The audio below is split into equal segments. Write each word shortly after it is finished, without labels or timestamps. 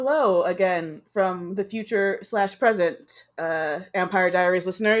Hello again from the future/present Empire Diaries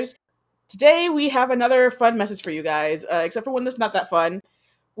listeners. Today we have another fun message for you guys, except for one that's not that fun,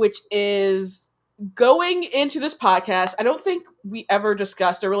 which is going into this podcast. I don't think we ever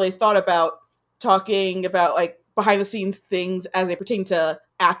discussed or really thought about talking about like behind the scenes things as they pertain to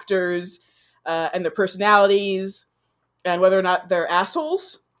actors and their personalities and whether or not they're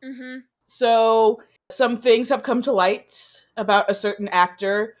assholes. Mm-hmm. So some things have come to light about a certain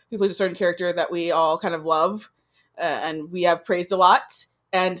actor who plays a certain character that we all kind of love and we have praised a lot.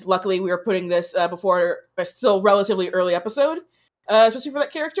 And luckily, we are putting this before a still relatively early episode, especially for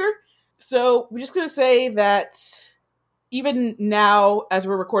that character. So we're just going to say that even now, as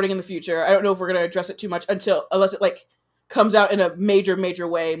we're recording in the future, I don't know if we're going to address it too much unless it like comes out in a major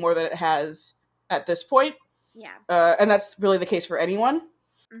way more than it has at this point. Yeah. And that's really the case for anyone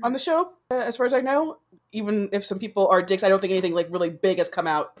on the show, as far as I know. Even if some people are dicks, I don't think anything like really big has come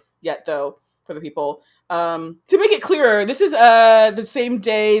out yet, though, for the people. To make it clearer, this is the same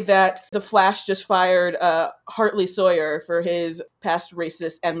day that The Flash just fired Hartley Sawyer for his past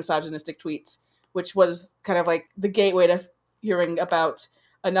racist and misogynistic tweets, which was kind of like the gateway to hearing about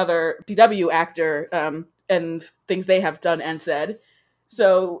another CW actor and things they have done and said.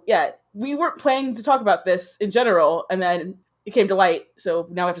 So, yeah, we weren't planning to talk about this in general, and then it came to light, so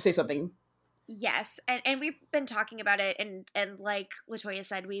now I have to say something. Yes, and we've been talking about it, and like Latoya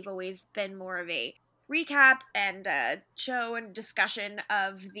said, we've always been more of a recap and show and discussion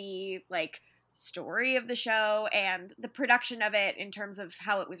of the like story of the show and the production of it in terms of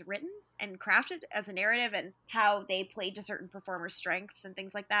how it was written and crafted as a narrative and how they played to certain performers' strengths and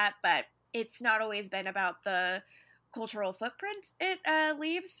things like that. But it's not always been about the cultural footprint it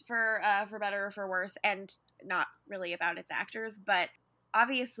leaves for better or for worse, and not really about its actors. But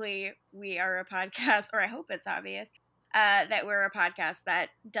obviously we are a podcast, or I hope it's obvious, that we're a podcast that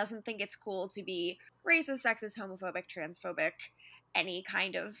doesn't think it's cool to be racist, sexist, homophobic, transphobic, any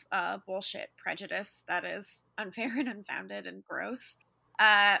kind of bullshit prejudice that is unfair and unfounded and gross.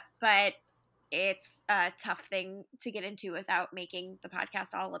 But it's a tough thing to get into without making the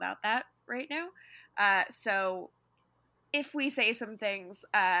podcast all about that right now. So if we say some things,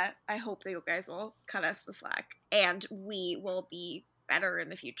 I hope that you guys will cut us the slack, and we will be better in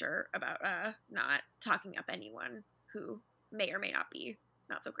the future about not talking up anyone who may or may not be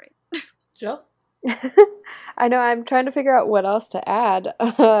not so great. Jill? I know, I'm trying to figure out what else to add.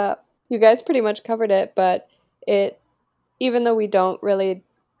 You guys pretty much covered it, but even though we don't really,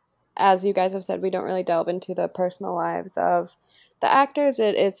 as you guys have said, we don't really delve into the personal lives of the actors,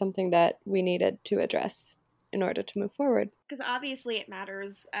 it is something that we needed to address in order to move forward. Because obviously it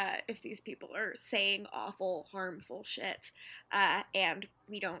matters if these people are saying awful, harmful shit, and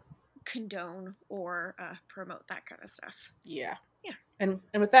we don't condone or promote that kind of stuff. Yeah. Yeah. And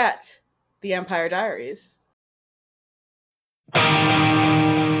with that, the Empire Diaries.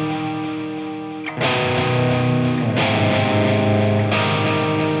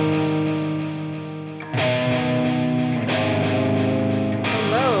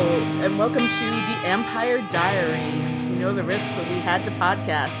 And welcome to the Empire Diaries. We know the risk, but we had to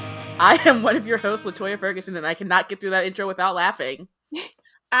podcast. I am one of your hosts, Latoya Ferguson, and I cannot get through that intro without laughing.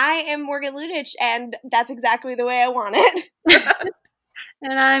 I am Morgan Ludich, and that's exactly the way I want it.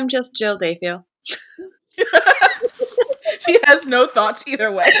 And I'm just Jill Dayfield. She has no thoughts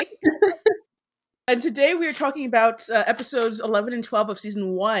either way. And today we are talking about episodes 11 and 12 of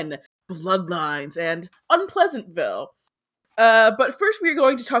season 1, Bloodlines and Unpleasantville. But first we are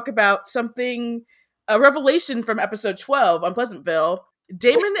going to talk about a revelation from episode 12, Unpleasantville.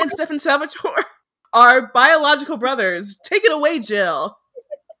 Damon and Stefan Salvatore are biological brothers. Take it away, Jill.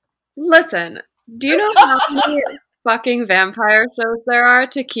 Listen, do you know how many fucking vampire shows there are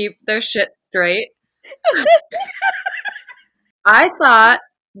to keep their shit straight? I thought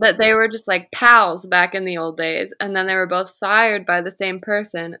that they were just like pals back in the old days, and then they were both sired by the same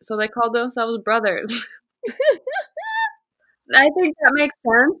person, so they called themselves brothers. I think that makes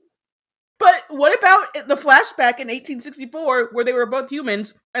sense. But what about the flashback in 1864 where they were both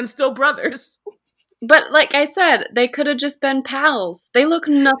humans and still brothers? But like I said, they could have just been pals. They look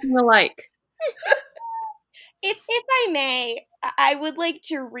nothing alike. If I may, I would like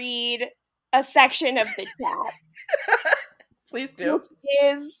to read a section of the chat. Please do.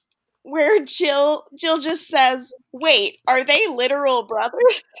 Is where Jill just says, "Wait, are they literal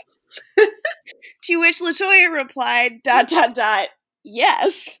brothers?" To which Latoya replied, ...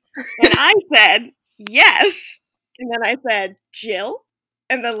 yes. And I said, yes. And then I said, Jill.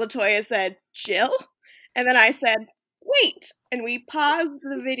 And then Latoya said, Jill. And then I said, wait. And we paused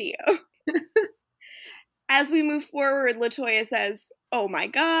the video. As we move forward, Latoya says, oh my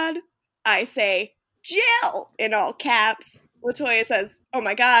god. I say, Jill, in all caps. LaToya says, oh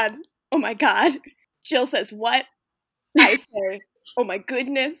my god, oh my god. Jill says, what? I say, oh my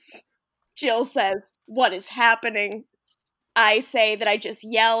goodness. Jill says, what is happening? I say that I just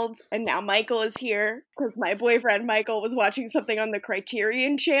yelled, and now Michael is here, because my boyfriend Michael was watching something on the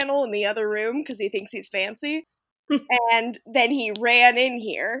Criterion channel in the other room, because he thinks he's fancy. And then he ran in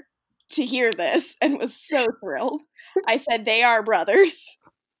here to hear this, and was so thrilled. I said, they are brothers.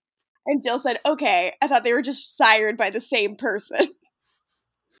 And Jill said, okay, I thought they were just sired by the same person.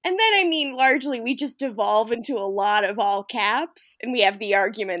 And then, I mean, largely we just devolve into a lot of all caps, and we have the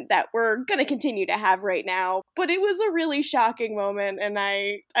argument that we're going to continue to have right now. But it was a really shocking moment, and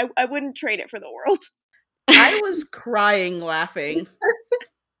I wouldn't trade it for the world. I was crying laughing.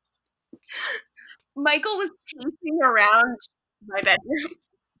 Michael was pacing around my bedroom.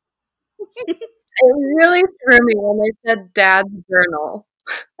 It really threw me when they said Dad's journal.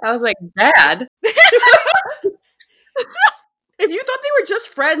 I was like, Dad? If you thought they were just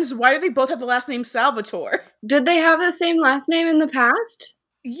friends, why do they both have the last name Salvatore? Did they have the same last name in the past?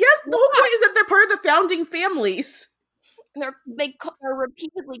 Yes, the whole point is that they're part of the founding families. They're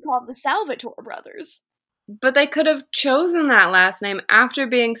repeatedly called the Salvatore brothers. But they could have chosen that last name after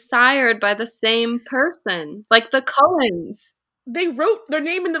being sired by the same person, like the Cullens. They wrote their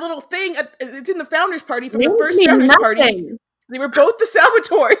name in the little thing. It's in the Founders Party from the Names first mean Founders Party. nothing. They were both the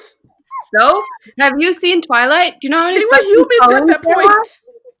Salvatores. So, have you seen Twilight? Do you know how many They were fucking humans at Cullens that there are? point.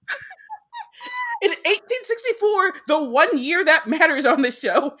 In 1864, the 1 year that matters on this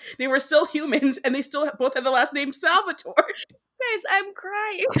show, they were still humans, and they still both had the last name Salvatore. Guys, I'm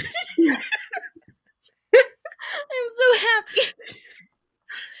crying. I'm so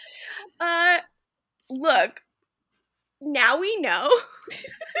happy. Look, now we know.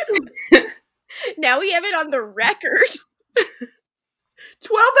 Now we have it on the record.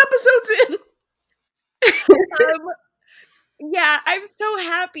 12 episodes in. Yeah, I'm so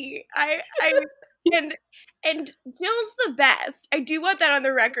happy. And Jill's the best. I do want that on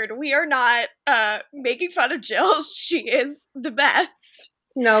the record. We are not making fun of Jill. She is the best.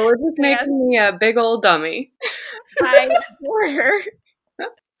 No, we're just making me a big old dummy. I adore her.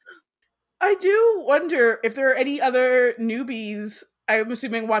 I do wonder if there are any other newbies, I'm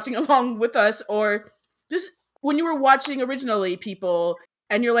assuming, watching along with us, or just when you were watching originally, people,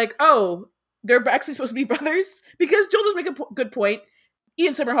 and you're like, oh, they're actually supposed to be brothers? Because Jill does make a good point.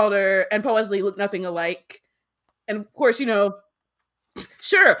 Ian Somerhalder and Paul Wesley look nothing alike. And of course, you know,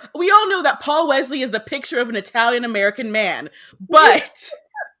 sure, we all know that Paul Wesley is the picture of an Italian-American man, but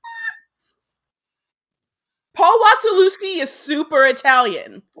Paul Wasilewski is super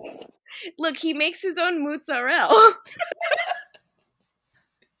Italian. Look, he makes his own mozzarella.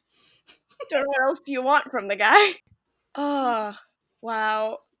 Don't know what else you want from the guy. Oh,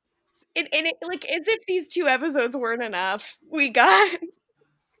 wow. And it, like, as if these 2 episodes weren't enough, we got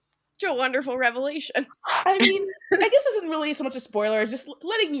a wonderful revelation. I mean, I guess this isn't really so much a spoiler as just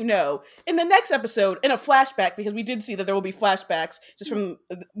letting you know. In the next episode, in a flashback, because we did see that there will be flashbacks just from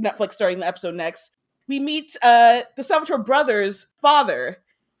Netflix starting the episode next, we meet the Salvatore brothers' father.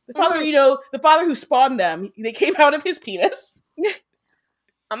 The father, you know, the father who spawned them. They came out of his penis.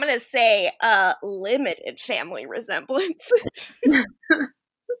 I'm gonna say limited family resemblance.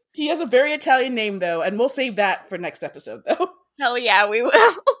 He has a very Italian name, though, and we'll save that for next episode, though. Hell yeah, we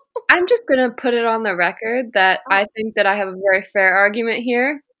will. I'm just gonna put it on the record that I think that I have a very fair argument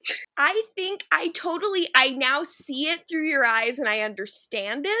here. I think I now see it through your eyes and I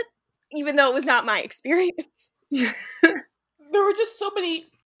understand it, even though it was not my experience. There were just so many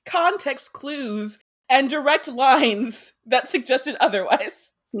context clues and direct lines that suggested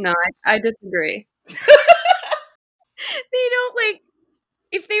otherwise. No, I disagree. They don't, like,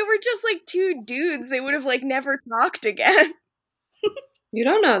 if they were just, like, 2 dudes, they would have, like, never talked again. You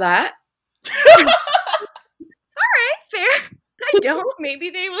don't know that. Alright, fair. I don't. Maybe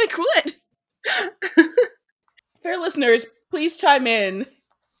they, like, would. Fair listeners, please chime in.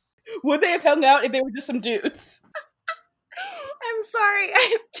 Would they have hung out if they were just some dudes? I'm sorry.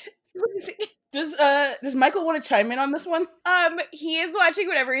 I'm just losing it. Does Michael want to chime in on this one? He is watching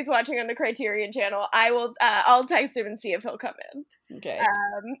whatever he's watching on the Criterion channel. I'll text him and see if he'll come in. Okay.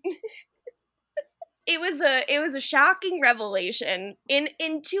 It was a shocking revelation in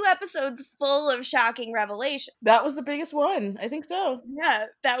 2 episodes full of shocking revelation. That was the biggest one. I think so. Yeah,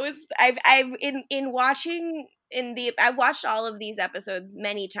 that was I've watched all of these episodes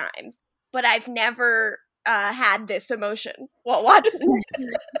many times, but I've never had this emotion while watching.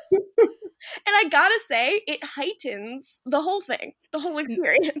 And I gotta say, it heightens the whole thing, the whole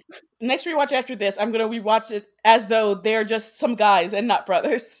experience. next rewatch after this, I'm gonna rewatch it as though they're just some guys and not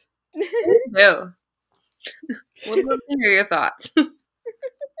brothers. No. Would love to hear your thoughts.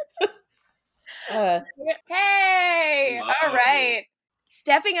 Hey! Hello. All right.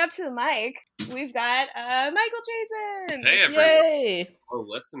 Stepping up to the mic, we've got Michael Jason. Hey, everyone. Yay! Hello,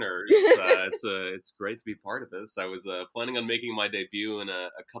 listeners. It's great to be part of this. I was planning on making my debut in a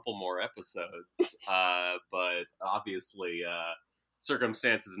couple more episodes, but obviously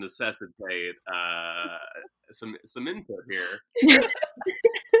circumstances necessitate some input here.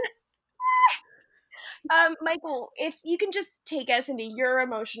 Michael, if you can just take us into your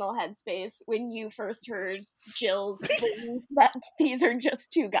emotional headspace when you first heard Jill's belief that these are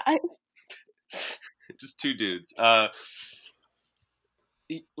just two guys. Just two dudes.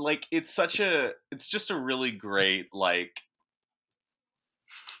 Like it's just a really great, like,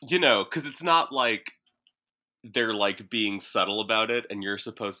 you know, because it's not like they're like being subtle about it and you're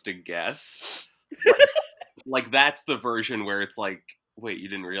supposed to guess. Like that's the version where it's like, wait, you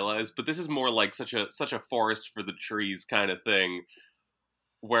didn't realize? But this is more like such a forest for the trees kind of thing,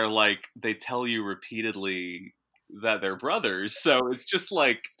 where like they tell you repeatedly that they're brothers. So it's just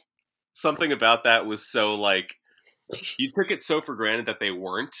like something about that was so like you took it so for granted that they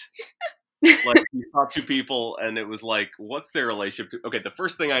weren't. Like you saw two people and it was like, what's their relationship to? Okay, the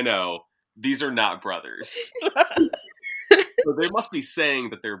first thing I know, these are not brothers. So they must be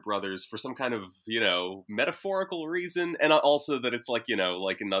saying that they're brothers for some kind of, you know, metaphorical reason, and also that it's like, you know,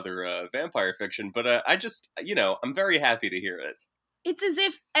 like another vampire fiction. But I just, you know, I'm very happy to hear it. It's as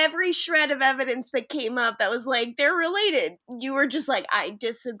if every shred of evidence that came up that was like, they're related, you were just like, I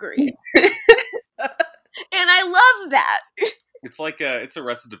disagree. And I love that. It's like it's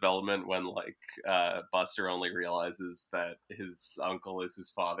Arrested Development when like Buster only realizes that his uncle is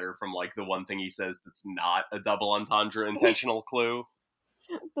his father from like the one thing he says that's not a double entendre intentional clue.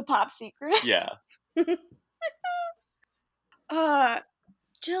 The pop secret. Yeah.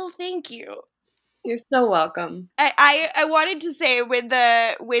 Jill, thank you. You're so welcome. I wanted to say when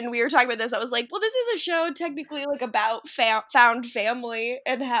we were talking about this, I was like, well, this is a show technically like about found family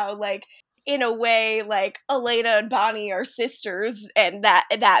and how like in a way like Elena and Bonnie are sisters and that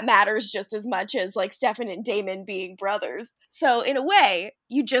matters just as much as like Stefan and Damon being brothers. So in a way,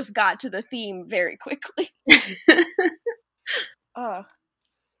 you just got to the theme very quickly.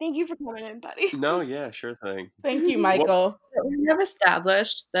 Thank you for coming in, buddy. No, yeah, sure thing. Thank you, Michael. We have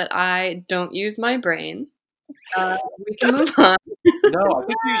established that I don't use my brain. We can move on. No,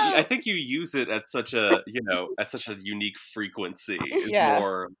 I think you use it at such a, you know, at such a unique frequency. It's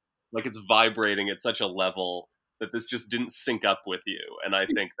more like it's vibrating at such a level that this just didn't sync up with you, and I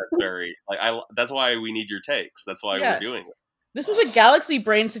think that's very like that's why we need your takes. That's why we're doing it. This was a galaxy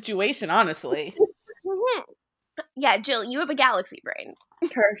brain situation, honestly. Mm-hmm. Yeah, Jill, you have a galaxy brain.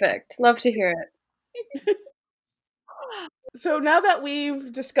 Perfect. Love to hear it. So now that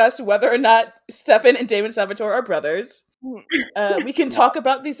we've discussed whether or not Stefan and Damon Salvatore are brothers, we can talk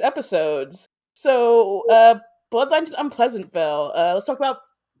about these episodes. So, Bloodlines in Unpleasantville. Let's talk about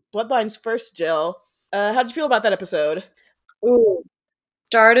Bloodlines first, Jill. How did you feel about that episode? Ooh.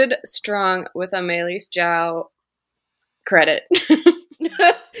 Started strong with a Melis Zhao credit.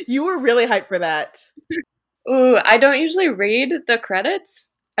 You were really hyped for that. Ooh, I don't usually read the credits,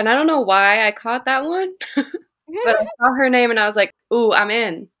 and I don't know why I caught that one. But I saw her name and I was like, ooh, I'm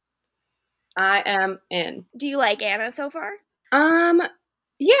in. I am in. Do you like Anna so far?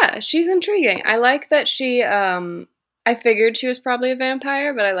 Yeah, she's intriguing. I like that she, I figured she was probably a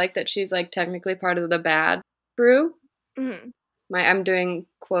vampire, but I like that she's, like, technically part of the bad crew. Mm-hmm. I'm doing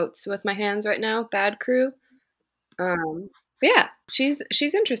quotes with my hands right now, bad crew. Yeah, she's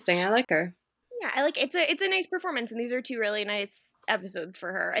interesting. I like her. Yeah, I like it's a nice performance, and these are two really nice episodes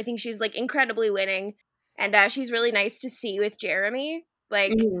for her. I think she's, like, incredibly winning. And she's really nice to see with Jeremy.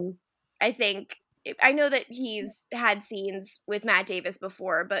 Like, I know that he's had scenes with Matt Davis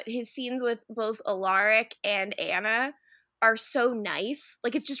before, but his scenes with both Alaric and Anna are so nice.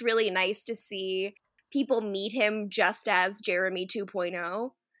 Like, it's just really nice to see people meet him just as Jeremy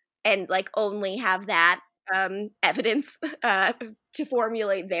 2.0 and, like, only have that evidence to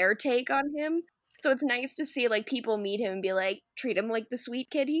formulate their take on him. So it's nice to see, like, people meet him and be like, treat him like the sweet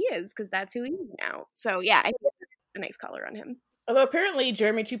kid he is, because that's who he is now. So, yeah, I think that's a nice color on him. Although apparently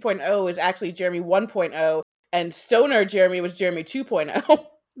Jeremy 2.0 is actually Jeremy 1.0, and Stoner Jeremy was Jeremy 2.0.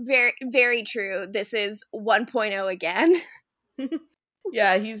 Very, very true. This is 1.0 again.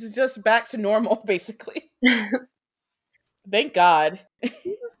 Yeah, he's just back to normal, basically. Thank God.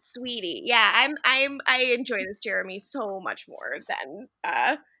 Sweetie. Yeah, I enjoy this Jeremy so much more than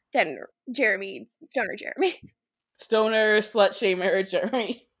Jeremy, Stoner Jeremy. Stoner, slut shamer,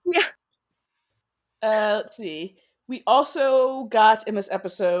 Jeremy. Yeah. Let's see. We also got in this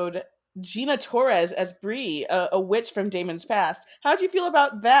episode Gina Torres as Bree, a witch from Damon's past. How do you feel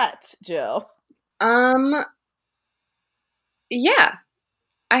about that, Jill? Yeah.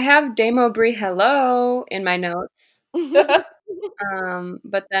 I have Damo Brie hello in my notes.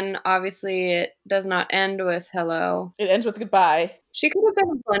 But then obviously it does not end with hello. It ends with goodbye. She could have been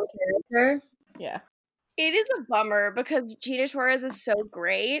a fun character. Yeah. It is a bummer because Gina Torres is so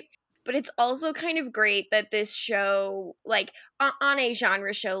great, but it's also kind of great that this show, like on a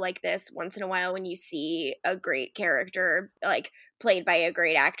genre show like this, once in a while when you see a great character like played by a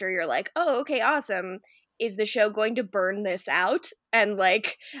great actor, you're like, oh, okay, awesome. Is the show going to burn this out? And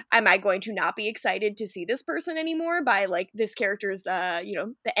like, am I going to not be excited to see this person anymore by like this character's,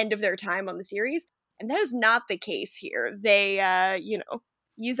 the end of their time on the series? And that is not the case here. They,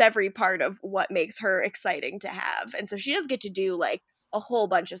 use every part of what makes her exciting to have. And so she does get to do like a whole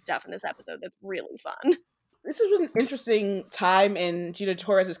bunch of stuff in this episode that's really fun. This was an interesting time in Gina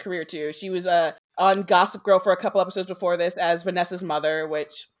Torres' career too. She was on Gossip Girl for a couple episodes before this as Vanessa's mother,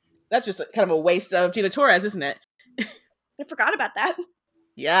 which that's just kind of a waste of Gina Torres, isn't it? I forgot about that.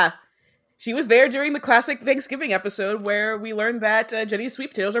 Yeah. She was there during the classic Thanksgiving episode where we learned that Jenny's sweet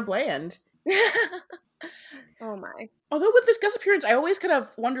potatoes are bland. Oh my. Although with this guest appearance, I always kind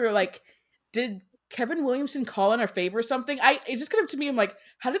of wonder, like, did Kevin Williamson call in her favor or something? It's just kind of, to me, I'm like,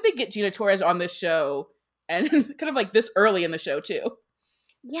 how did they get Gina Torres on this show? And kind of like this early in the show, too.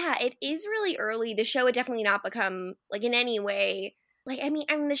 Yeah, it is really early. The show had definitely not become, like, in any way, like, I mean,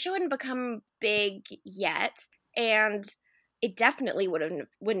 the show hadn't become big yet, and it definitely wouldn't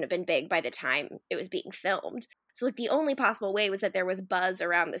have been big by the time it was being filmed. So, like, the only possible way was that there was buzz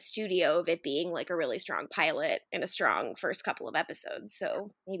around the studio of it being, like, a really strong pilot and a strong first couple of episodes. So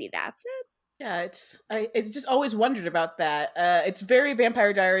maybe that's it. Yeah, I just always wondered about that. It's very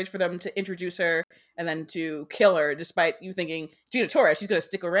Vampire Diaries for them to introduce her and then to kill her, despite you thinking, Gina Torres, she's going to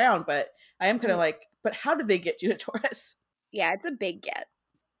stick around. But I am kind of like, but how did they get Gina Torres? Yeah, it's a big get.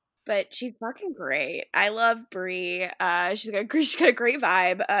 But she's fucking great. I love Bree. She's got a great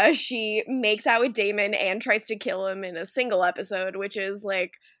vibe. She makes out with Damon and tries to kill him in a single episode, which is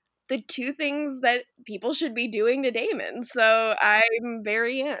like the two things that people should be doing to Damon. So I'm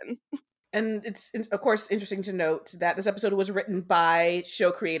very in. And it's, of course, interesting to note that this episode was written by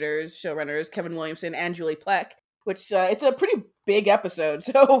showrunners, Kevin Williamson and Julie Plec, which it's a pretty big episode.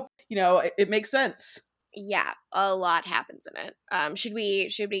 So, it makes sense. Yeah, a lot happens in it. Should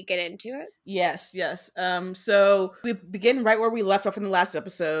we get into it? Yes. So we begin right where we left off in the last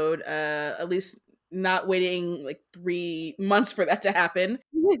episode, at least not waiting like 3 months for that to happen.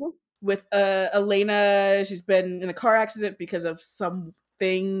 With Elena, she's been in a car accident because of someone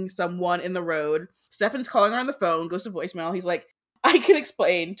in the road. Stefan's calling her on the phone, goes to voicemail. He's like, I can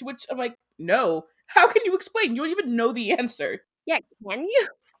explain. To which I'm like, no. How can you explain? You don't even know the answer. Yeah, can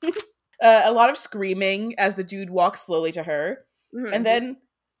you? A lot of screaming as the dude walks slowly to her. Mm-hmm. And then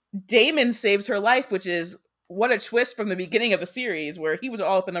Damon saves her life, which is what a twist from the beginning of the series where he was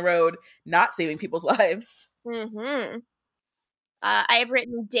all up in the road, not saving people's lives. Mm-hmm. I have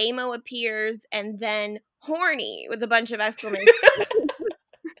written Damo appears and then horny with a bunch of exclamations.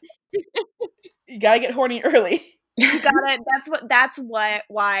 You gotta get horny early. You gotta, that's why,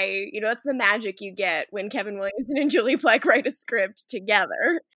 that's the magic you get when Kevin Williamson and Julie Plec write a script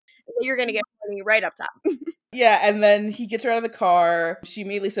together. You're gonna get horny right up top. Yeah, and then he gets her out of the car. She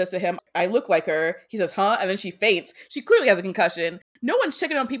immediately says to him, I look like her. He says, huh? And then she faints. She clearly has a concussion. No one's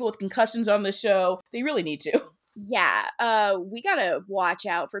checking on people with concussions on this show. They really need to. Yeah, we gotta watch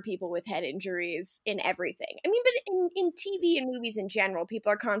out for people with head injuries in everything. I mean, but in TV and movies in general,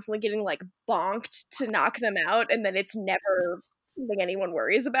 people are constantly getting, like, bonked to knock them out, and then it's never something anyone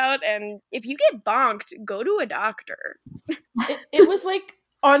worries about. And if you get bonked, go to a doctor. It was like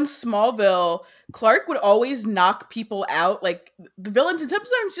on Smallville, Clark would always knock people out, like the villains, and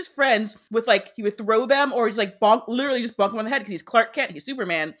sometimes just friends, with like, he would throw them or just like literally just bonk them on the head because he's Clark Kent, he's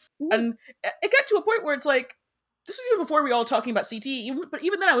Superman. Mm-hmm. And it got to a point where it's like, this was even before we all talking about CT, but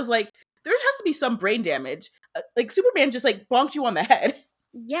even then I was like, there has to be some brain damage. Like Superman just like bonked you on the head.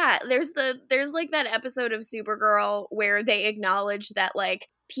 Yeah, there's like that episode of Supergirl where they acknowledge that like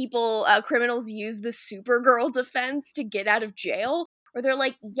people, criminals use the Supergirl defense to get out of jail. Where they're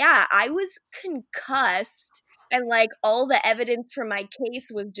like, yeah, I was concussed and like all the evidence from my case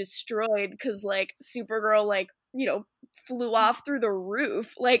was destroyed because like Supergirl like, flew off through the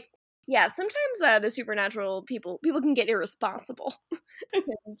roof. Like, yeah, sometimes the supernatural people can get irresponsible.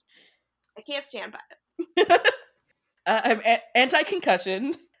 And I can't stand by it. I'm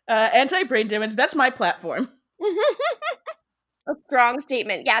anti-concussion, anti-brain damage. That's my platform. That's Strong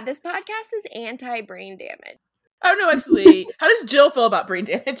statement. Yeah, this podcast is anti-brain damage. I don't know, actually. How does Jill feel about brain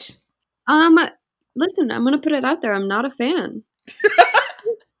damage? Listen, I'm gonna put it out there. I'm not a fan.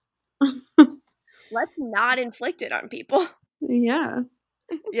 Let's not inflict it on people. Yeah.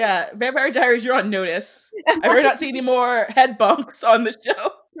 Yeah, Vampire Diaries, you're on notice. I better not see any more head bonks on the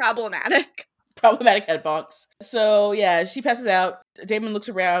show. Problematic. Problematic head bonks. So, yeah, she passes out. Damon looks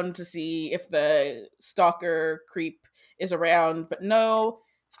around to see if the stalker creep is around, but no.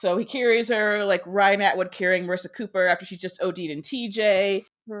 So he carries her like Ryan Atwood carrying Marissa Cooper after she just OD'd in TJ.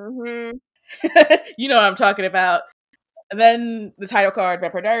 Mm-hmm. You know what I'm talking about. And then the title card,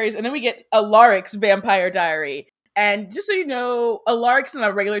 Vampire Diaries, and then we get Alaric's Vampire Diary. And just so you know, Alaric's not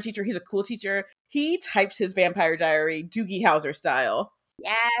a regular teacher, he's a cool teacher. He types his Vampire Diary Doogie Howser style.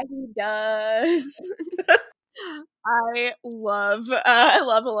 Yeah, he does. I love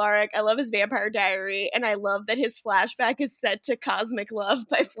Alaric. I love his Vampire Diary, and I love that his flashback is set to Cosmic Love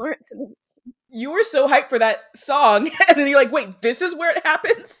by Florence and the You were so hyped for that song, and then you're like, wait, this is where it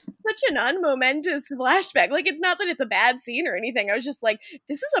happens? such an unmomentous flashback. Like, it's not that it's a bad scene or anything. I was just like,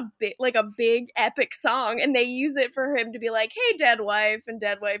 this is a big epic song, and they use it for him to be like, hey, dead wife, and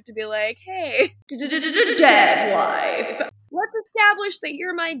dead wife to be like, hey, dead wife. Let's establish that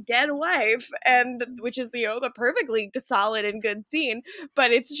you're my dead wife, and which is, you know, the perfectly solid and good scene,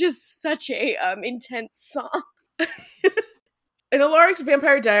 but it's just such a intense song. In Alaric's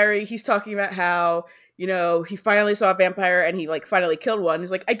Vampire Diary, he's talking about how, you know, he finally saw a vampire and he, like, finally killed one. He's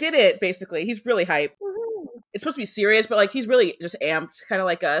like, I did it, basically. He's really hyped. It's supposed to be serious, but, like, he's really just amped, kind of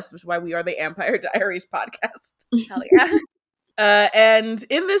like us, which is why we are the Vampire Diaries podcast. Hell yeah. And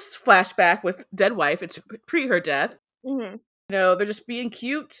in this flashback with dead wife, it's pre her death, Mm-hmm. you know, they're just being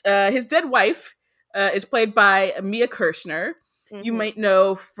cute. His dead wife is played by Mia Kirshner. Mm-hmm. You might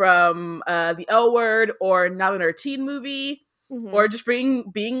know from The L Word or Now That Our Teen Movie. Mm-hmm. Or just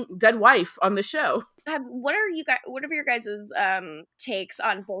being dead wife on the show. What are your guys' takes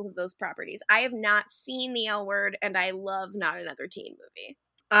on both of those properties? I have not seen The L Word, and I love Not Another Teen Movie.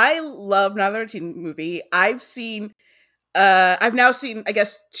 I love Not Another Teen Movie. I've now seen, I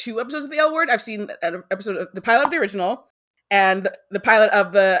guess, 2 episodes of The L Word. I've seen an episode of the pilot of the original and the pilot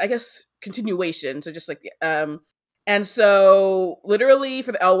of the, I guess, continuation. So just like, and so literally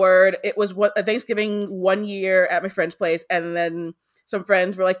for the L Word, it was a Thanksgiving one year at my friend's place. And then some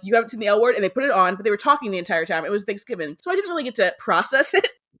friends were like, you haven't seen the L Word? And they put it on, but they were talking the entire time. It was Thanksgiving. So I didn't really get to process it.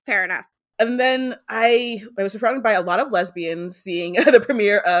 Fair enough. And then I was surrounded by a lot of lesbians seeing the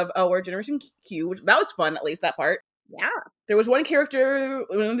premiere of L Word Generation Q, which that was fun, at least that part. Yeah. There was one of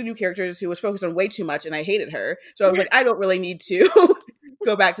the new characters who was focused on way too much, and I hated her. So I was like, I don't really need to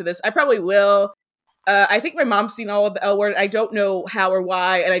go back to this. I probably will. I think my mom's seen all of the L Word. I don't know how or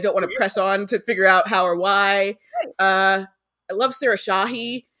why, and I don't want to press on to figure out how or why. I love Sarah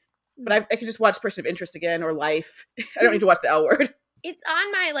Shahi, but I could just watch Person of Interest again or Life. I don't need to watch the L Word. It's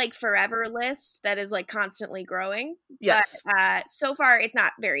on my, like, forever list that is, like, constantly growing. Yes. But so far, it's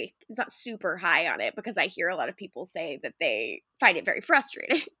not super high on it because I hear a lot of people say that they find it very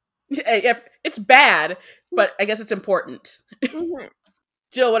frustrating. Yeah, it's bad, but I guess it's important. Mm-hmm.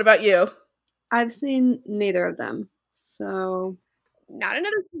 Jill, what about you? I've seen neither of them, so Not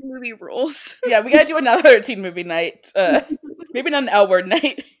Another Teen Movie rules. Yeah, we gotta do another teen movie night. Maybe not an L Word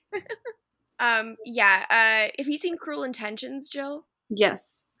night. Have you seen Cruel Intentions, Jill?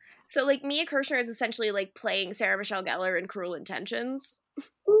 yes. So, like, Mia Kirshner is essentially, like, playing Sarah Michelle Gellar in Cruel Intentions.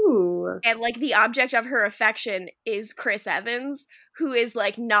 Ooh. And, like, the object of her affection is Chris Evans, who is,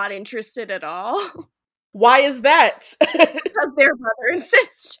 like, not interested at all. Why is that? Because they're brother and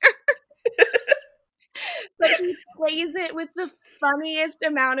sister. But he plays it with the funniest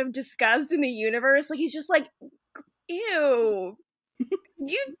amount of disgust in the universe. Like, he's just like, ew.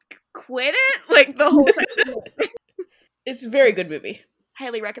 You quit it? Like, the whole time. It's a very good movie.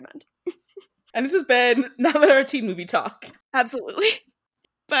 Highly recommend. And this has been Now That Our Teen Movie Talk. Absolutely.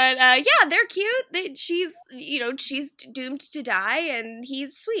 But, yeah, they're cute. She's doomed to die, and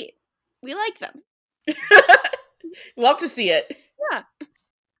he's sweet. We like them. Love to see it. Yeah.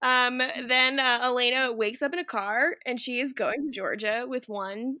 Then Elena wakes up in a car, and she is going to Georgia with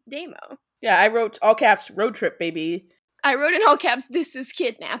one Damo. Yeah, I wrote all caps road trip, baby. I wrote in all caps, this is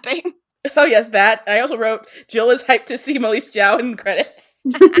kidnapping. Oh, yes, that. I also wrote Jill is hyped to see Melise Zhao in credits.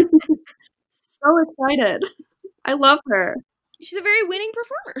 So excited. I love her. She's a very winning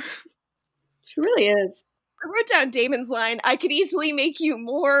performer. She really is. I wrote down Damon's line, I could easily make you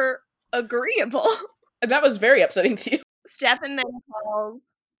more agreeable. And that was very upsetting to you. Stefan then calls,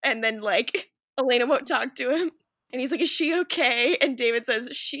 and then, like, Elena won't talk to him. And he's like, is she okay? And David says,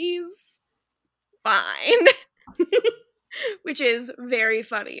 she's fine. which is very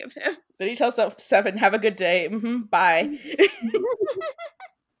funny of him. Then he tells Stefan, have a good day. Bye.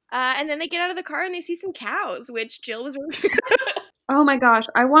 And then they get out of the car and they see some cows, which Jill was really Oh my gosh,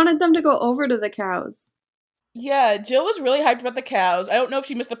 I wanted them to go over to the cows. Yeah, Jill was really hyped about the cows. I don't know if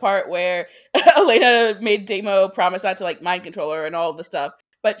she missed the part where Elena made Damo promise not to like mind control her and all of the stuff,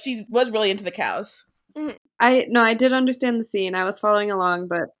 but she was really into the cows. I did understand the scene. I was following along,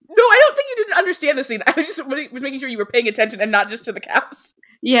 but No, I don't think you didn't understand the scene. I just was making sure you were paying attention and not just to the cows.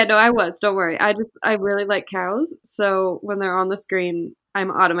 yeah, no, I was. Don't worry. I really like cows, so when they're on the screen,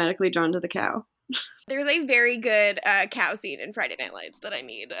 I'm automatically drawn to the cow. There's a very good cow scene in Friday Night Lights that I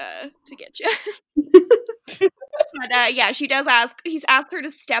need to get you. But yeah, she does ask. He's asked her to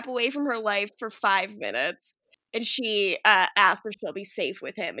step away from her life for 5 minutes, and she asks if she'll be safe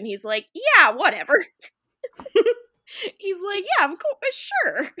with him, and he's like, "Yeah, whatever." He's like, "Yeah, of course,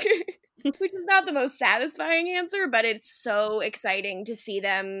 sure." Which is not the most satisfying answer, but it's so exciting to see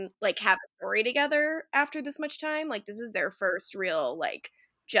them like have a story together after this much time. Like this is their first real like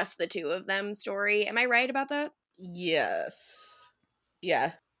just the two of them story. Am I right about that? Yes.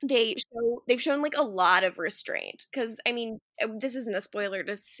 Yeah. They've shown like a lot of restraint, because I mean this isn't a spoiler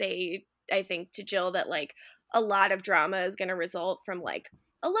to say, I think, to Jill that like a lot of drama is going to result from like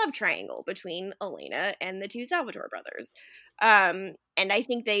a love triangle between Elena and the two Salvatore brothers, and I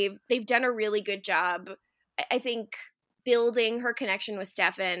think they've done a really good job. I think building her connection with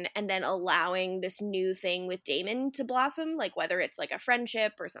Stefan and then allowing this new thing with Damon to blossom, like whether it's like a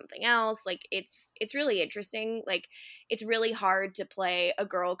friendship or something else, like it's really interesting. Like it's really hard to play a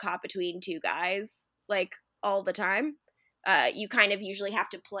girl cop between two guys like all the time. You kind of usually have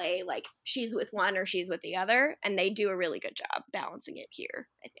to play like she's with one or she's with the other, and they do a really good job balancing it here,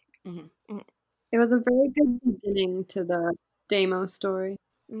 I think. It was a very good beginning to the Damo story.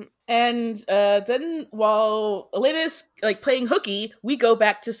 And then while Elena's like playing hooky, we go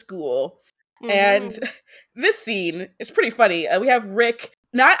back to school. And this scene is pretty funny. We have Rick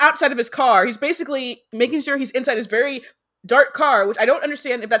not outside of his car. He's basically making sure he's inside his very dark car, which I don't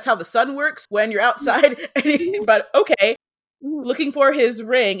understand if that's how the sun works when you're outside. But okay. Looking for his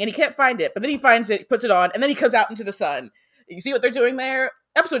ring, and he can't find it. But then he finds it, puts it on, and then he comes out into the sun. You see what they're doing there?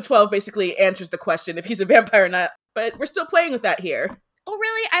 Episode 12 basically answers the question if he's a vampire or not. But we're still playing with that here. Oh,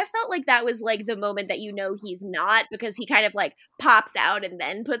 really? I felt like that was, like, the moment that you know he's not, because he kind of, like, pops out and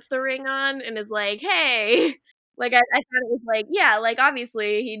then puts the ring on and is like, hey. Like, I thought it was like, yeah, like,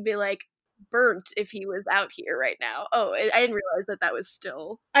 obviously he'd be, like, burnt if he was out here right now. Oh, I didn't realize that was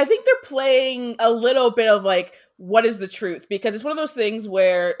still... I think they're playing a little bit of, like, what is the truth? Because it's one of those things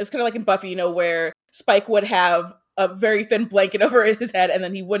where, it's kind of like in Buffy, you know, where Spike would have a very thin blanket over his head and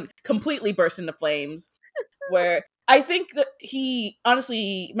then he wouldn't completely burst into flames. Where... I think that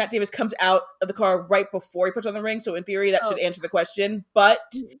Matt Davis comes out of the car right before he puts on the ring, so in theory that should answer the question, but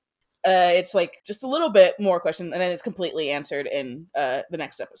it's like just a little bit more question, and then it's completely answered in the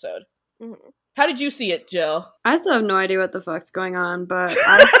next episode. How did you see it, Jill? I still have no idea what the fuck's going on, but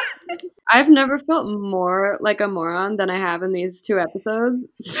I've never felt more like a moron than I have in these 2 episodes.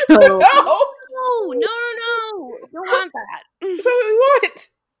 So No! Don't want that. That's what we want!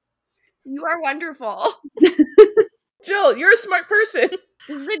 You are wonderful. Jill, you're a smart person.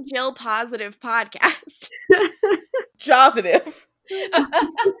 This is a Jill positive podcast. Jositive.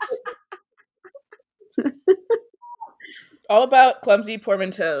 All about clumsy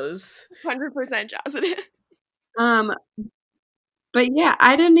portmanteaus. 100% positive. But yeah,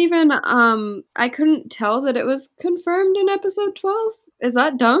 I didn't even I couldn't tell that it was confirmed in episode 12. Is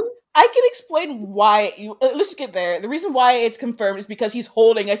that dumb? I can explain why. Let's just get there. The reason why it's confirmed is because he's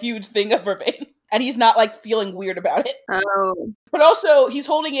holding a huge thing of vervain. And he's not, like, feeling weird about it. Oh. But also, he's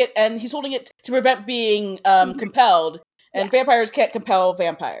holding it to prevent being compelled. And vampires can't compel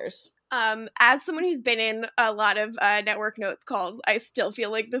vampires. As someone who's been in a lot of network notes calls, I still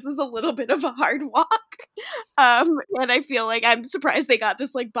feel like this is a little bit of a hard walk. And I feel like I'm surprised they got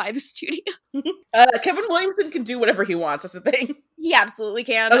this, like, by the studio. Kevin Williamson can do whatever he wants, that's the thing. He absolutely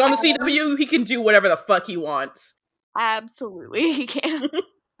can. Like, on the CW, he can do whatever the fuck he wants. Absolutely, he can.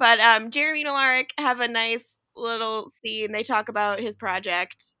 But Jeremy and Alaric have a nice little scene. They talk about his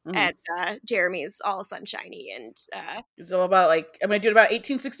project, and Jeremy's all sunshiny. And it's all about, like, I'm going to do it about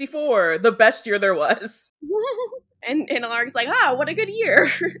 1864, the best year there was. and Alaric's like, what a good year.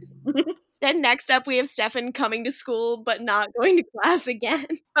 Then next up, we have Stefan coming to school, but not going to class again.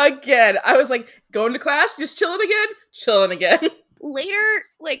 Again. I was like, going to class? Just chilling again? Chilling again. Later,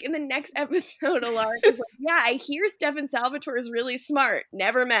 like, in the next episode, Alaric is like, yeah, I hear Stefan Salvatore is really smart.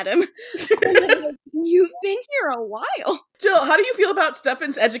 Never met him. Like, you've been here a while. Jill, how do you feel about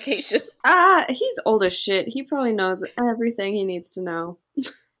Stefan's education? He's old as shit. He probably knows everything he needs to know.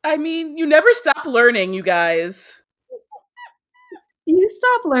 I mean, you never stop learning, you guys. You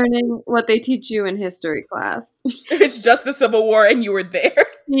stop learning what they teach you in history class. It's just the Civil War and you were there.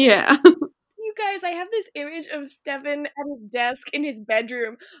 Yeah. You guys, I have this image of Stefan at his desk in his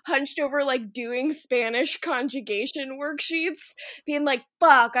bedroom, hunched over, like, doing Spanish conjugation worksheets, being like,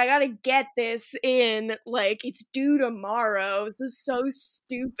 fuck, I gotta get this in, like, it's due tomorrow. This is so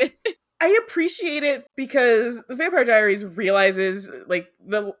stupid. I appreciate it because the Vampire Diaries realizes, like,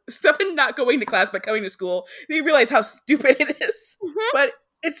 the Stefan not going to class but coming to school, they realize how stupid it is. But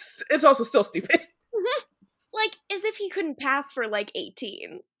it's also still stupid. Like, as if he couldn't pass for, like,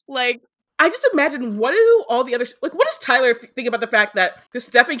 18. Like, I just imagine, what do all the others, like, what does Tyler think about the fact that the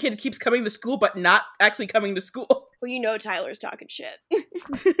Stefan kid keeps coming to school but not actually coming to school? well, you know Tyler's talking shit.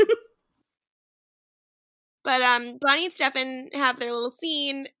 But Bonnie and Stefan have their little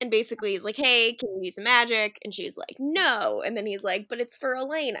scene, and basically he's like, hey, can you do some magic? And she's like, no. And then he's like, but it's for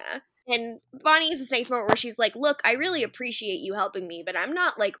Elena. And Bonnie has this nice moment where she's like, look, I really appreciate you helping me, but I'm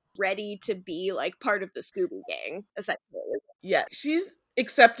not, like, ready to be, like, part of the Scooby Gang, essentially. Yeah, she's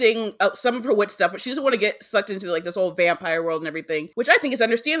accepting some of her witch stuff, but she doesn't want to get sucked into, like, this whole vampire world and everything, which I think is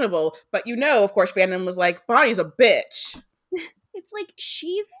understandable. But of course, fandom was like, Bonnie's a bitch. It's like,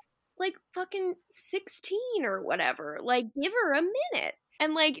 she's, like, fucking 16 or whatever. Like, give her a minute.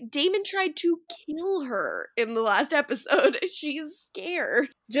 And, like, Damon tried to kill her in the last episode. She's scared.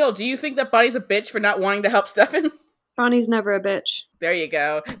 Jill, do you think that Bonnie's a bitch for not wanting to help Stefan? Bonnie's never a bitch. There you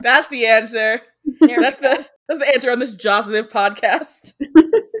go. That's the answer. That's the answer on this Jositive podcast.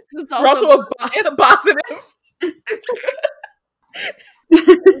 We're also a positive.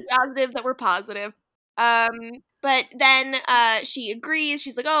 Positive that we're positive. But then she agrees.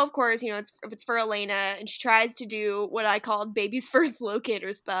 She's like, oh, of course, it's for Elena. And she tries to do what I called baby's first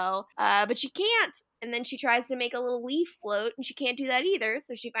locator spell. But she can't. And then she tries to make a little leaf float, and she can't do that either.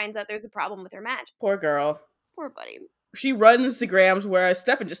 So she finds out there's a problem with her magic. Poor girl. Poor buddy. She runs to Graham's, whereas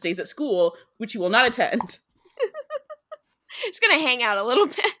Stefan just stays at school, which he will not attend. She's gonna hang out a little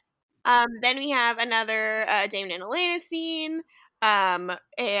bit. Then we have another Damon and Elena scene. And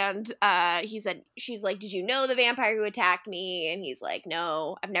she's like, did you know the vampire who attacked me? And he's like,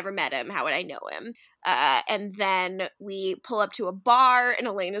 no, I've never met him. How would I know him? And then we pull up to a bar, and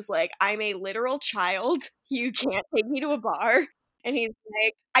Elena's like, I'm a literal child. You can't take me to a bar. And he's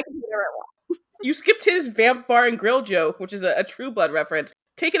like, I can do whatever I want. You skipped his Vamp Bar and Grill joke, which is a True Blood reference.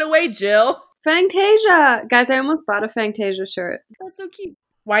 Take it away, Jill. Fangtasia! Guys, I almost bought a Fangtasia shirt. That's so cute.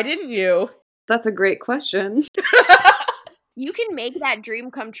 Why didn't you? That's a great question. You can make that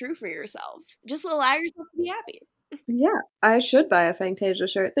dream come true for yourself. Just allow yourself to be happy. Yeah, I should buy a Fangtasia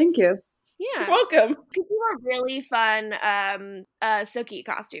shirt. Thank you. Yeah. You're welcome. You could do a really fun Sookie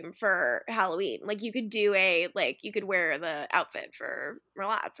costume for Halloween. Like, you could do you could wear the outfit for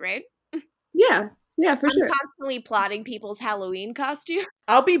Merlot's, right? Yeah, for sure. I'm constantly plotting people's Halloween costume.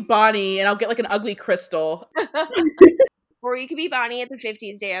 I'll be Bonnie, and I'll get, like, an ugly crystal. Or you could be Bonnie at the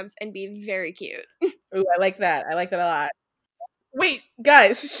 50s dance and be very cute. Ooh, I like that. I like that a lot. Wait,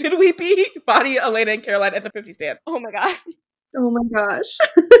 guys, should we be Bonnie, Elena, and Caroline at the 50s dance? Oh my god. Oh my gosh.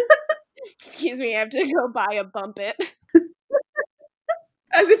 Excuse me, I have to go buy a Bump It.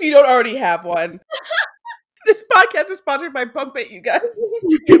 As if you don't already have one. This podcast is sponsored by Bump It, you guys.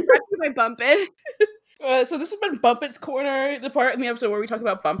 My Bump It. So this has been Bump It's Corner, the part in the episode where we talk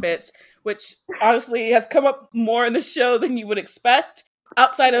about Bump It's, which honestly has come up more in the show than you would expect,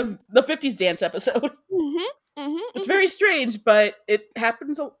 outside of the 50s dance episode. It's very strange, but it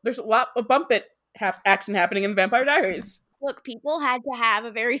happens. There's a lot of Bump It action happening in the Vampire Diaries. Look, people had to have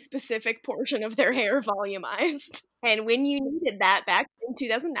a very specific portion of their hair volumized. And when you needed that back in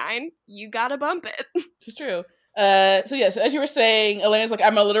 2009, you gotta bump it. It's true. So yes, as you were saying, Elena's like,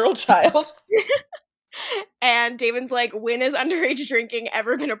 I'm a literal child. And Damon's like, when has underage drinking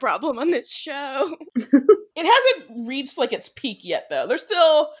ever been a problem on this show? It hasn't reached, like, its peak yet, though. They're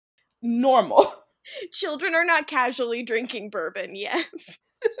still normal. Children are not casually drinking bourbon, yes.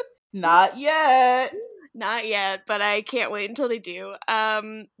 Not yet. Not yet, but I can't wait until they do.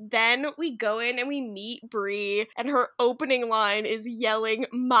 Then we go in and we meet Bree, and her opening line is yelling,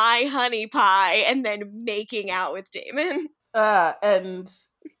 "My honey pie," and then making out with Damon. And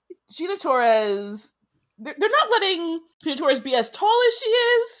Gina Torres, they're not letting Gina Torres be as tall as she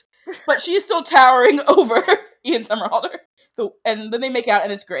is, but she is still towering over Ian Somerhalder. And then they make out,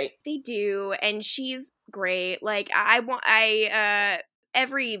 and it's great. They do, and she's great. Like,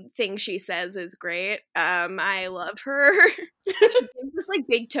 everything she says is great. I love her. She gives this like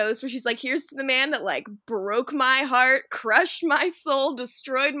big toast where she's like, here's to the man that like broke my heart, crushed my soul,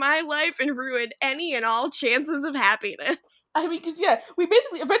 destroyed my life, and ruined any and all chances of happiness. I mean, because, yeah, we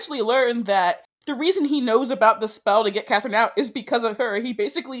basically eventually learn that the reason he knows about the spell to get Catherine out is because of her. He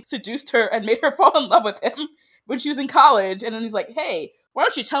basically seduced her and made her fall in love with him when she was in college, and then he's like, hey, why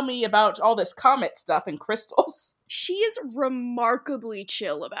don't you tell me about all this comet stuff and crystals? She is remarkably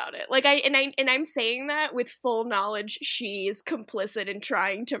chill about it. Like I'm saying that with full knowledge she's complicit in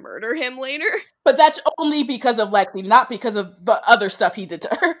trying to murder him later. But that's only because of Lexi, not because of the other stuff he did to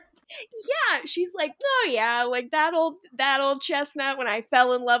her. Yeah, she's like, oh yeah, like that old chestnut when I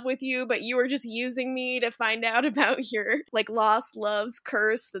fell in love with you, but you were just using me to find out about your like lost love's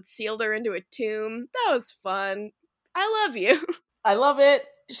curse that sealed her into a tomb. That was fun. I love you. I love it.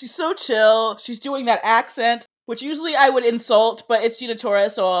 She's so chill. She's doing that accent, which usually I would insult, but it's Gina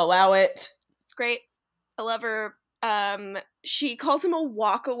Torres, so I'll allow it. It's great. I love her. She calls him a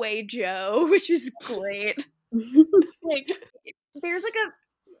walk-away Joe, which is great. Like, there's like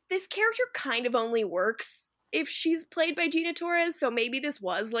this character kind of only works if she's played by Gina Torres, so maybe this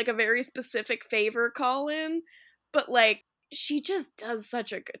was like a very specific favor call-in, but like, she just does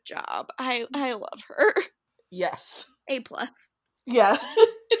such a good job. I love her. Yes. A+. Yeah.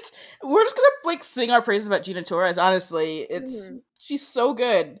 We're just gonna like sing our praises about Gina Torres, honestly. She's so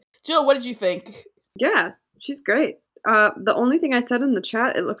good. Jill, what did you think? Yeah, she's great. The only thing I said in the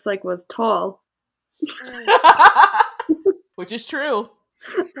chat, it looks like, was tall. Which is true.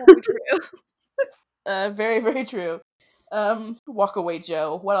 So true. Very, very true. Walk away,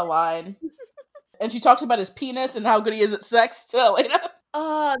 Joe. What a line. And she talks about his penis and how good he is at sex to Elena.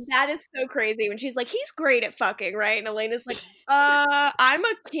 Oh, that is so crazy. When she's like, he's great at fucking, right? And Elena's like, I'm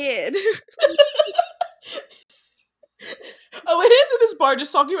a kid. Elena's in this bar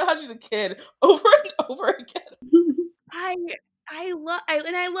just talking about how she's a kid over and over again. I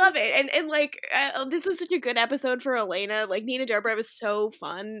love it. And like, this is such a good episode for Elena. Like, Nina Dobrev is so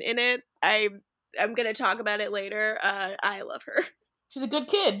fun in it. I'm gonna talk about it later. I love her. She's a good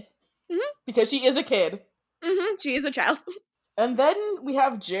kid. Mm-hmm. Because she is a kid. Mm-hmm. She is a child. And then we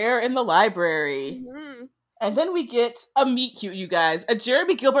have Jer in the library. Mm-hmm. And then we get a meet cute, you guys. A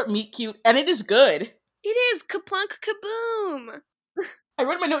Jeremy Gilbert meet cute, and it is good. It is. Kaplunk kaboom. I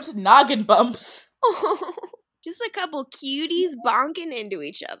wrote in my notes, noggin bumps. Oh, just a couple cuties bonking into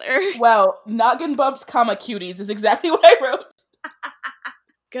each other. Wow, noggin bumps, comma, cuties is exactly what I wrote.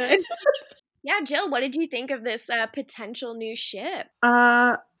 Good. Yeah, Jill, what did you think of this potential new ship?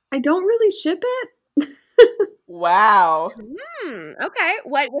 I don't really ship it. Wow. Okay.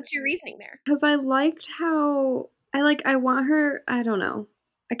 What's your reasoning there? Because I liked how I want her. I don't know.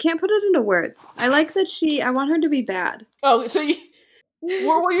 I can't put it into words. I like that I want her to be bad. Oh, so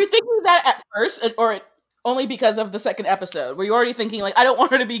were you thinking that at first, or only because of the second episode? Were you already thinking like, I don't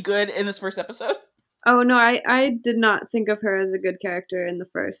want her to be good in this first episode? Oh no, I did not think of her as a good character in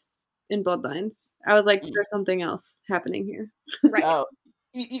Bloodlines. I was like, there's something else happening here. Right. Oh.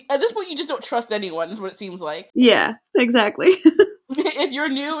 At this point, you just don't trust anyone, is what it seems like. Yeah, exactly. If you're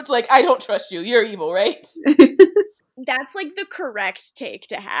new, it's like, I don't trust you. You're evil, right? That's like the correct take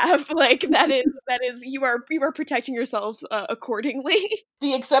to have. Like that is you are protecting yourself accordingly.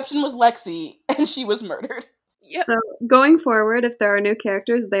 The exception was Lexi, and she was murdered. Yep. So going forward, if there are new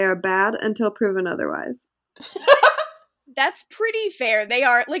characters, they are bad until proven otherwise. That's pretty fair. They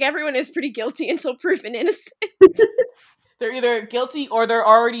are, like, everyone is pretty guilty until proven innocent. They're either guilty or they're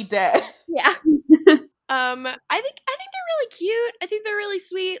already dead. Yeah. I think they're really cute. I think they're really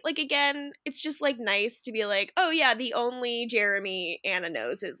sweet. Like, again, it's just like nice to be like, oh yeah, the only Jeremy Anna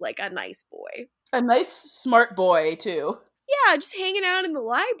knows is like a nice boy. A nice, smart boy, too. Yeah, just hanging out in the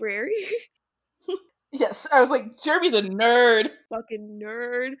library. Yes, I was like, Jeremy's a nerd. Fucking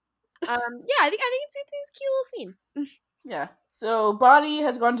nerd. Yeah, I think it's a cute little scene. Yeah. So Bonnie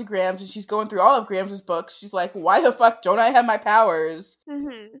has gone to Grams and she's going through all of Grams' books. She's like, why the fuck don't I have my powers?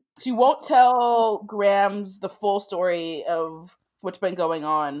 Mm-hmm. She won't tell Grams the full story of what's been going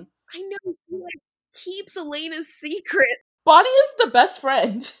on. I know, she like keeps Elena's secret. Bonnie is the best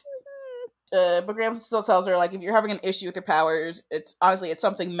friend. But Grams still tells her, like, if you're having an issue with your powers, it's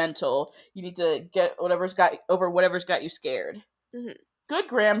something mental. You need to get whatever's got you scared. Mm-hmm. Good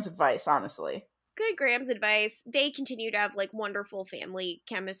Grams advice, honestly. Good Grams advice. They continue to have like wonderful family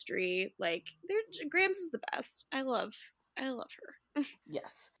chemistry. Like, Grams is the best. I love her.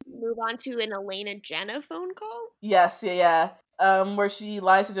 Yes. Move on to an Elena Jenna phone call. Yes, yeah. Where she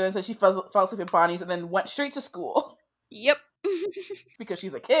lies to Jenna and says she fell asleep at Bonnie's and then went straight to school. Yep. Because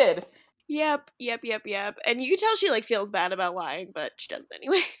she's a kid. Yep. And you can tell she like feels bad about lying, but she does it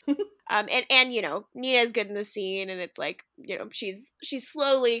anyway. And you know, Nina's good in the scene, and it's like, you know, she's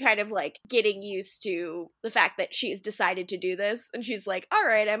slowly kind of like getting used to the fact that she's decided to do this, and she's like, all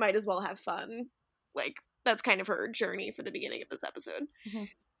right, I might as well have fun. Like, that's kind of her journey for the beginning of this episode. Mm-hmm.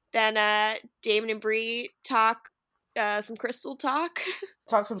 Then Damon and Bree talk some Crystal talk.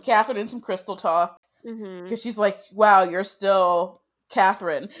 Talk some Catherine and some Crystal talk. Mm-hmm. Because she's like, wow, you're still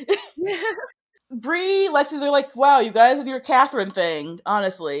Catherine. Bree, Lexi, they're like, wow, you guys and your Catherine thing,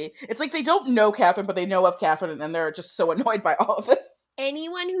 honestly. It's like they don't know Catherine, but they know of Catherine, and they're just so annoyed by all of this.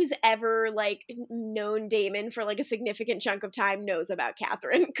 Anyone who's ever, like, known Damon for, like, a significant chunk of time knows about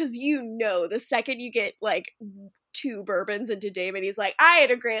Catherine, because you know the second you get, like, 2 bourbons into Damon, he's like, I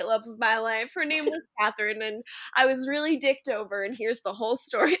had a great love of my life. Her name was Catherine, and I was really dicked over, and here's the whole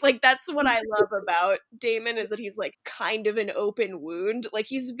story. Like, that's what I love about Damon, is that he's, like, kind of an open wound. Like,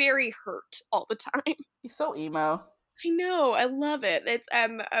 he's very hurt all the time. He's so emo. I know, I love it. It's,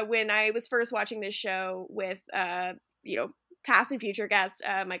 when I was first watching this show with, you know, past and future guest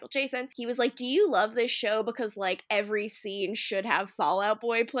Michael Jason, he was like, do you love this show because, like, every scene should have Fall Out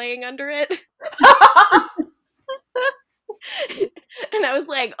Boy playing under it? And I was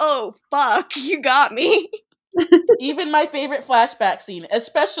like, oh, fuck, you got me. Even my favorite flashback scene,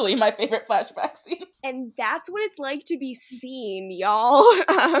 especially my favorite flashback scene. And that's what it's like to be seen, y'all.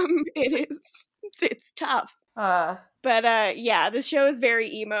 It's tough. But yeah, this show is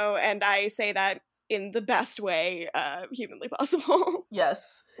very emo, and I say that in the best way humanly possible.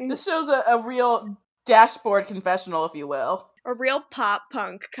 Yes. This show's a real dashboard confessional, if you will. A real pop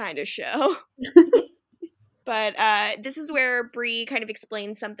punk kind of show. But this is where Bree kind of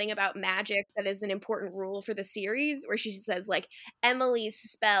explains something about magic that is an important rule for the series, where she says, like, Emily's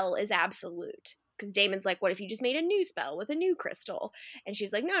spell is absolute. Because Damon's like, what if you just made a new spell with a new crystal? And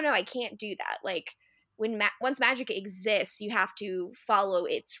she's like, no, I can't do that. Like, once magic exists, you have to follow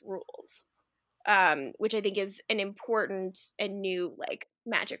its rules. Which I think is an important and new, like,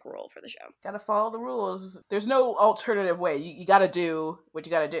 magic rule for the show. Gotta follow the rules. There's no alternative way. You gotta do what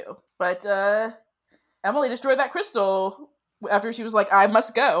you gotta do. But, Emily destroyed that crystal after she was like, I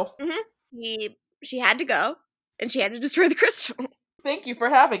must go. Mm-hmm. She had to go, and she had to destroy the crystal. Thank you for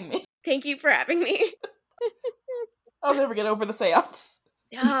having me. Thank you for having me. I'll never get over the seance.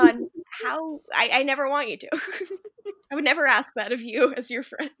 I never want you to. I would never ask that of you as your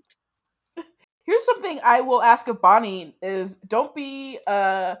friend. Here's something I will ask of Bonnie is, don't be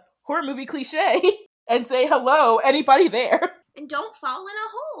a horror movie cliche and say, hello, anybody there? And don't fall in a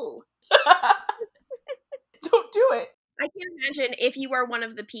hole. Don't do it. I can't imagine if you are one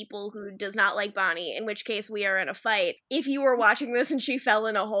of the people who does not like Bonnie, in which case we are in a fight. If you were watching this and she fell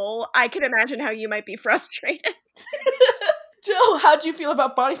in a hole, I can imagine how you might be frustrated. Jill, how'd you feel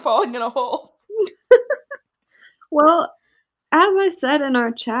about Bonnie falling in a hole? Well, as I said in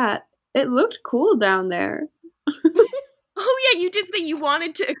our chat, it looked cool down there. Oh yeah, you did say you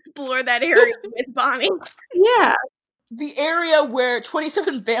wanted to explore that area with Bonnie. Yeah. The area where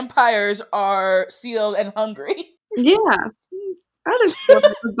 27 vampires are sealed and hungry. Yeah. I'd explore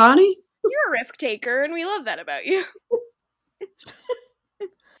it with Bonnie. You're a risk taker, and we love that about you.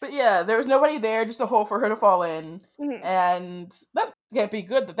 But yeah, there was nobody there, just a hole for her to fall in. Mm-hmm. And that can't be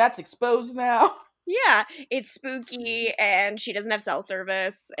good that that's exposed now. Yeah, it's spooky, and she doesn't have cell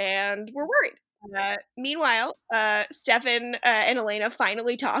service, and we're worried. Meanwhile, Stefan and Elena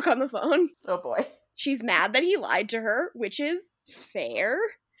finally talk on the phone. Oh boy. She's mad that he lied to her, which is fair.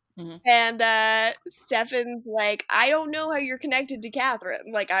 Mm-hmm. And Stefan's like, I don't know how you're connected to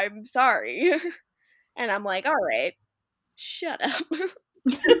Catherine. Like, I'm sorry. And I'm like, all right, shut up.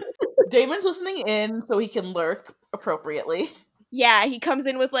 Damon's listening in so he can lurk appropriately. Yeah, he comes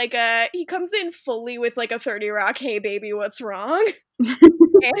in fully with like a 30 Rock, hey baby, what's wrong?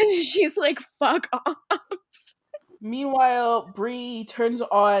 And she's like, fuck off. Meanwhile, Bree turns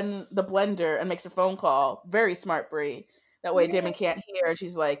on the blender and makes a phone call. Very smart, Bree. That way Damon can't hear. And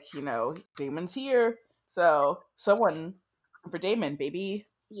she's like, Damon's here. So, someone for Damon, baby.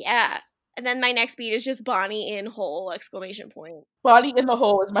 Yeah. And then my next beat is just Bonnie in hole, ! Bonnie in the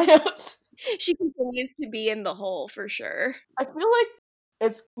hole is my notes. She continues to be in the hole, for sure. I feel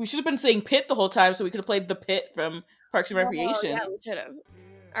like we should have been saying pit the whole time, so we could have played the pit from Parks and Recreation. Yeah, we should have.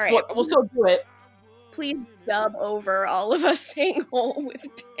 All right. We'll still do it. Please dub over all of us saying hole with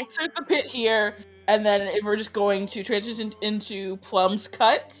pit. Insert the pit here, and then if we're just going to transition into Plum's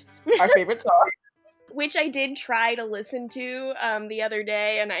Cut, our favorite song. Which I did try to listen to the other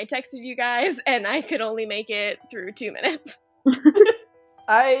day, and I texted you guys, and I could only make it through 2 minutes.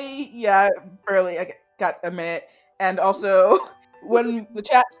 I got a minute, and also when the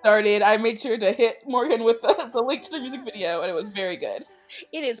chat started, I made sure to hit Morgan with the link to the music video, and it was very good.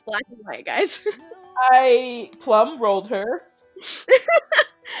 It is black and white, guys. I plum rolled her.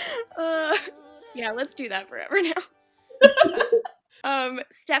 Yeah, let's do that forever now.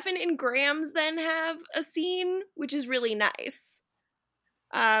 Stefan and Grams then have a scene, which is really nice.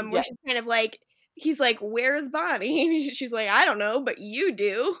 Which is kind of like, he's like, "Where's Bonnie?" She's like, "I don't know, but you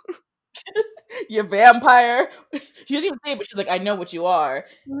do." You vampire. She doesn't even say it, but she's like, "I know what you are."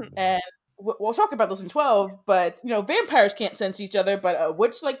 Mhm. And we'll talk about this in 12, but, vampires can't sense each other, but a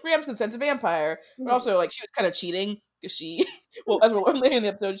witch like Grams can sense a vampire. But also, like, she was kind of cheating, because she, as we'll learn later in the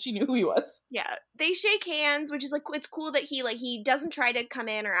episode, she knew who he was. Yeah, they shake hands, which is like, it's cool that he doesn't try to come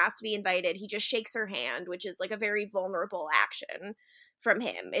in or ask to be invited. He just shakes her hand, which is like a very vulnerable action from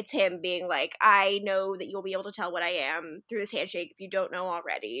him. It's him being like, "I know that you'll be able to tell what I am through this handshake if you don't know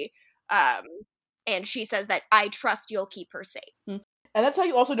already." And she says that, "I trust you'll keep her safe." And that's how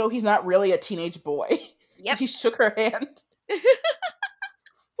you also know he's not really a teenage boy. Yep. He shook her hand.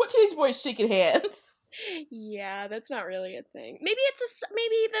 What teenage boy is shaking hands? Yeah, that's not really a thing. Maybe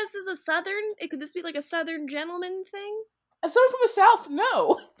this is a southern. Could this be like a southern gentleman thing? As someone from the South,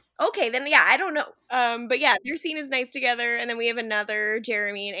 no. Okay, then yeah, I don't know. But yeah, their scene is nice together, and then we have another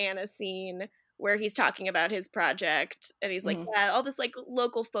Jeremy and Anna scene where he's talking about his project, and he's like, "Yeah, all this like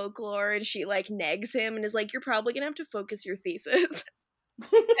local folklore," and she like negs him and is like, "You're probably gonna have to focus your thesis."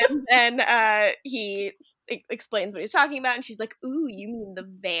 And then he explains what he's talking about, and she's like, "Ooh, you mean the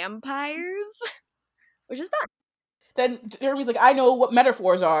vampires?" Which is fun. Then Jeremy's like, "I know what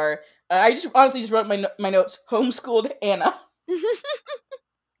metaphors are." I just honestly just wrote my notes, homeschooled Anna.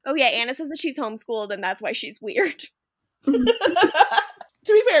 Oh yeah, Anna says that she's homeschooled, and that's why she's weird.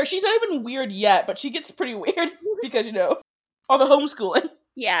 To be fair, she's not even weird yet, but she gets pretty weird because, all the homeschooling.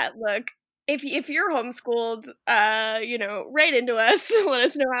 Yeah, look, if you're homeschooled, write into us. Let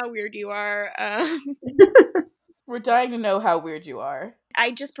us know how weird you are. We're dying to know how weird you are.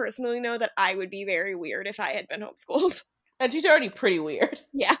 I just personally know that I would be very weird if I had been homeschooled. And she's already pretty weird.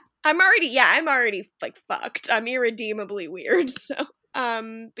 Yeah. I'm already like fucked. I'm irredeemably weird, so.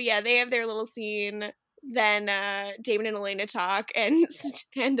 But yeah, they have their little scene. Then Damon and Elena talk, and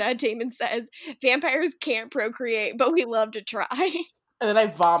Damon says, "Vampires can't procreate, but we love to try." And then I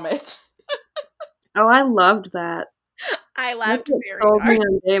vomit. Oh, I loved that. I laughed That's what very sold me hard.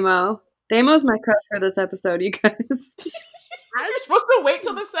 on Damo. Damo's my crush for this episode, you guys. You're supposed to wait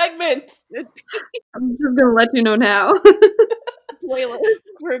till the segment. I'm just gonna let you know now. Spoiler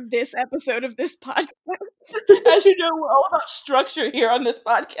for this episode of this podcast. As you know, we're all about structure here on this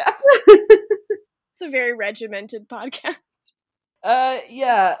podcast. It's a very regimented podcast.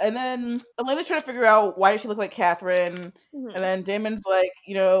 Yeah, and then Elena's trying to figure out why does she look like Catherine, and then Damon's like,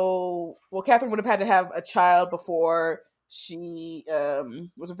 well, Catherine would have had to have a child before she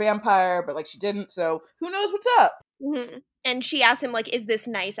was a vampire, but like she didn't, so who knows what's up? Mm-hmm. And she asks him, like, "Is this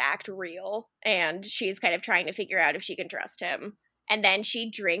nice act real?" And she's kind of trying to figure out if she can trust him. And then she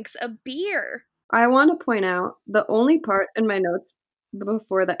drinks a beer. I want to point out the only part in my notes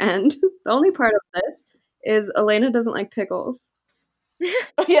before the end, the only part of this is Elena doesn't like pickles.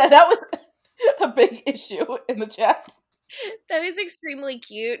 Oh, yeah, that was a big issue in the chat. That is extremely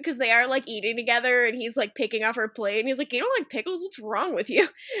cute because they are like eating together and he's like picking off her plate and he's like, "You don't like pickles? What's wrong with you?"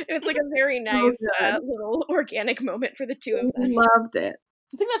 And it's like a very nice little organic moment for the two of them. Loved it.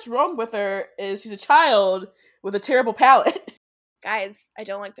 The thing that's wrong with her is she's a child with a terrible palate. Guys, I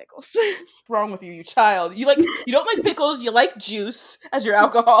don't like pickles. What's wrong with you, you child? You don't like pickles, you like juice as your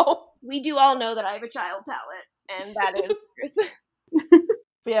alcohol. We do all know that I have a child palate, and that is the truth.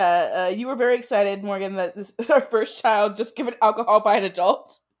 But yeah, you were very excited, Morgan, that this is our first child just given alcohol by an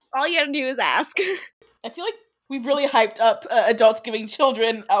adult. All you gotta do is ask. I feel like we've really hyped up adults giving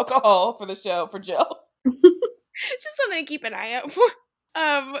children alcohol for the show, for Jill. It's just something to keep an eye out for.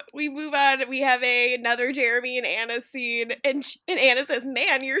 We move on. We have another Jeremy and Anna scene, and Anna says,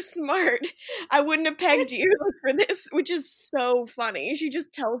 "Man, you're smart. I wouldn't have pegged you for this," which is so funny. She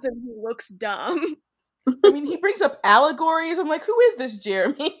just tells him he looks dumb. I mean, he brings up allegories. I'm like, who is this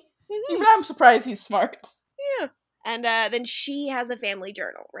Jeremy? Even I'm surprised he's smart. Yeah. And then she has a family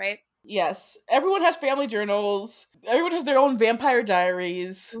journal, right? Yes. Everyone has family journals. Everyone has their own vampire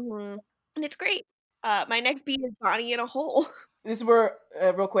diaries. Mm-hmm. And it's great. My next beat is Bonnie in a hole. This is where,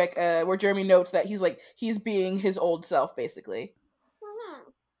 real quick, where Jeremy notes that he's being his old self, basically. Mm-hmm.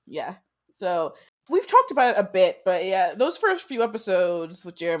 Yeah. So, we've talked about it a bit, but yeah, those first few episodes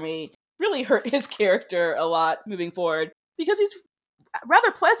with Jeremy really hurt his character a lot moving forward, because he's rather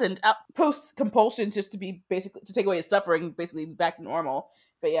pleasant post compulsion just to be basically to take away his suffering, basically back to normal.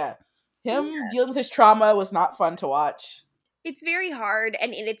 But yeah, him dealing with his trauma was not fun to watch. it's very hard,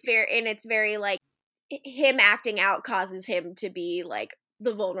 and it's very like him acting out causes him to be like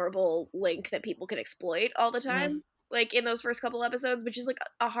the vulnerable link that people can exploit all the time. Like in those first couple episodes, which is like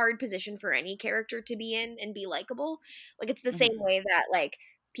a hard position for any character to be in and be likable. Like it's the same way that like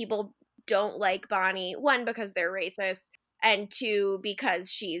people don't like Bonnie, one, because they're racist, and two, because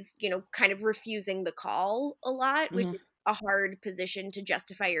she's, you know, kind of refusing the call a lot, which is a hard position to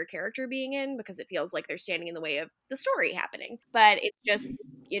justify your character being in because it feels like they're standing in the way of the story happening. But it's just,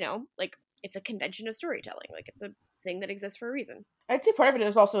 you know, like it's a convention of storytelling. Like it's a thing that exists for a reason. I'd say part of it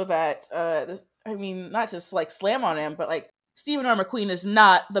is also that, I mean, not just like slam on him, but like Stephen R. McQueen is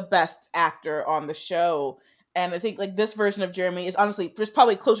not the best actor on the show. And I think like this version of Jeremy is honestly just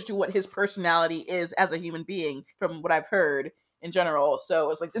probably closer to what his personality is as a human being from what I've heard in general. So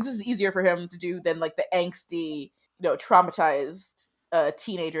it's like, this is easier for him to do than like the angsty, you know, traumatized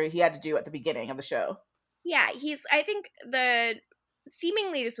teenager he had to do at the beginning of the show. Yeah, I think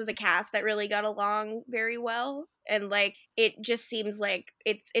seemingly this was a cast that really got along very well, and like it just seems like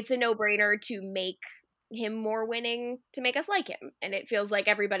it's a no-brainer to make him more winning to make us like him, and it feels like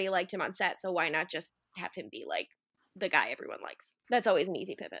everybody liked him on set, so why not just have him be like the guy everyone likes? That's always an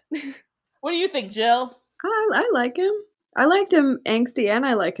easy pivot. What do you think, Jill? I like him. I liked him angsty, and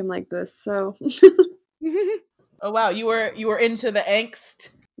I like him like this. So. Oh wow, you were into the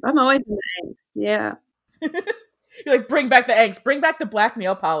angst. I'm always in the angst. Yeah. You're like, bring back the angst, bring back the black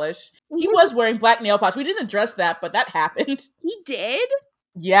nail polish. He was wearing black nail polish. We didn't address that, but that happened. He did?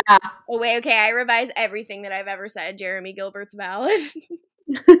 Yeah. Oh wait, okay, I revise everything that I've ever said. Jeremy Gilbert's valid.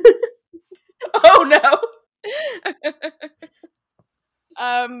 Oh no.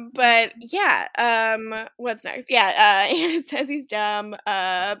 But yeah, what's next? Yeah, Anna says he's dumb.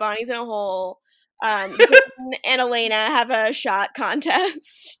 Bonnie's in a hole. Ben and Elena have a shot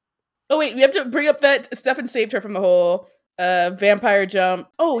contest. Oh wait, we have to bring up that Stefan saved her from the whole vampire jump.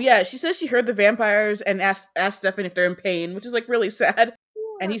 Oh yeah, she says she heard the vampires and asked Stefan if they're in pain, which is like really sad.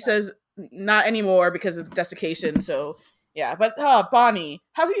 And he says not anymore because of desiccation. So yeah, but Bonnie,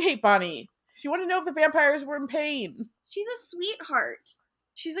 how can you hate Bonnie? She wanted to know if the vampires were in pain. She's a sweetheart.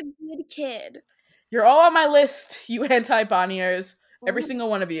 She's a good kid. You're all on my list, you anti-Bonniers. Every single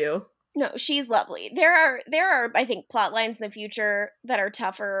one of you. No, she's lovely. There are I think plot lines in the future that are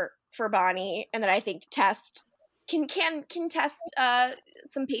tougher for Bonnie and that I think can test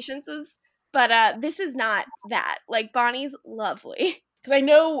some patiences, but this is not that. Like Bonnie's lovely. Because I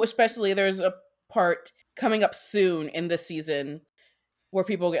know especially there's a part coming up soon in this season where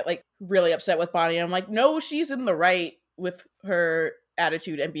people get like really upset with Bonnie. I'm like, no, she's in the right with her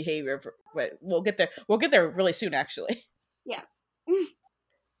attitude and behavior. But we'll get there. We'll get there really soon, actually. Yeah.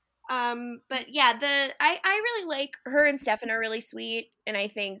 But yeah, I really like her and Stefan are really sweet, and I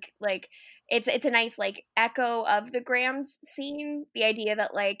think like it's a nice like echo of the Grams scene. The idea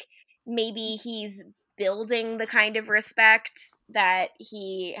that like maybe he's building the kind of respect that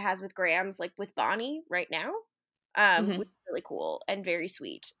he has with Grams, like with Bonnie right now. Which is really cool and very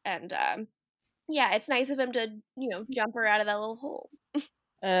sweet. And yeah, it's nice of him to, you know, jump her out of that little hole.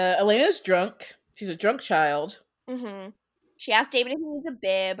 Elena's drunk. She's a drunk child. She asked David if he needs a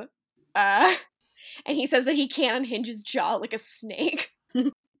bib. And he says that he can't unhinge his jaw like a snake.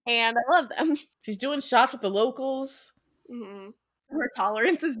 And I love them. She's doing shots with the locals. Her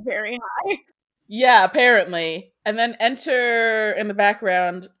tolerance is very high. Yeah, apparently. And then enter in the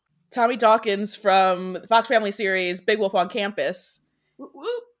background Tommy Dawkins from the Fox Family series Big Wolf on Campus. Whoop,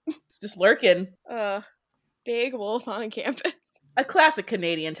 whoop. Just lurking. Big Wolf on Campus. A classic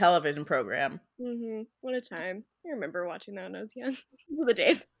Canadian television program. What a time. I remember watching that when I was young. Those were the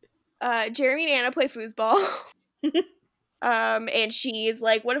days. Jeremy and Anna play foosball. And she's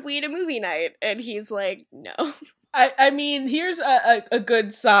like, what if we had a movie night? And he's like, no. I mean, here's a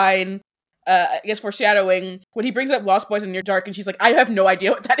good sign, I guess foreshadowing, when he brings up Lost Boys in Near Dark and she's like, I have no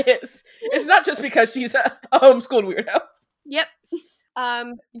idea what that is. It's not just because she's a homeschooled weirdo. Yep.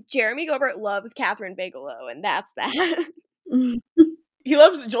 Jeremy Gilbert loves Catherine Bigelow, and that's that. He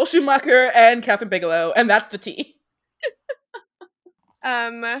loves Joel Schumacher and Catherine Bigelow, and that's the tea.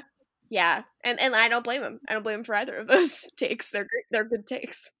 Yeah, and I don't blame him. I don't blame him for either of those takes. They're great. They're good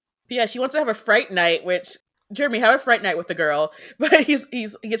takes. But yeah, she wants to have a fright night, which Jeremy, have a fright night with the girl, but he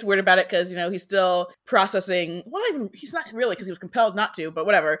gets weird about it because, you know, he's still processing. Well, he's not really because he was compelled not to, but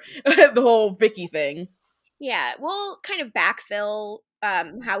whatever. The whole Vicky thing. Yeah, we'll kind of backfill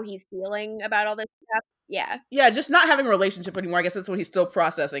how he's feeling about all this stuff. Yeah, just not having a relationship anymore. I guess that's what he's still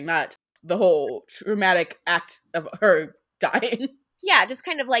processing, not the whole traumatic act of her dying. Yeah, just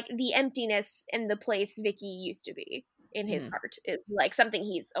kind of like the emptiness in the place Vicky used to be in his heart is like something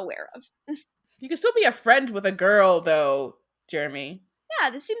he's aware of. You can still be a friend with a girl, though, Jeremy. Yeah,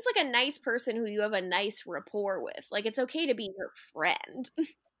 this seems like a nice person who you have a nice rapport with. Like, it's okay to be her friend.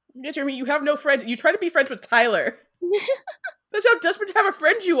 Yeah, Jeremy, you have no friends. You try to be friends with Tyler. That's how desperate to have a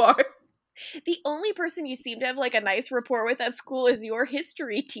friend you are. The only person you seem to have, like, a nice rapport with at school is your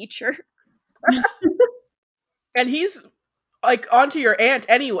history teacher. And he's, like, onto your aunt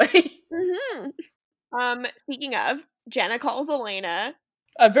anyway. Mm-hmm. Speaking of, Jenna calls Elena.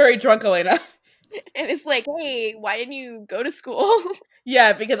 A very drunk Elena. And it's like, hey, why didn't you go to school?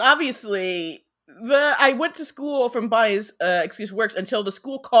 Yeah, because obviously I went to school from Bonnie's excuse works until the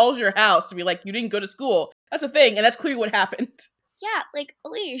school calls your house to be like, you didn't go to school. That's the thing, and that's clearly what happened. Yeah, like,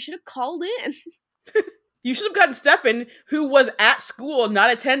 Elena, you should have called in. You should have gotten Stefan, who was at school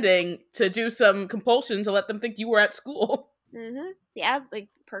not attending, to do some compulsion to let them think you were at school. Mm-hmm. Yeah, like,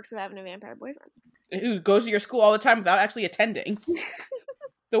 perks of having a vampire boyfriend. Who goes to your school all the time without actually attending.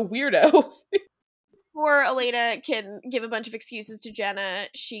 The weirdo. Before Elena can give a bunch of excuses to Jenna,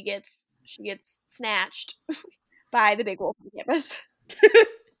 she gets snatched by the big wolf on campus.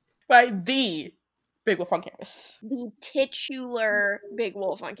 By the big wolf on campus. The titular big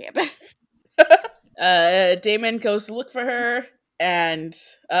wolf on campus. Damon goes to look for her, and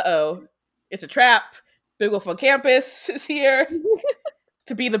it's a trap. Big wolf on campus is here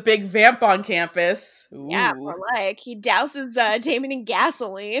to be the big vamp on campus. Ooh. Yeah, more like. He douses Damon in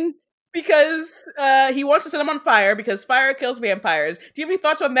gasoline. Because he wants to set him on fire, because fire kills vampires. Do you have any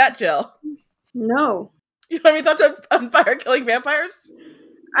thoughts on that, Jill? No. You don't have any thoughts on fire killing vampires?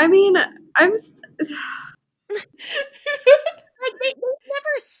 I mean, Like, they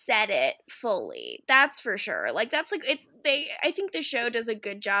never said it fully. That's for sure. Like, that's like, I think the show does a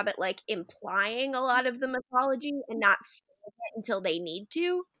good job at, like, implying a lot of the mythology and not saying it until they need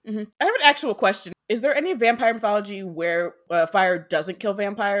to. Mm-hmm. I have an actual question. Is there any vampire mythology where fire doesn't kill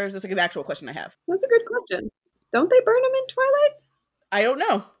vampires? That's like an actual question I have. that's a good question. Don't they burn them in Twilight? I don't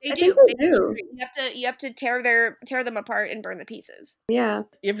know. They I do. think they do. You have to tear them apart and burn the pieces. Yeah.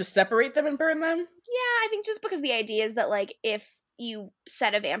 You have to separate them and burn them? Yeah, I think just because the idea is that, like, if you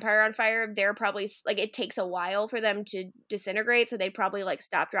set a vampire on fire, they're probably, like, it takes a while for them to disintegrate, so they'd probably, like,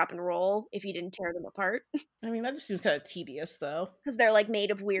 stop, drop, and roll if you didn't tear them apart. I mean, that just seems kind of tedious, though. Because they're, like,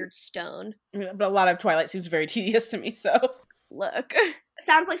 made of weird stone. I mean, but a lot of Twilight seems very tedious to me, so. Look.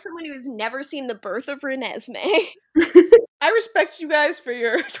 Sounds like someone who's never seen the birth of Renesmee. I respect you guys for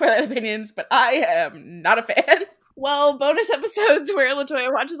your Twilight opinions, but I am not a fan. Well, bonus episodes where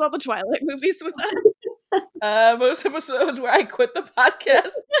LaToya watches all the Twilight movies with us. Most episodes where I quit the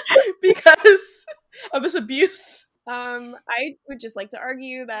podcast because of this abuse. I would just like to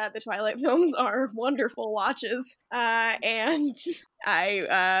argue that the Twilight films are wonderful watches, and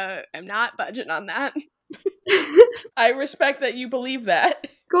I am not budging on that. I respect that you believe that.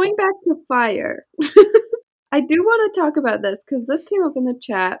 Going back to fire, I do want to talk about this because this came up in the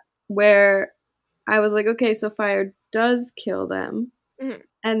chat where I was like, okay, so fire does kill them. Mhm.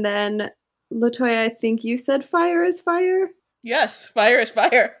 And then, LaToya, I think you said fire is fire? Yes, fire is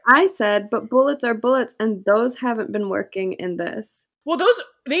fire. I said, but bullets are bullets, and those haven't been working in this. Well,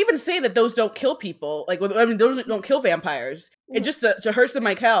 they even say that those don't kill people. Like, I mean, those don't kill vampires. It just to hurt them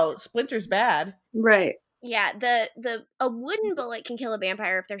like hell. Splinter's bad. Right. Yeah, a wooden bullet can kill a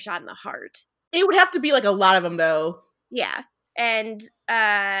vampire if they're shot in the heart. It would have to be like a lot of them, though. Yeah, and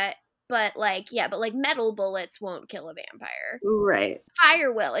but like metal bullets won't kill a vampire. Right.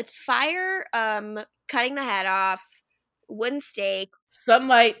 Fire will. It's fire. Cutting the head off. Wooden stake.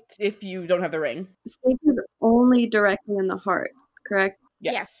 Sunlight if you don't have the ring. Stake is only directly in the heart, correct?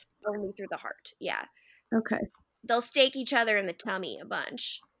 Yes. Only through the heart. Yeah. Okay. They'll stake each other in the tummy a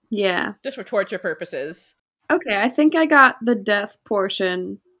bunch. Yeah. Just for torture purposes. Okay, I think I got the death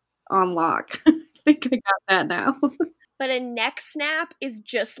portion on lock. I think I got that now. But a neck snap is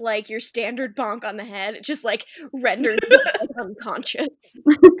just like your standard bonk on the head. It just like renders them like, unconscious.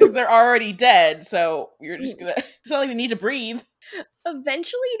 Because they're already dead, so you're just gonna. It's not like you need to breathe.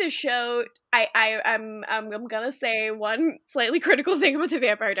 Eventually, the show. I'm gonna say one slightly critical thing about the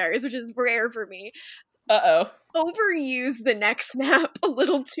Vampire Diaries, which is rare for me. Overuse the neck snap a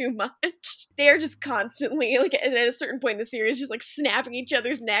little too much. They are just constantly like at a certain point in the series, just like snapping each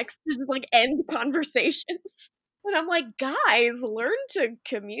other's necks to just like end conversations. And I'm like, guys, learn to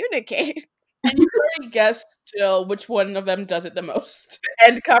communicate. And you can already guess, Jill, which one of them does it the most.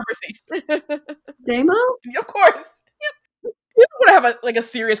 End conversation. Damo? Of course. Yep. You don't want to have a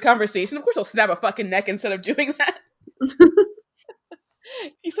serious conversation. Of course he'll snap a fucking neck instead of doing that.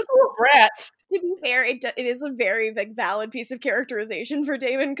 He's such a little brat. To be fair, it is a very like valid piece of characterization for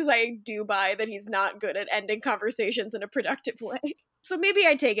Damon, because I do buy that he's not good at ending conversations in a productive way. So maybe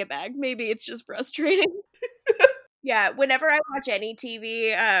I take it back. Maybe it's just frustrating. Yeah, whenever I watch any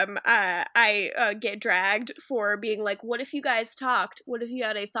TV, I get dragged for being like, "What if you guys talked? What if you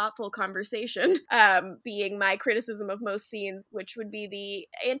had a thoughtful conversation?" Being my criticism of most scenes, which would be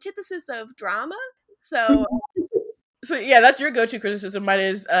the antithesis of drama. So, So yeah, that's your go-to criticism. Mine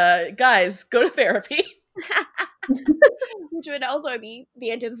is, guys, go to therapy. which would also be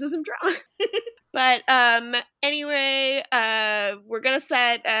the antithesis of drama. But anyway, we're gonna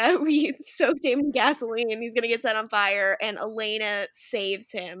set we soaked him in gasoline and he's gonna get set on fire, and Elena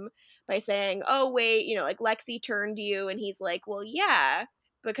saves him by saying, "Oh wait, like Lexi turned you," and he's like, "Well, yeah,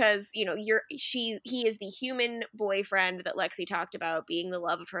 because he is the human boyfriend that Lexi talked about being the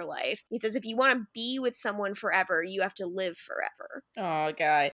love of her life." He says, "If you want to be with someone forever, you have to live forever." Oh,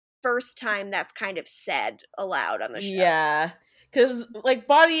 guy. First time that's kind of said aloud on the show. Yeah. Because, like,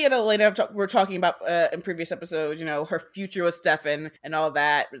 Bonnie and Elena were talking about in previous episodes, her future with Stefan and all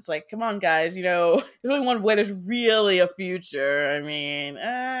that. It's like, come on, guys, there's only one way there's really a future. I mean,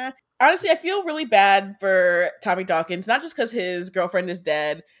 honestly, I feel really bad for Tommy Dawkins, not just because his girlfriend is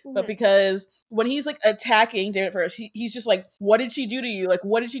dead, but because when he's, like, attacking David first, he's just like, what did she do to you? Like,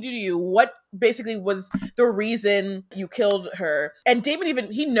 what did she do to you? What basically was the reason you killed her? And David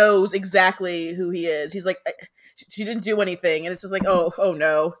he knows exactly who he is. He's like, she didn't do anything. And it's just like, oh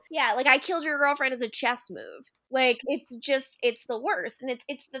no. Yeah, like, I killed your girlfriend as a chess move. Like, it's the worst. And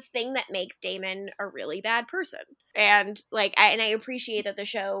it's the thing that makes Damon a really bad person. And, like, I appreciate that the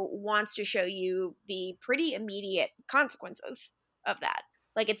show wants to show you the pretty immediate consequences of that.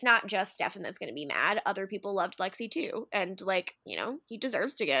 Like, it's not just Stefan that's going to be mad. Other people loved Lexi too. And, like, he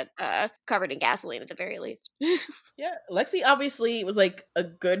deserves to get covered in gasoline at the very least. Yeah, Lexi obviously was, like, a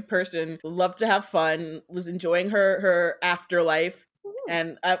good person, loved to have fun, was enjoying her afterlife.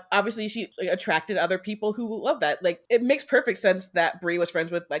 And obviously she attracted other people who love that. Like, it makes perfect sense that Bree was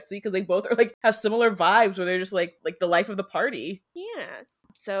friends with Lexi because they both are, like, have similar vibes where they're just like the life of the party. Yeah.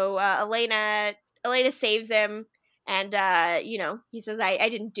 So Elena saves him, and he says, I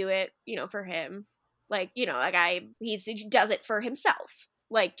didn't do it, for him. Like, he does it for himself.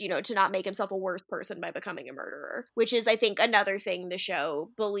 Like, to not make himself a worse person by becoming a murderer, which is, I think, another thing the show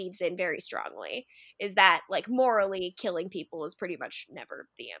believes in very strongly, is that, like, morally killing people is pretty much never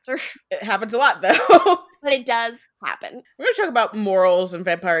the answer. It happens a lot, though. But it does happen. We're going to talk about morals and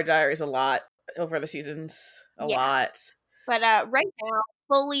Vampire Diaries a lot over the seasons. A lot. But right now,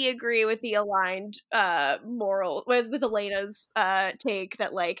 fully agree with the aligned moral with Elena's take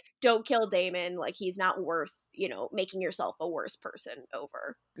that, like, don't kill Damon, like, he's not worth making yourself a worse person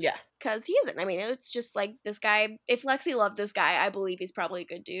over. Yeah, because he isn't. I mean, it's just like, this guy, if Lexi loved this guy, I believe he's probably a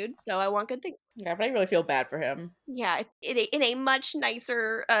good dude, so I want good things. Yeah, but I really feel bad for him. Yeah, in a much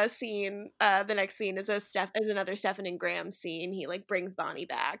nicer scene, the next scene is another Stefan and Graham scene. He, like, brings Bonnie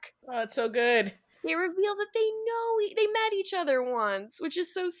back. Oh, it's so good. They reveal that they met each other once, which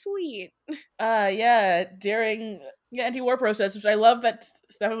is so sweet. Yeah, during anti-war protests, which I love that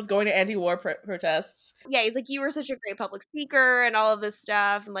Stefan was going to anti-war protests. Yeah, he's like, you were such a great public speaker and all of this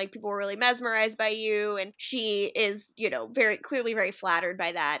stuff, and, like, people were really mesmerized by you, and she is, very clearly very flattered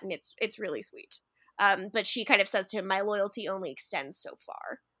by that, and it's really sweet. But she kind of says to him, my loyalty only extends so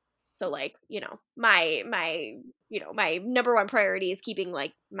far. So, like, my number one priority is keeping,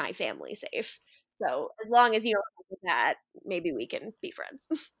 like, my family safe. So as long as you don't do that, maybe we can be friends.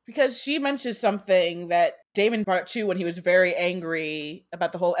 Because she mentions something that Damon brought up too when he was very angry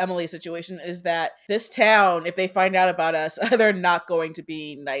about the whole Emily situation, is that this town, if they find out about us, they're not going to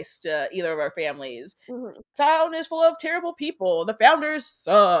be nice to either of our families. Mm-hmm. Town is full of terrible people. The founders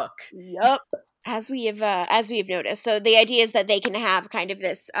suck. Yup. As we have noticed. So the idea is that they can have kind of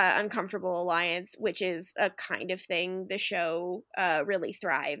this uncomfortable alliance, which is a kind of thing the show really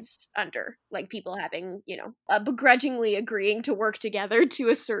thrives under. Like, people having, begrudgingly agreeing to work together to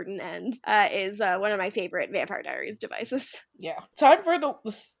a certain end is one of my favorite Vampire Diaries devices. Yeah. Time for the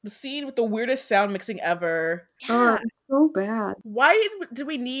scene with the weirdest sound mixing ever. Yeah. Oh, it's so bad. Why did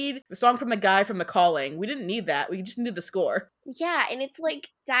we need the song from the guy from The Calling? We didn't need that. We just needed the score. Yeah, and it's, like,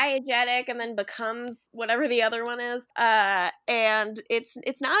 diegetic and then becomes whatever the other one is. And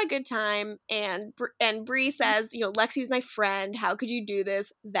it's not a good time. And Bree says, Lexi was my friend. How could you do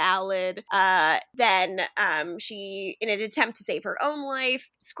this? Valid. Then she, in an attempt to save her own life,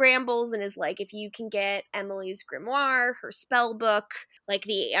 scrambles and is like, if you can get Emily's grimoire, her spell book, like,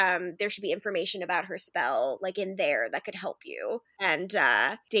 there should be information about her spell, like, in there that could help you. And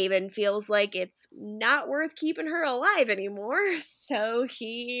David feels like it's not worth keeping her alive anymore, so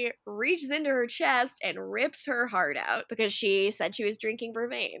he reaches into her chest and rips her heart out because she said she was drinking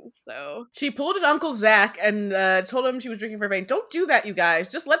vervain. So she pulled at Uncle Zach and told him she was drinking vervain. Don't do that, you guys.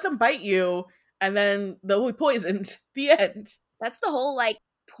 Just let them bite you. and then they'll be poisoned. The end. That's the whole, like,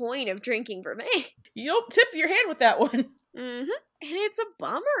 point of drinking vermeil. You don't tip your hand with that one. And it's a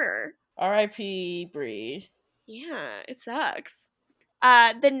bummer. R.I.P. Brie. Yeah, it sucks.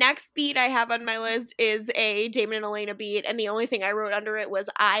 The next beat I have on my list is a Damon and Elena beat, and the only thing I wrote under it was,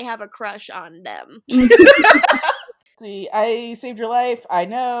 I have a crush on them. See, I saved your life, I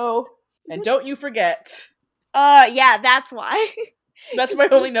know. And don't you forget. Yeah, that's why. That's my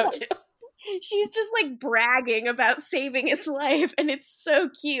only note, too. She's just, like, bragging about saving his life, and it's so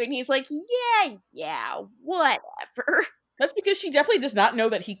cute, and he's like, yeah, whatever. That's because she definitely does not know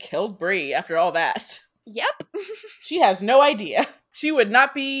that he killed Brie after all that. Yep. She has no idea. She would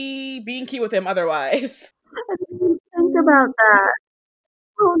not be being cute with him otherwise. I didn't think about that.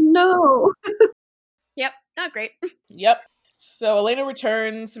 Oh no. Yep, not great. Yep. So Elena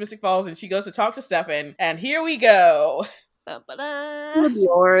returns to Mystic Falls and she goes to talk to Stefan. And here we go. Ba-ba-da. Good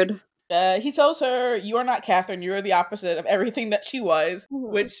lord. He tells her, you are not Catherine. You are the opposite of everything that she was.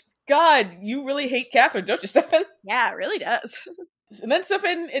 Mhm. Which, God, you really hate Catherine, don't you, Stefan? Yeah, it really does. And then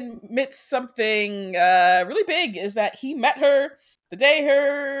Stefan admits something really big, is that he met her the day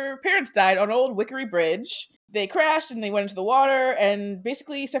her parents died on Old Wickery Bridge. They crashed and they went into the water, and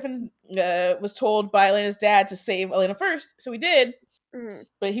basically Stefan was told by Elena's dad to save Elena first, so he did. Mhm.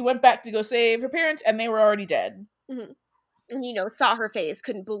 But he went back to go save her parents, and they were already dead. And, saw her face,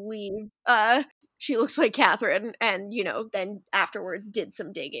 couldn't believe she looks like Catherine, and, then afterwards did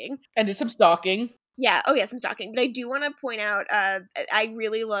some digging. And did some stalking. Yeah, some stalking. But I do want to point out, I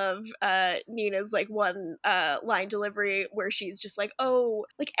really love Nina's, like, one line delivery where she's just like, oh,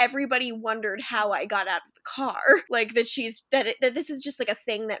 like, everybody wondered how I got out of the car. Like, that this is just, like, a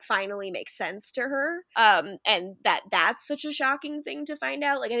thing that finally makes sense to her. And that's such a shocking thing to find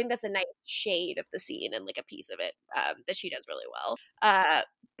out. Like, I think that's a nice shade of the scene and, like, a piece of it that she does really well.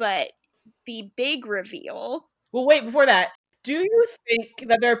 But the big reveal... Well, wait, before that, do you think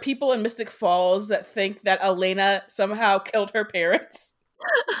that there are people in Mystic Falls that think that Elena somehow killed her parents?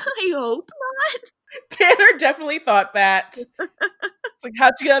 I hope not. Tanner definitely thought that. It's like,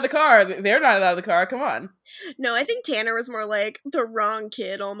 how'd you get out of the car? They're not out of the car, come on. No, I think Tanner was more like, the wrong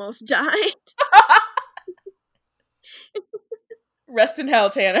kid almost died. Rest in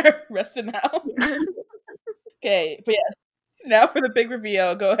hell, Tanner. Rest in hell. Okay, but yes. Now for the big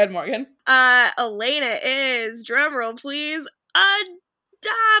reveal. Go ahead, Morgan. Elena is, drumroll please,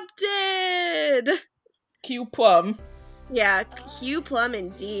 adopted! Q Plum. Yeah, Q Plum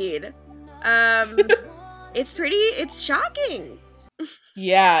indeed. It's shocking.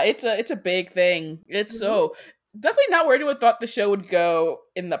 Yeah, it's a big thing. It's so definitely not where anyone thought the show would go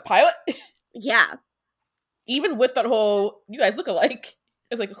in the pilot. Yeah. Even with that whole, you guys look alike.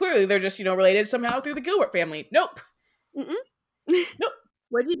 It's like, clearly they're just, related somehow through the Gilbert family. Nope. Nope.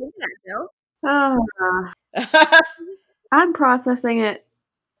 What do you think of that, Oh, I'm processing it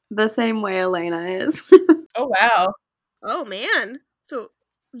the same way Elena is. Oh, wow. Oh, man. So,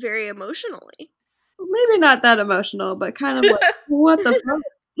 very emotionally. Maybe not that emotional, but kind of like, what the fuck?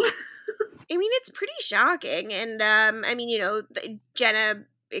 I mean, it's pretty shocking. And, Jenna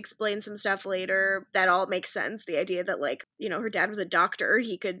explains some stuff later that all makes sense. The idea that, like, her dad was a doctor.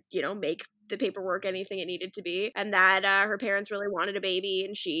 He could, make the paperwork anything it needed to be. And that her parents really wanted a baby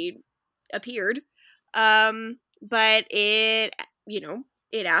and she appeared. But it,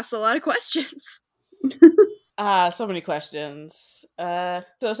 it asks a lot of questions. So many questions. So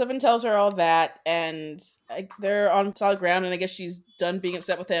Stefan tells her all that, and they're on solid ground, and I guess she's done being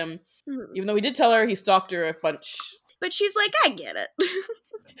upset with him. Even though he did tell her he stalked her a bunch. But she's like, I get it.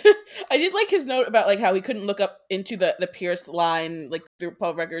 I did like his note about, like, how he couldn't look up into the Pierce line, like, through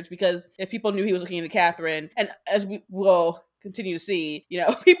public records, because if people knew he was looking into Catherine, and as we will continue to see,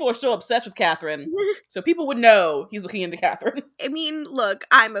 people are still obsessed with Catherine, so people would know he's looking into Catherine. I mean, look,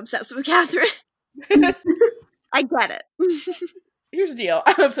 I'm obsessed with Catherine. I get it. Here's the deal.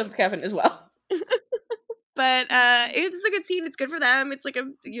 I'm obsessed with Catherine as well. But it's a good scene. It's good for them. It's like a,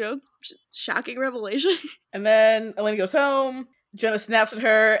 it's shocking revelation. And then Elena goes home. Jenna snaps at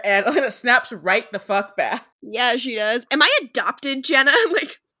her, and Elena snaps right the fuck back. Yeah, she does. Am I adopted, Jenna?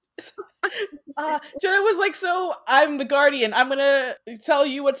 Like, Jenna was like, so I'm the guardian. I'm gonna tell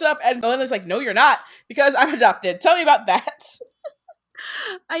you what's up. And Elena's like, no, you're not, because I'm adopted. Tell me about that.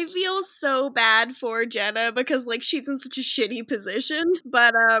 I feel so bad for Jenna because, like, she's in such a shitty position.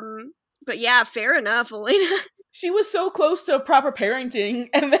 But yeah, fair enough, Elena. She was so close to proper parenting,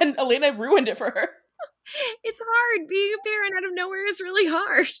 and then Elena ruined it for her. It's hard. Being a parent out of nowhere is really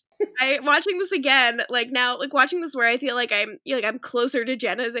hard. Watching this again, like now, like watching this where I feel like I'm closer to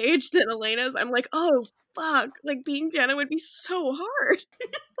Jenna's age than Elena's. I'm like, oh fuck, like being Jenna would be so hard.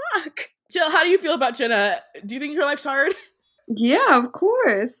 Fuck. Jill, how do you feel about Jenna? Do you think her life's hard? Yeah, of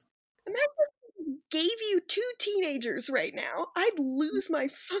course. Gave you 2 teenagers right now, I'd lose my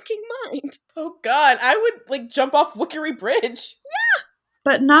fucking mind. Oh god, I would like jump off Wickery Bridge.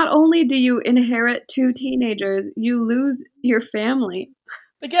 But not only do you inherit 2 teenagers, you lose your family.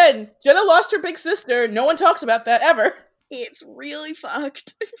 Again, Jenna lost her big sister. No one talks about that ever. It's really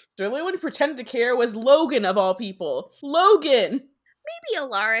fucked. The only one who pretended to care was Logan of all people. Logan! Maybe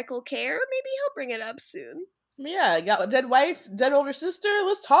Alaric will care. Maybe he'll bring it up soon. Yeah, got a dead wife, dead older sister.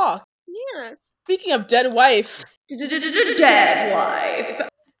 Let's talk. Yeah. Speaking of dead wife. Dead wife.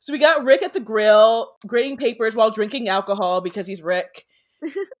 So we got Rick at the grill, grading papers while drinking alcohol because he's Rick.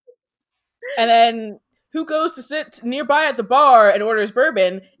 And then who goes to sit nearby at the bar and orders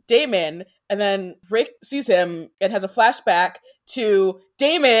bourbon? Damon. And then Rick sees him and has a flashback to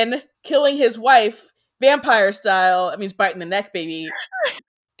Damon killing his wife, vampire style. That means biting the neck, baby.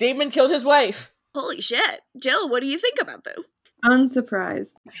 Damon killed his wife. Holy shit. Jill, what do you think about this?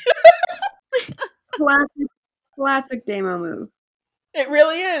 Unsurprised. Classic Damo move. It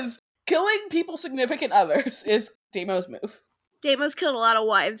really is. Killing people's significant others is Damo's move. Damo's killed a lot of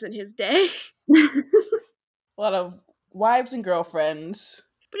wives in his day. A lot of wives and girlfriends.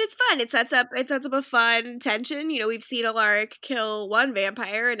 But it's fun. It sets up a fun tension. You know, we've seen Alaric kill one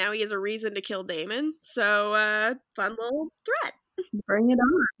vampire, and now he has a reason to kill Damon. So, fun little threat. Bring it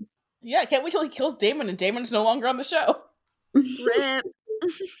on. Yeah, can't wait till he kills Damon and Damon's no longer on the show. Rip.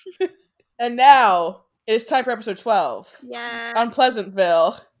 And now, it is time for episode 12. Yeah. On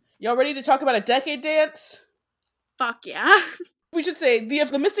Pleasantville. Y'all ready to talk about a decade dance? Fuck yeah. We should say,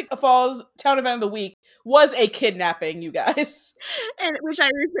 the Mystic Falls Town Event of the Week was a kidnapping, you guys. And which I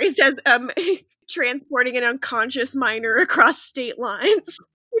rephrased as transporting an unconscious minor across state lines,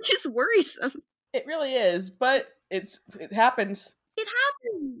 which is worrisome. It really is, but it happens. It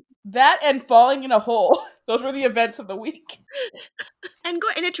happened. That and falling in a hole. Those were the events of the week. And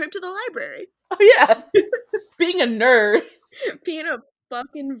a trip to the library. Oh yeah. Being a nerd. Being a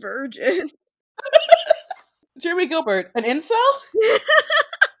fucking virgin. Jeremy Gilbert, an incel?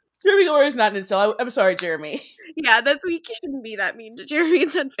 Jeremy Gilbert is not an incel. I'm sorry, Jeremy. Yeah, we shouldn't be that mean to Jeremy.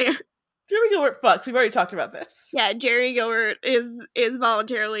 It's unfair. Jeremy Gilbert fucks. We've already talked about this. Yeah, Jeremy Gilbert is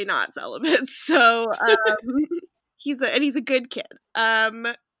voluntarily not celibate, so he's a good kid.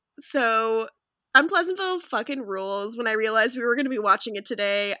 So Unpleasantville fucking rules. When I realized we were going to be watching it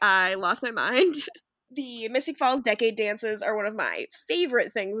today, I lost my mind. The Mystic Falls Decade Dances are one of my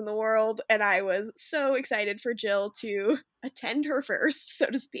favorite things in the world, and I was so excited for Jill to attend her first, so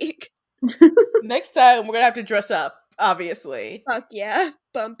to speak. Next time, we're going to have to dress up, obviously. Fuck yeah.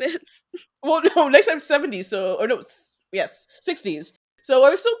 Bump it. Well, no, next time 70s, yes, 60s. So are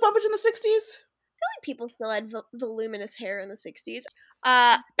there still bumpers in the 60s? I feel like people still had voluminous hair in the 60s.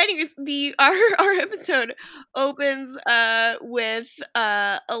 Anyways, our episode opens with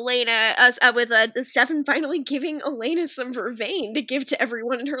Elena, with Stefan finally giving Elena some vervain to give to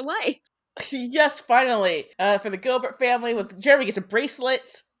everyone in her life. Yes, finally. For the Gilbert family, with Jeremy gets a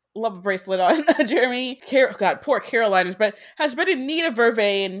bracelet. Love a bracelet on Jeremy. God, poor Caroline has been in need of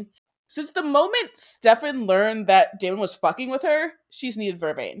vervain. Since the moment Stefan learned that Damon was fucking with her, she's needed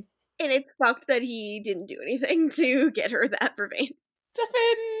vervain. And it's fucked that he didn't do anything to get her that vervain.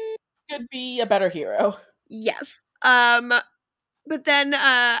 Stefan could be a better hero. Yes. But then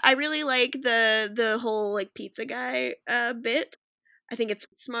I really like the whole like pizza guy bit. I think it's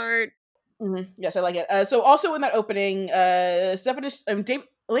smart. Mm-hmm. Yes, I like it. So also in that opening,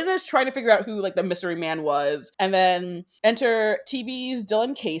 Elena is trying to figure out who like the mystery man was, and then enter TV's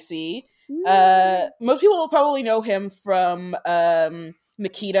Dylan Casey. Most people will probably know him from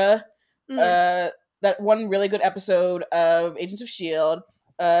Nikita. That one really good episode of Agents of S.H.I.E.L.D.,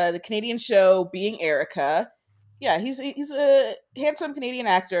 the Canadian show Being Erica. Yeah, he's a handsome Canadian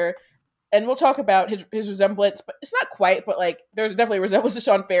actor, and we'll talk about his resemblance, but it's not quite, but like there's definitely a resemblance to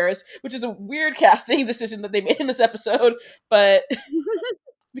Sean Ferris, which is a weird casting decision that they made in this episode, but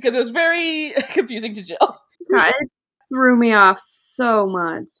because it was very confusing to Jill. God, it threw me off so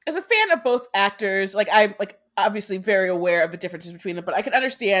much. As a fan of both actors, like I'm like obviously very aware of the differences between them, but I can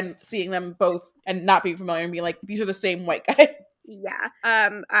understand seeing them both and not being familiar and being like, these are the same white guy. Yeah.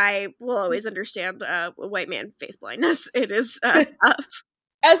 I will always understand white man face blindness. It is tough.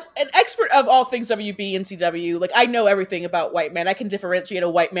 As an expert of all things WB and CW, like I know everything about white men. I can differentiate a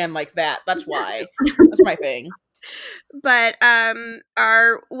white man like that. That's why. That's my thing. But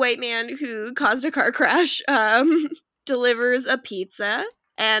our white man who caused a car crash delivers a pizza,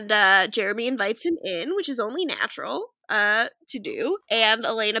 and Jeremy invites him in, which is only natural. to do, and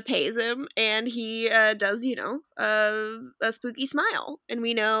Elena pays him, and he does, a spooky smile, and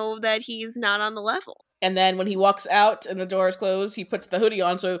we know that he's not on the level. And then when he walks out and the door is closed, he puts the hoodie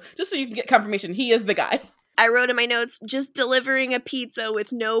on, so just so you can get confirmation, he is the guy. I wrote in my notes, just delivering a pizza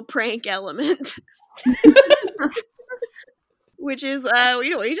with no prank element. Which is,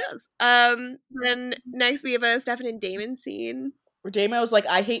 what he does. Then next we have a Stefan and Damon scene. Where Damo's like,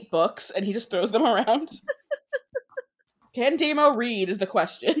 I hate books, and he just throws them around. Can Damo read is the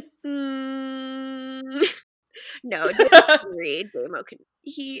question. No, Damo can read. Damo can.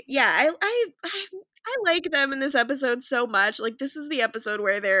 I like them in this episode so much. Like, this is the episode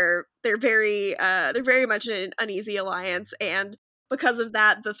where they're very much an uneasy alliance, and because of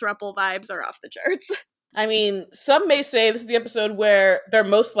that, the throuple vibes are off the charts. I mean, some may say this is the episode where they're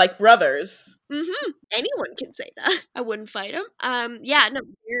most like brothers. Mm-hmm. Anyone can say that. I wouldn't fight them.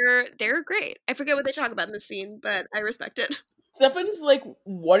 They're great. I forget what they talk about in this scene, but I respect it. Stefan's like,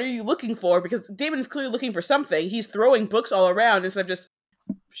 what are you looking for? Because Damon's clearly looking for something. He's throwing books all around instead of just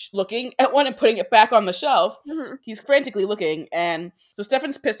looking at one and putting it back on the shelf. Mm-hmm. He's frantically looking. And so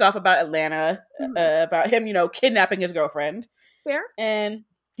Stefan's pissed off about Atlanta, about him, kidnapping his girlfriend. Fair. And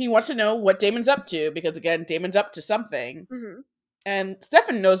he wants to know what Damon's up to, because, again, Damon's up to something. Mm-hmm. And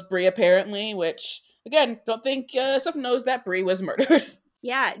Stefan knows Bree, apparently, which, again, don't think Stefan knows that Bree was murdered.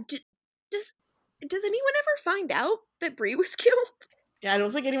 Yeah. Does anyone ever find out that Bree was killed? Yeah, I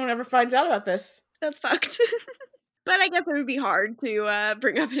don't think anyone ever finds out about this. That's fucked. But I guess it would be hard to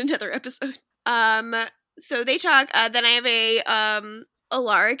bring up in another episode. So they talk. Then I have a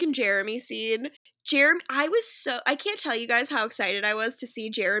Alaric and Jeremy scene. Jeremy, I can't tell you guys how excited I was to see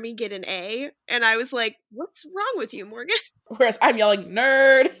Jeremy get an A, and I was like, what's wrong with you, Morgan? Whereas I'm yelling,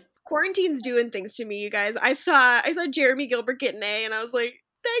 nerd! Quarantine's doing things to me, you guys. I saw Jeremy Gilbert get an A, and I was like,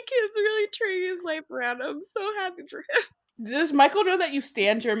 that kid's really turning his life around. I'm so happy for him. Does Michael know that you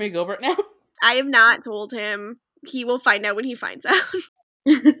stand Jeremy Gilbert now? I have not told him. He will find out when he finds out.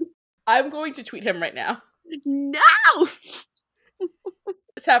 I'm going to tweet him right now. No!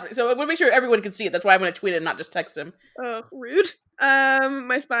 It's happening. So I want to make sure everyone can see it. That's why I'm going to tweet it and not just text him. Oh, rude.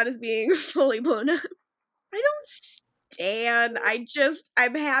 My spot is being fully blown up. I don't stand.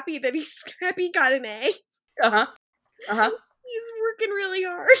 I'm happy that he got an A. Uh-huh. He's working really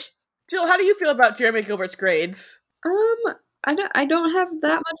hard. Jill, how do you feel about Jeremy Gilbert's grades? I don't have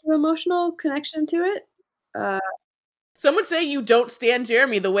that much of an emotional connection to it. Some would say you don't stand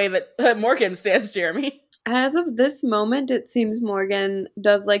Jeremy the way that Morgan stands Jeremy. As of this moment, it seems Morgan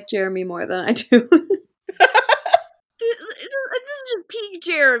does like Jeremy more than I do. This is just peak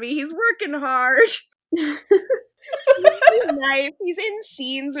Jeremy. He's working hard. He's nice. He's in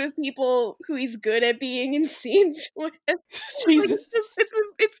scenes with people who he's good at being in scenes with. Jesus.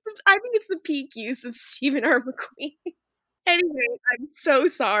 I think it's the peak use of Stephen R. McQueen. Anyway, I'm so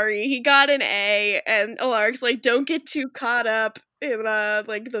sorry. He got an A, and Alaric's like, don't get too caught up in,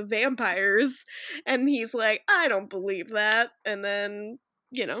 the vampires. And he's like, I don't believe that. And then,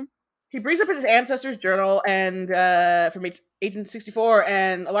 He brings up his ancestors' journal and from 1864,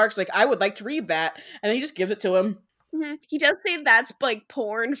 and Alaric's like, I would like to read that. And then he just gives it to him. Mm-hmm. He does say that's,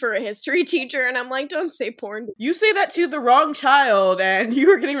 porn for a history teacher, and I'm like, don't say porn. You say that to the wrong child, and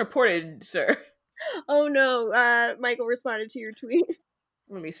you are getting reported, sir. Oh no, Michael responded to your tweet.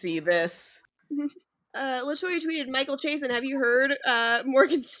 Let me see this. Latoya tweeted, Michael Chasen, have you heard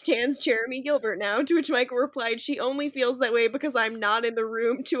Morgan stands Jeremy Gilbert now? To which Michael replied, she only feels that way because I'm not in the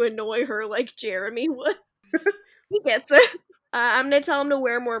room to annoy her like Jeremy would. He gets it. I'm gonna tell him to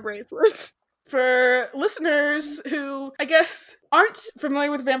wear more bracelets. For listeners who, I guess, aren't familiar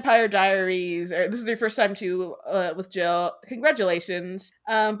with Vampire Diaries, or this is their first time with Jill, congratulations.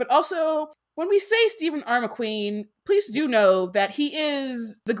 But also, when we say Stephen R. McQueen, please do know that he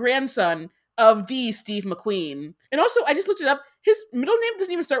is the grandson of the Steve McQueen. And also, I just looked it up, his middle name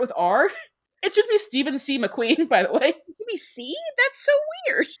doesn't even start with R. It should be Stephen C. McQueen, by the way. It should be C? That's so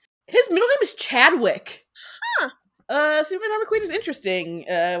weird. His middle name is Chadwick. Huh. Stephen R. McQueen is interesting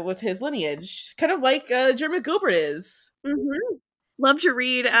with his lineage. Kind of like Jeremy Gilbert is. Mm-hmm. Love to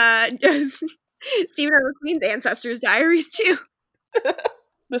read Stephen R. McQueen's ancestors' diaries, too.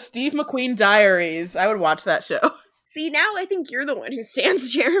 The Steve McQueen Diaries. I would watch that show. See, now I think you're the one who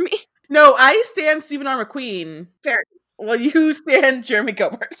stands Jeremy. No, I stand Stephen R. McQueen. Fair. Well, you stand Jeremy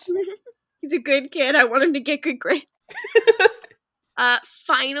Gilbert. He's a good kid. I want him to get good grades.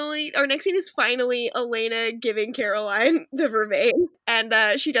 Finally, our next scene is finally Elena giving Caroline the vervain.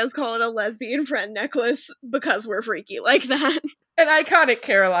 And she does call it a lesbian friend necklace because we're freaky like that. An iconic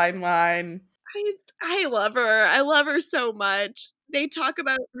Caroline line. I love her. I love her so much. They talk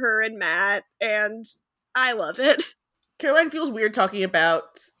about her and Matt, and I love it. Caroline feels weird talking about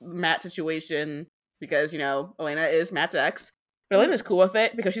Matt's situation because, Elena is Matt's ex. But Elena's cool with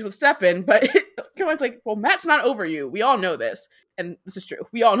it because she's with Stefan, but Caroline's like, well, Matt's not over you. We all know this. And this is true.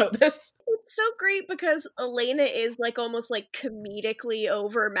 We all know this. It's so great because Elena is like almost like comedically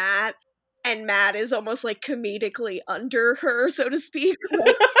over Matt, and Matt is almost like comedically under her, so to speak.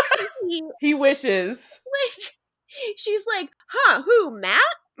 Like, he wishes. Like, she's like, huh, who, Matt?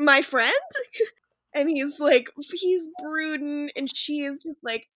 My friend? And he's like, he's brooding, and she is just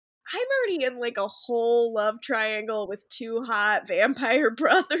like, I'm already in like a whole love triangle with 2 hot vampire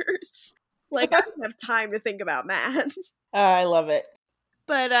brothers. Like, I don't have time to think about Matt. I love it.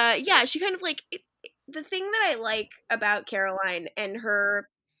 But yeah, she kind of like the thing that I like about Caroline and her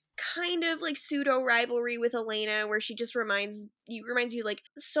kind of like pseudo rivalry with Elena, where she just reminds you like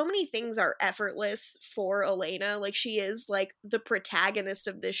so many things are effortless for Elena. Like, she is like the protagonist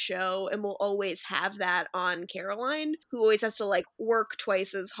of this show and will always have that on Caroline, who always has to like work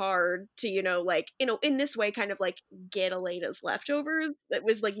twice as hard to, in this way kind of like get Elena's leftovers. That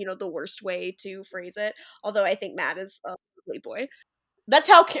was like, the worst way to phrase it. Although I think Matt is a lovely boy. That's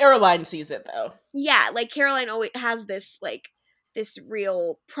how Caroline sees it, though. Yeah, like Caroline always has this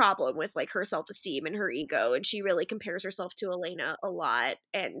real problem with like her self-esteem and her ego, and she really compares herself to Elena a lot,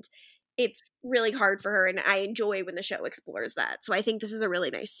 and it's really hard for her, and I enjoy when the show explores that. So I think this is a really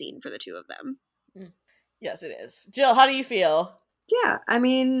nice scene for the two of them. Yes, it is. Jill, how do you feel? Yeah, I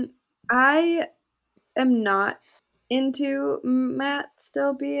mean, I am not into Matt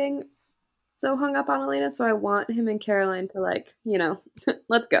still being so hung up on Elena, so I want him and Caroline to like,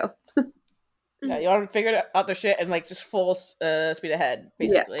 let's go. Yeah, you want to figure out their shit and like just full speed ahead,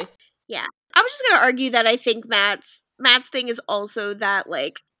 basically. Yeah. I was just gonna argue that I think Matt's thing is also that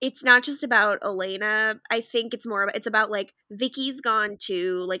like it's not just about Elena. I think it's more about it's about like Vicky's gone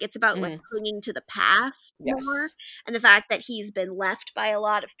too. Like it's about like clinging to the past more, and the fact that he's been left by a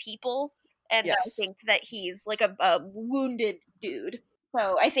lot of people. And I think that he's like a wounded dude.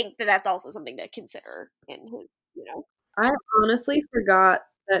 So I think that that's also something to consider in his, I honestly forgot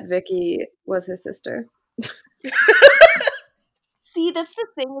that Vicky was his sister. See, that's the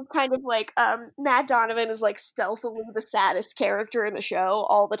thing with kind of like Matt Donovan is like stealthily the saddest character in the show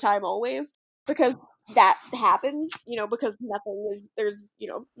all the time, always, because that happens, because there's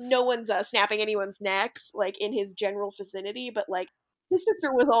no one's snapping anyone's necks like in his general vicinity, but like his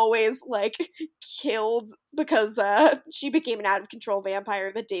sister was always like killed because she became an out of control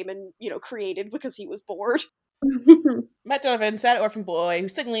vampire that Damon created because he was bored. Matt Donovan, sad orphan boy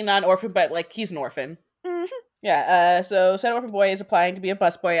who's technically not an orphan, but like he's an orphan. Mm-hmm. Yeah, so sad orphan boy is applying to be a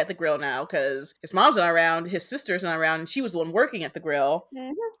busboy at the grill now because his mom's not around, his sister's not around, and she was the one working at the grill.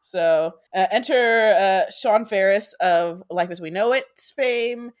 Mm-hmm. So enter Sean Ferris of Life as We Know It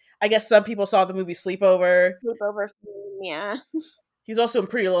fame. I guess some people saw the movie Sleepover. Yeah. He's also in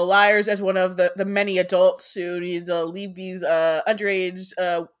Pretty Little Liars as one of the many adults who need to leave these underage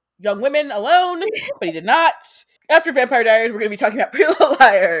young women alone, but he did not. After Vampire Diaries, we're going to be talking about Pretty Little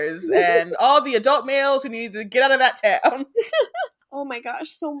Liars and all the adult males who need to get out of that town. Oh my gosh,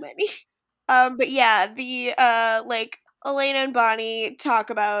 so many. But yeah, the like Elena and Bonnie talk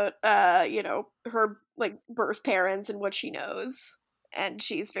about her like birth parents and what she knows, and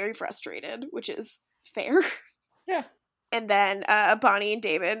she's very frustrated, which is fair. Yeah. And then Bonnie and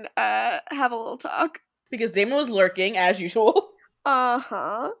Damon have a little talk because Damon was lurking as usual.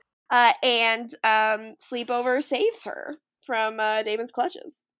 Uh-huh. And Sleepover saves her from Damon's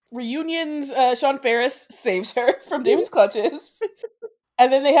clutches. Reunions, Sean Ferris saves her from Damon's clutches.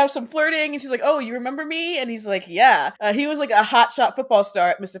 And then they have some flirting, and she's like, oh, you remember me? And he's like, yeah. He was like a hotshot football star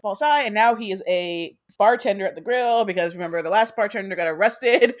at Mr. Falls High, and now he is a bartender at the grill because, remember, the last bartender got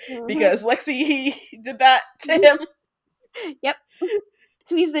arrested because Lexi did that to him. Yep.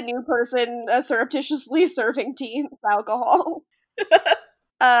 So he's the new person surreptitiously serving teens alcohol.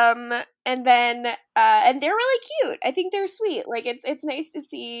 And then and they're really cute. I think they're sweet. Like it's nice to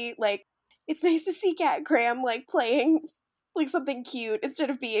see Kat Graham like playing like something cute instead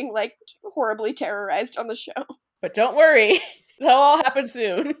of being like horribly terrorized on the show. But don't worry, that'll all happen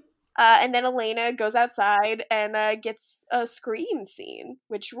soon. And then Elena goes outside and gets a scream scene,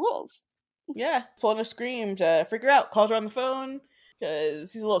 which rules. Yeah, pulling a scream to freak her out. Calls her on the phone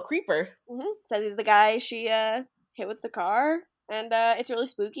because he's a little creeper. Mm-hmm. Says he's the guy she hit with the car. And it's really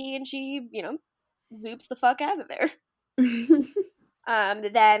spooky, and she, zoops the fuck out of there. Then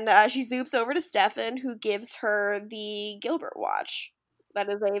she zoops over to Stefan, who gives her the Gilbert watch. That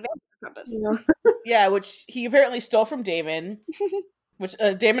is a vampire compass. Yeah, which he apparently stole from Damon. Which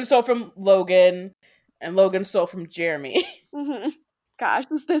Damon stole from Logan, and Logan stole from Jeremy. Mm-hmm. Gosh,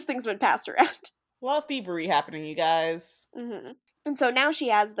 this thing's been passed around. A lot of thievery happening, you guys. Mm-hmm. And so now she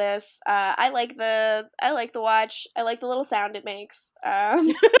has this. I like the watch. I like the little sound it makes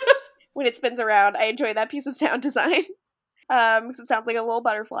when it spins around. I enjoy that piece of sound design because it sounds like a little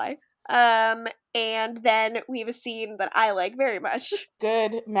butterfly. And then we have a scene that I like very much.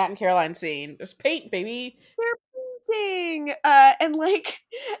 Good Matt and Caroline scene. There's paint, baby. They're painting. And like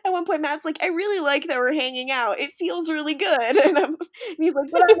at one point Matt's like, I really like that we're hanging out. It feels really good. And he's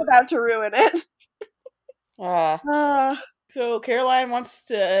like, but I'm about to ruin it. So Caroline wants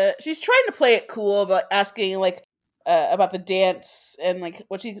to. She's trying to play it cool, but asking like about the dance and like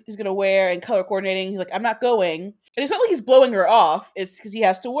what he's gonna wear and color coordinating. He's like, I'm not going, and it's not like he's blowing her off. It's because he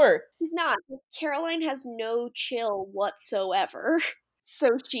has to work. He's not. Caroline has no chill whatsoever. So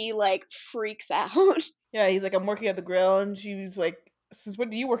she like freaks out. Yeah, he's like, I'm working at the grill, and she's like, since when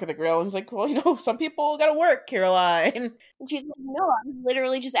do you work at the grill? And he's like, well, some people gotta work, Caroline. And she's like, no, I'm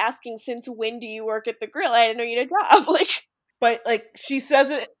literally just asking, since when do you work at the grill? I didn't know you had a job. Like, but like she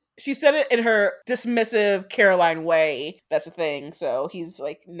said it in her dismissive Caroline way. That's the thing. So he's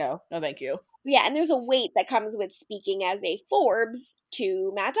like, no, thank you. Yeah, and there's a weight that comes with speaking as a Forbes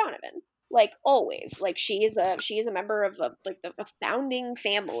to Matt Donovan. Like always, like she is a member of the founding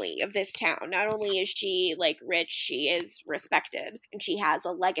family of this town. Not only is she like rich, she is respected, and she has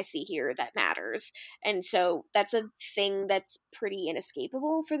a legacy here that matters. And so that's a thing that's pretty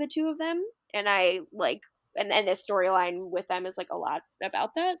inescapable for the two of them. And I like, and this storyline with them is like a lot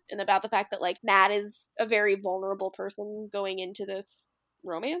about that, and about the fact that like Matt is a very vulnerable person going into this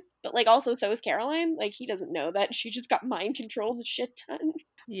romance, but like also so is Caroline. Like he doesn't know that she just got mind controlled a shit ton.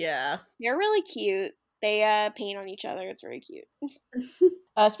 Yeah. They're really cute. They paint on each other. It's very cute.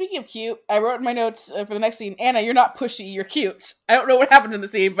 Speaking of cute, I wrote in my notes for the next scene, Anna, you're not pushy, you're cute. I don't know what happens in the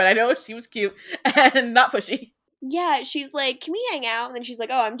scene, but I know she was cute and not pushy. Yeah, she's like, can we hang out? And then she's like,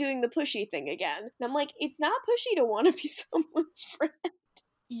 oh, I'm doing the pushy thing again. And I'm like, it's not pushy to want to be someone's friend.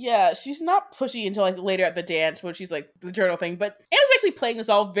 Yeah, she's not pushy until like later at the dance when she's like the journal thing, but Anna's actually playing this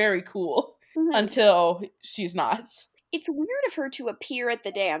all very cool until she's not. It's weird of her to appear at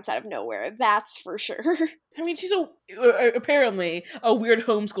the dance out of nowhere, that's for sure. I mean, she's apparently a weird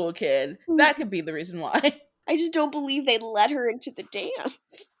homeschool kid. That could be the reason why. I just don't believe they let her into the dance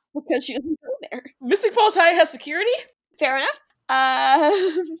because she doesn't go there. Mystic Falls High has security? Fair enough.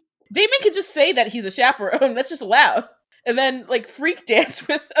 Damon could just say that he's a chaperone. That's just allowed. And then, like, freak dance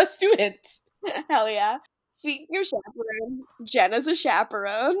with a student. Hell yeah. Speaking of chaperone, Jenna's a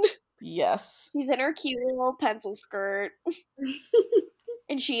chaperone. Yes. She's in her cute little pencil skirt.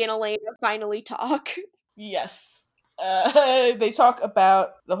 And she and Elena finally talk. Yes. They talk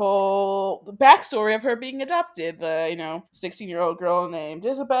about the backstory of her being adopted. The, 16-year-old girl named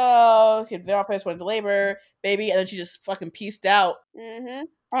Isabel, came to the office, went into labor, baby, and then she just fucking pieced out. Mm-hmm.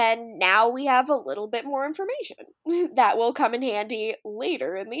 And now we have a little bit more information that will come in handy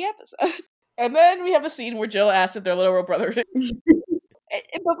later in the episode. And then we have a scene where Jill asks if their little brother.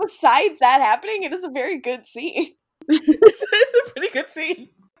 But besides that happening, it is a very good scene. It's a pretty good scene.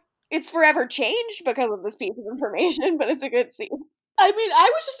 It's forever changed because of this piece of information, but it's a good scene. I mean,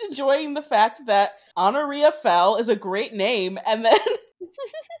 I was just enjoying the fact that Honoria Fell is a great name, and then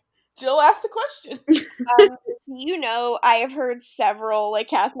Jill asked the question. I have heard several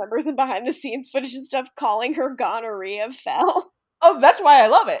cast members and behind the scenes footage and stuff calling her Gonorrhea Fell. Oh, that's why I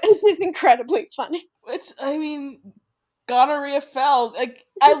love it. It's incredibly funny. Gonorrhea Fell. Like,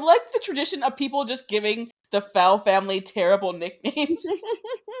 I like the tradition of people just giving the Fell family terrible nicknames.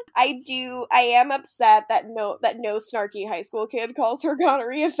 I am upset that no snarky high school kid calls her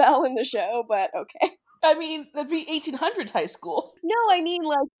Gonorrhea Fell in the show, but okay. I mean, that'd be 1800s high school. No, I mean,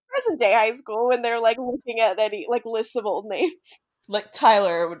 present day high school when they're, looking at any, lists of old names. Like,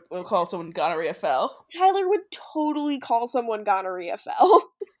 Tyler would call someone Gonorrhea Fell. Tyler would totally call someone Gonorrhea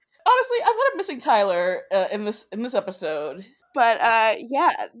Fell. Honestly, I'm kind of missing Tyler in this episode. But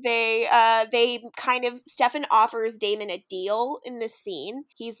they kind of, Stefan offers Damon a deal in this scene.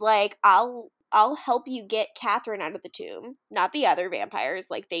 He's like, I'll help you get Catherine out of the tomb, not the other vampires.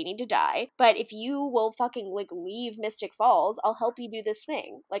 They need to die. But if you will fucking leave Mystic Falls, I'll help you do this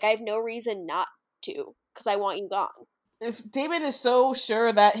thing. I have no reason not to, because I want you gone. If Damon is so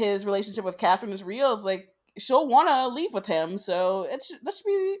sure that his relationship with Catherine is real, it's she'll want to leave with him. So it should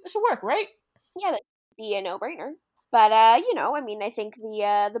work, right? Yeah, that should be a no-brainer. But I think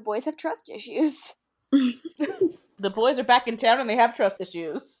the boys have trust issues. The boys are back in town and they have trust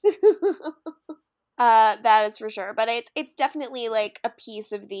issues. That is for sure. But it's definitely a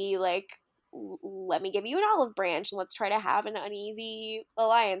piece of the let me give you an olive branch and let's try to have an uneasy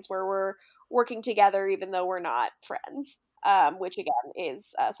alliance where we're working together even though we're not friends. which again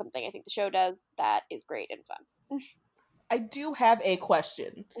is something I think the show does that is great and fun. I do have a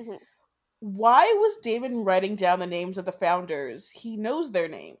question. Mhm. Why was Damon writing down the names of the founders? He knows their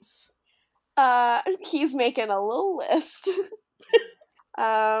names. He's making a little list.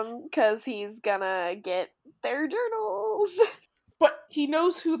 Cause he's gonna get their journals. But he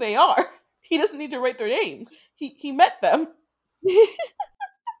knows who they are. He doesn't need to write their names. He met them.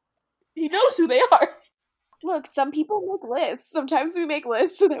 He knows who they are. Look, some people make lists. Sometimes we make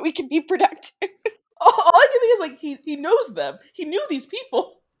lists so that we can be productive. All I can think is like he knows them. He knew these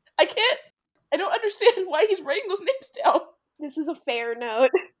people. I don't understand why he's writing those names down. This is a fair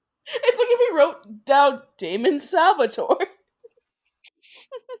note. It's like if he wrote down Damon Salvatore.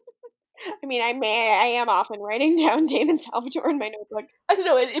 I mean, I am often writing down Damon Salvatore in my notebook. I don't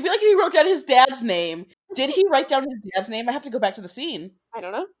know. It'd be like if he wrote down his dad's name. Did he write down his dad's name? I have to go back to the scene. I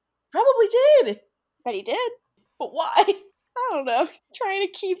don't know, Probably did. but he did. But why? I don't know. He's trying to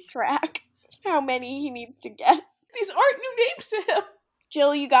keep track how many he needs to get. These aren't new names to him.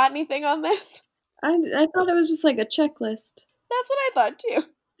 Jill, you got anything on this? I thought it was just like a checklist. That's what I thought too.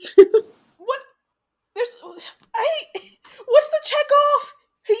 What? What's the check off?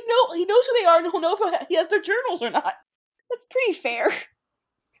 He knows who they are, and he'll know if he has their journals or not. That's pretty fair.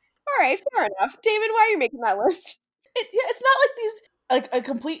 All right, fair enough. Damon, why are you making that list? It's not like these like a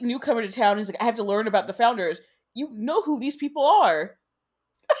complete newcomer to town is like I have to learn about the founders. You know who these people are.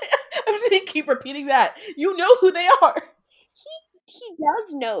 I'm just gonna keep repeating that. You know who they are. He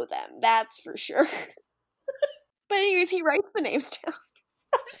does know them, that's for sure. But anyways, he writes the names down.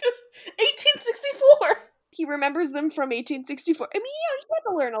 1864. He remembers them from 1864. I mean, he had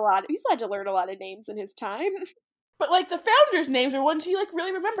to learn a lot. He's had to learn a lot of names in his time. But like the founders' names are ones he like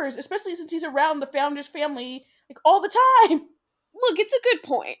really remembers, especially since he's around the founders' family like all the time. Look, it's a good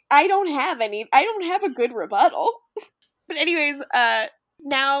point. I don't have a good rebuttal. But anyways,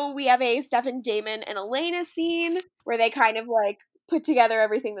 now we have a Stefan, Damon, and Elena scene where they kind of like put together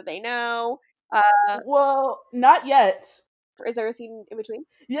everything that they know. Well, not yet. Is there a scene in between?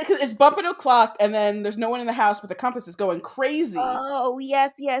 Yeah, because it's bumping o'clock, and then there's no one in the house, but the compass is going crazy. Oh,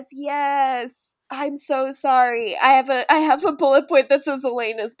 yes. I'm so sorry. I have a bullet point that says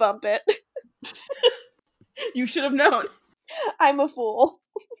Elena's bump it. You should have known. I'm a fool.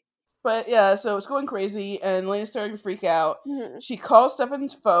 But yeah, so it's going crazy, and Elena's starting to freak out. Mm-hmm. She calls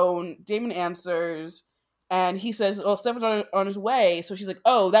Stefan's phone. Damon answers, and he says, "Oh, Stefan's on his way." So she's like,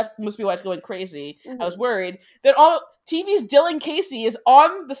 "Oh, that must be why it's going crazy." Mm-hmm. I was worried. Then all TV's Dylan Casey is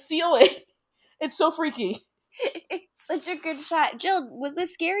on the ceiling. It's so freaky. It's such a good shot. Jill, was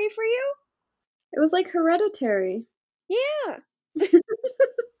this scary for you? It was like Hereditary. Yeah.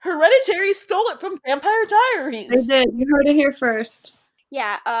 Hereditary stole it from Vampire Diaries. They did. You heard it here first.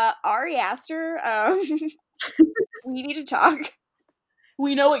 Yeah, Ari Aster, we need to talk.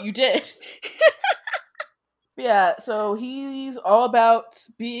 We know what you did. Yeah, so he's all about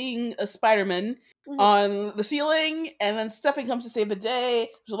being a Spider-Man on the ceiling, and then Stefan comes to save the day.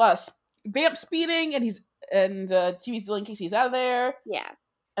 There's a lot of vamp speeding, and TV's Dylan Casey's out of there. Yeah.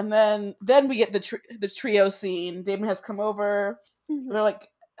 And then we get the trio scene. Damon has come over. Mm-hmm. They're like,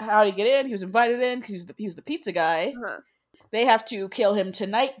 how did he get in? He was invited in because he was the pizza guy. Uh-huh. They have to kill him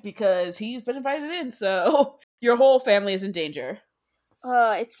tonight because he's been invited in, so your whole family is in danger.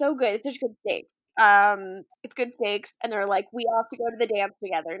 It's so good. It's such good stakes. It's good stakes, and they're like, we all have to go to the dance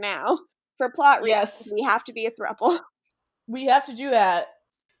together now. For plot reasons, Yes. we have to be a throuple. We have to do that.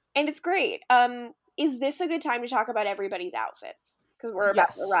 And it's great. Is this a good time to talk about everybody's outfits? Because we're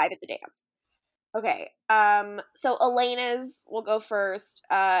about to arrive at the dance. Okay, so Elena's will go first.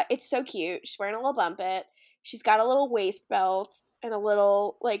 It's so cute. She's wearing a little bumpet. She's got a little waist belt and a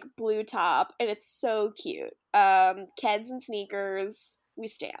little, like, blue top, and it's so cute. Keds and sneakers, we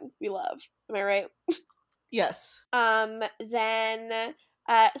stand. We love. Am I right? Yes. Then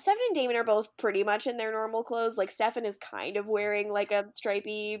Stefan and Damon are both pretty much in their normal clothes. Like, Stefan is kind of wearing, like, a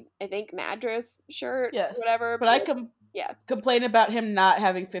stripy, I think, Madras shirt or whatever. But I complain about him not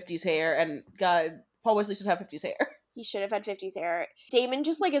having 50s hair, and God, Paul Wesley should have 50s hair. He should have had 50s hair. Damon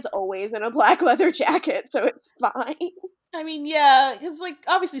just, like, is always in a black leather jacket, so it's fine. I mean, yeah, because, like,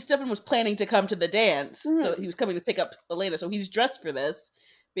 obviously Stefan was planning to come to the dance, so he was coming to pick up Elena, so he's dressed for this.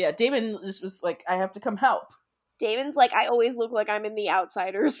 But yeah, Damon just was like, I have to come help. Damon's like, I always look like I'm in The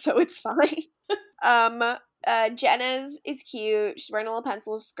Outsiders, so it's fine. Jenna's is cute. She's wearing a little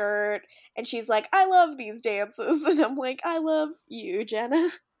pencil skirt, and she's like, I love these dances. And I'm like, I love you, Jenna.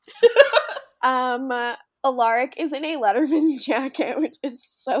 Alaric is in a Letterman's jacket, which is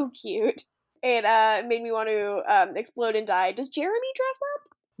so cute. It made me want to explode and die. Does Jeremy dress up?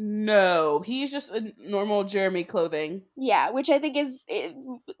 No, he's just a normal Jeremy clothing. Yeah, which I think it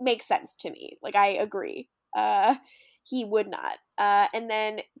makes sense to me. Like, I agree. He would not. And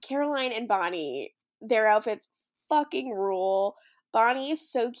then Caroline and Bonnie, their outfits fucking rule. Bonnie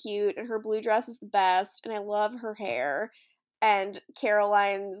is so cute, and her blue dress is the best, and I love her hair. And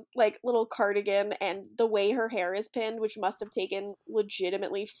Caroline's, like, little cardigan and the way her hair is pinned, which must have taken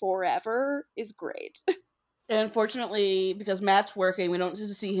legitimately forever, is great. And unfortunately, because Matt's working, we don't get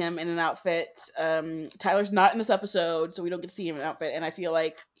to see him in an outfit. Tyler's not in this episode, so we don't get to see him in an outfit, and I feel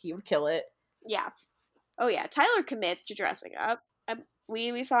like he would kill it. Yeah. Oh yeah, Tyler commits to dressing up.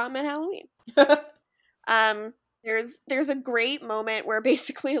 We saw him at Halloween. There's a great moment where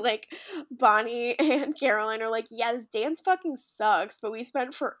basically, like, Bonnie and Caroline are like, yeah, this dance fucking sucks, but we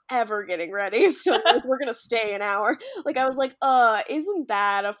spent forever getting ready, so like, we're gonna stay an hour. Like, I was like, isn't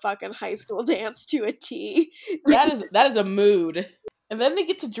that a fucking high school dance to a T? That is a mood. And then they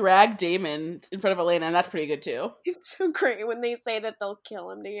get to drag Damon in front of Elena, and that's pretty good too. It's so great when they say that they'll kill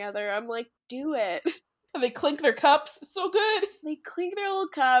him together. I'm like, do it. And they clink their cups. It's so good. They clink their little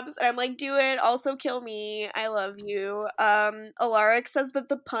cups, and I'm like, do it. Also kill me. I love you. Alaric says that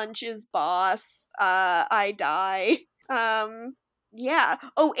the punch is boss. I die. Yeah.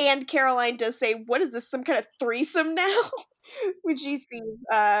 Oh, and Caroline does say, what is this, some kind of threesome now? When she sees,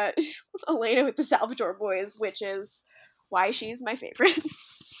 Elena with the Salvatore boys, which is why she's my favorite.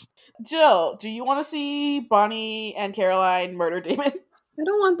 Jill, do you want to see Bonnie and Caroline murder Damon? I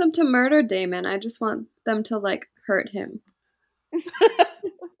don't want them to murder Damon. I just want them to, like, hurt him.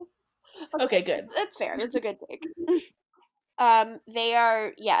 Okay, good. That's fair. That's a good take.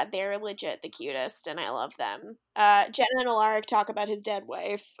 They're legit the cutest, and I love them. Jenna and Alaric talk about his dead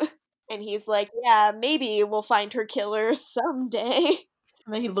wife, and he's like, yeah, maybe we'll find her killer someday.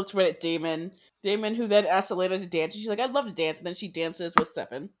 And then he looks right at Damon. Damon, who then asks Elena to dance. She's like, I'd love to dance. And then she dances with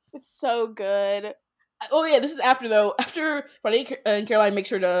Stefan. It's so good. Oh yeah, this is after Bonnie and Caroline make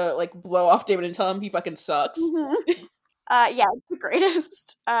sure to, like, blow off Damon and tell him he fucking sucks. Mm-hmm. Yeah, it's the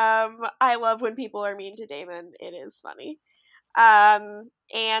greatest. I love when people are mean to Damon. It is funny.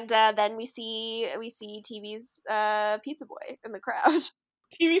 And then we see TV's pizza boy in the crowd.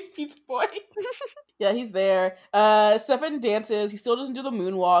 TV's pizza boy. Yeah, he's there. Stefan dances. He still doesn't do the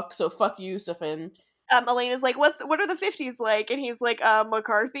moonwalk, so fuck you, Stefan. Elena's like, what are the 50s like? And he's like,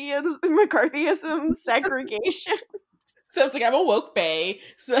 McCarthyism, segregation. So I was like, I'm a woke bae,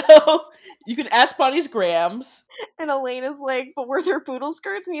 so you can ask Bonnie's grams. And Elena's like, but were there poodle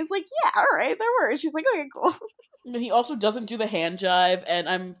skirts? And he's like, yeah, alright, there were. And she's like, okay, cool. And he also doesn't do the hand jive, and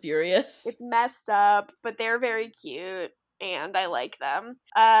I'm furious. It's messed up, but they're very cute, and I like them.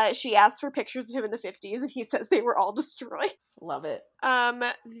 She asks for pictures of him in the 50s, and he says they were all destroyed. Love it.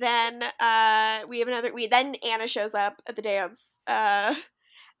 Then Anna shows up at the dance,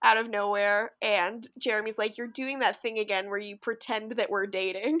 out of nowhere, and Jeremy's like, you're doing that thing again where you pretend that we're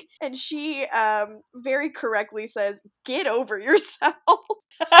dating. And she, very correctly says, get over yourself.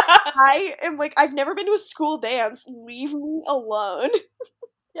 I am like, I've never been to a school dance. Leave me alone.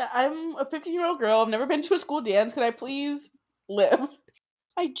 Yeah, I'm a 15-year-old girl. I've never been to a school dance. Can I please live?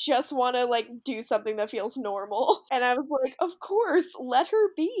 I just want to, like, do something that feels normal. And I was like, of course, let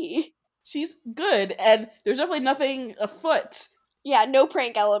her be. She's good, and there's definitely nothing afoot. Yeah, no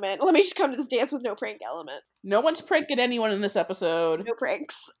prank element. Let me just come to this dance with no prank element. No one's pranking anyone in this episode. No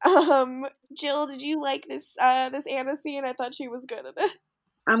pranks. Jill, did you like this Anna scene? I thought she was good at it.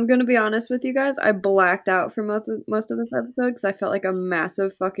 I'm gonna be honest with you guys. I blacked out for most of this episode because I felt like a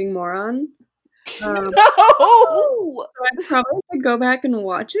massive fucking moron. No! So I probably should go back and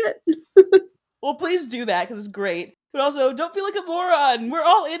watch it. Well, please do that, because it's great. But also, don't feel like a moron. We're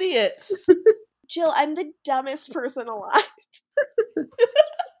all idiots. Jill, I'm the dumbest person alive.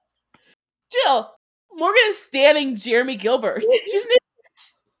 Jill, Morgan is standing Jeremy Gilbert. She's an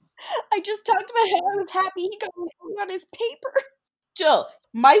idiot. I just talked about how I was happy he got on his paper. Jill,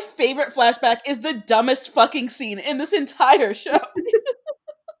 my favorite flashback is the dumbest fucking scene in this entire show.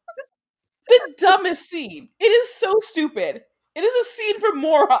 The dumbest scene. It is so stupid. It is a scene for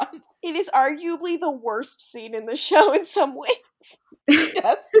morons. It is arguably the worst scene in the show in some ways.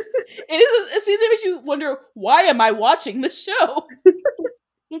 Yes. It is a scene that makes you wonder, why am I watching this show?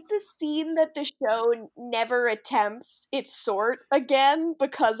 It's a scene that the show never attempts its sort again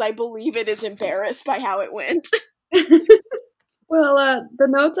because I believe it is embarrassed by how it went. Well, the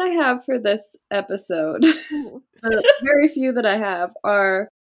notes I have for this episode, the very few that I have, are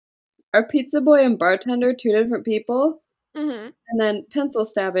pizza boy and bartender two different people? Mm-hmm. And then pencil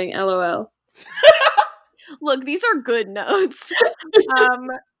stabbing, LOL. Look, these are good notes.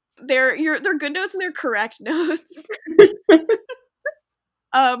 They're good notes and they're correct notes.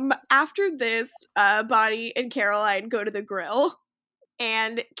 After this, Bonnie and Caroline go to the grill,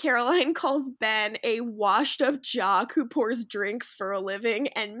 and Caroline calls Ben a washed-up jock who pours drinks for a living,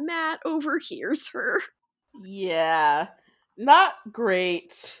 and Matt overhears her. Yeah. Not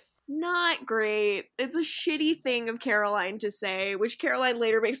great. Not great. It's a shitty thing of Caroline to say, which Caroline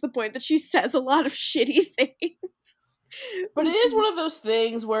later makes the point that she says a lot of shitty things. But it is one of those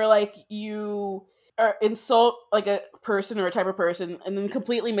things where, like, you insult, like, a person or a type of person and then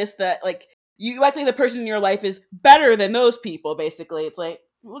completely miss that, like, you act like the person in your life is better than those people, basically. It's like,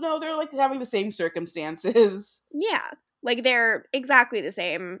 well, no, they're, like, having the same circumstances. Yeah. Like, they're exactly the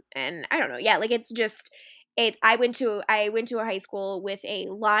same, and I don't know. Yeah, like, it's just... I went to a high school with a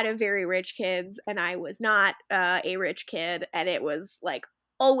lot of very rich kids, and I was not a rich kid, and it was, like,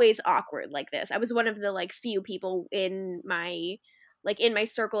 always awkward like this. I was one of the, like, few people in my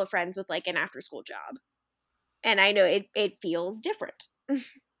circle of friends with, like, an after-school job. And I know it feels different.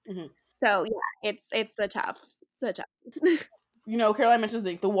 Mm-hmm. So, yeah, it's a tough. You know, Caroline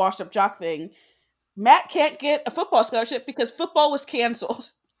mentions the washed-up jock thing. Matt can't get a football scholarship because football was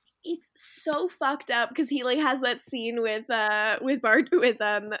canceled. It's so fucked up because he, like, has that scene with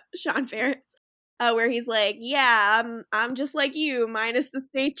Sean Ferris, where he's like, yeah, I'm just like you, minus the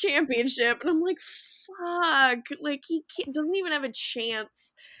state championship, and I'm like, fuck, like, he doesn't even have a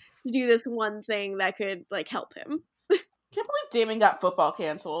chance to do this one thing that could, like, help him. Can't believe Damon got football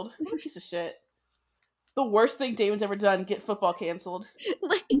canceled. What a piece of shit. The worst thing Damon's ever done, get football canceled.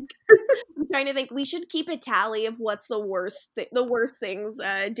 Like, I'm trying to think. We should keep a tally of what's the worst things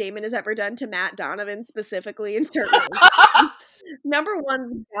Damon has ever done to Matt Donovan specifically in certain Number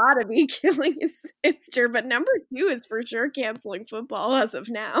one's gotta be killing his sister, but number 2 is for sure canceling football as of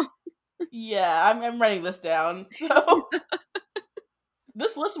now. Yeah, I'm writing this down. So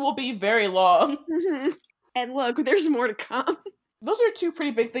this list will be very long. And look, there's more to come. Those are 2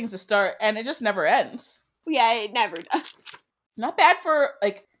 pretty big things to start, and it just never ends. Yeah, it never does. Not bad for,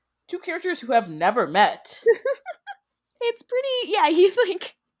 like, 2 characters who have never met. It's pretty, yeah, he's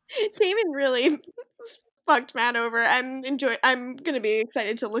like, Damon really fucked Matt over. I'm gonna be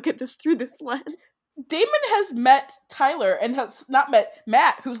excited to look at this through this lens. Damon has met Tyler and has not met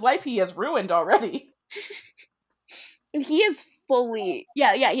Matt, whose life he has ruined already. And he is fully,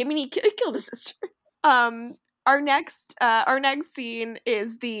 yeah, I mean, he killed his sister. Our next scene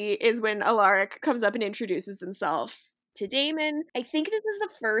is when Alaric comes up and introduces himself to Damon. I think this is the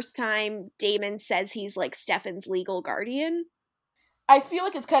first time Damon says he's, like, Stefan's legal guardian. I feel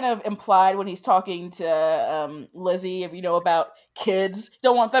like it's kind of implied when he's talking to Lizzie, if you know about kids.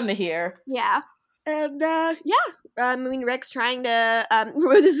 Don't want them to hear. Yeah. And, I mean, Rick's trying to,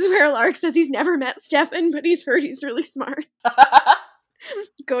 this is where Alaric says he's never met Stefan, but he's heard he's really smart.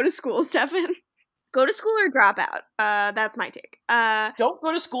 Go to school, Stefan. Go to school or drop out. That's my take. Don't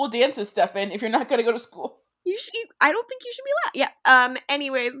go to school dances, Stefan, if you're not going to go to school. I don't think you should be allowed. Yeah.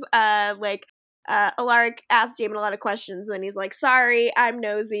 Anyways, Alaric asks Damon a lot of questions, and then he's like, sorry, I'm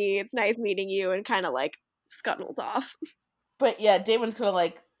nosy. It's nice meeting you, and kind of, like, scuttles off. But yeah, Damon's kind of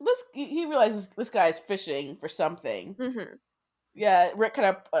like, he realizes this guy's fishing for something. Mm-hmm. Yeah, Rick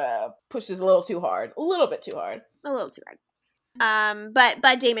kind of pushes a little too hard. A little bit too hard. A little too hard.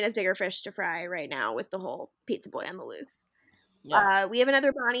 But Damon has bigger fish to fry right now with the whole pizza boy on the loose. Yeah. We have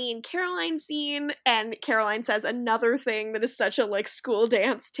another Bonnie and Caroline scene, and Caroline says another thing that is such a, like, school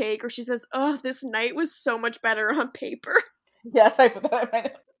dance take, where she says, oh, this night was so much better on paper. Yes, I put that in my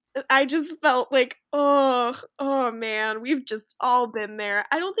notes. I just felt like, oh man, we've just all been there.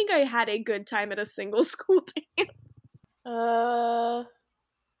 I don't think I had a good time at a single school dance. I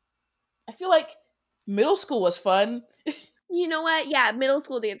feel like middle school was fun. You know what? Yeah, middle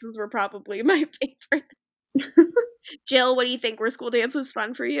school dances were probably my favorite. Jill, what do you think? Were school dances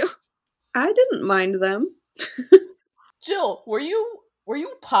fun for you? I didn't mind them. Jill, were you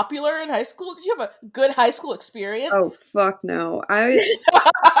popular in high school? Did you have a good high school experience? Oh, fuck no.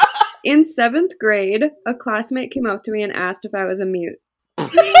 In 7th grade, a classmate came up to me and asked if I was a mute.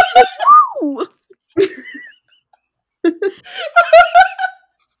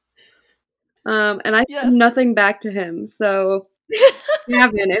 And I said nothing back to him, so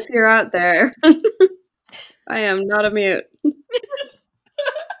Gavin, if you're out there, I am not a mute.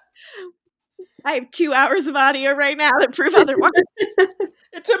 I have 2 hours of audio right now that prove otherwise.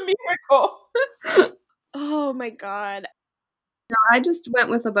 It's a miracle. Oh my god. No, I just went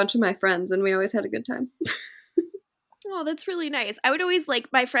with a bunch of my friends and we always had a good time. Oh, that's really nice. I would always, like,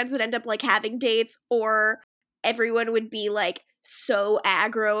 my friends would end up, like, having dates, or everyone would be, like, so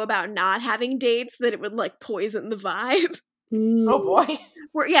aggro about not having dates that it would, like, poison the vibe. Oh boy.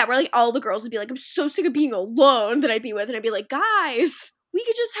 Where like, all the girls would be like, I'm so sick of being alone, that I'd be with, and I'd be like, guys, we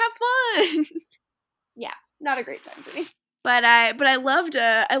could just have fun. Yeah, not a great time for me. But I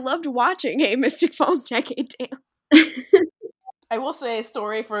loved watching a Mystic Falls decade dance. I will say a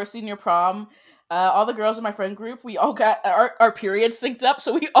story for senior prom. All the girls in my friend group, we all got our periods synced up,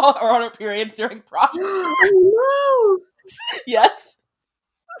 so we all are on our periods during prom. Oh Yes.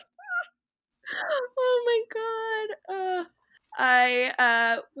 Oh my god.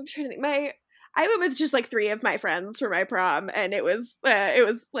 I'm trying to think. I went with just like 3 of my friends for my prom, and it was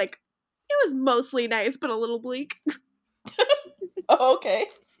mostly nice but a little bleak. Oh, okay.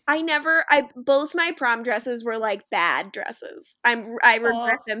 Both my prom dresses were like bad dresses. I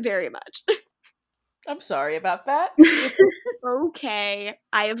regret them very much. I'm sorry about that. Okay,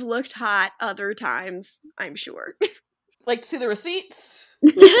 I have looked hot other times, I'm sure. Like to see the receipts?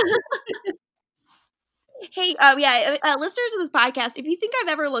 Hey, listeners of this podcast, if you think I've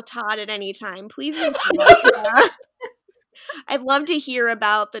ever looked hot at any time, please leave I'd love to hear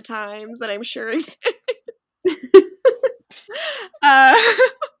about the times that I'm sure exist.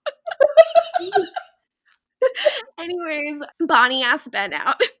 Anyways, Bonnie asks Ben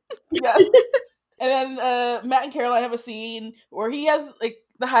out. Yes. And then Matt and Caroline have a scene where he has like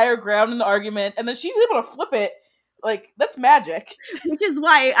the higher ground in the argument, and then she's able to flip it. Like, that's magic. Which is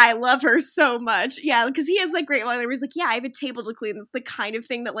why I love her so much. Yeah, because he has like great line where he's like, yeah, I have a table to clean. That's the kind of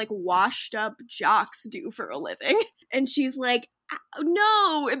thing that like washed up jocks do for a living. And she's like,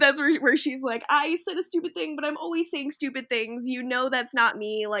 no. And that's where she's like, I said a stupid thing, but I'm always saying stupid things. You know that's not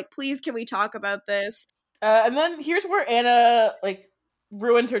me. Like, please, can we talk about this? And then here's where Anna like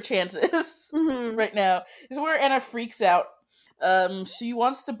ruins her chances right now. This is where Anna freaks out. She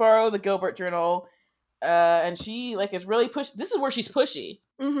wants to borrow the Gilbert journal. And she like is really pushed. This is where she's pushy.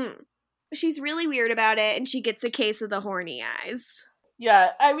 She's really weird about it, and she gets a case of the horny eyes.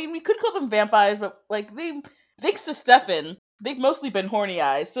 Yeah, I mean, we could call them vampires, but like thanks to Stefan, they've mostly been horny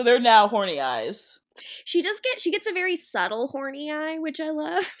eyes, so they're now horny eyes. She gets a very subtle horny eye, which I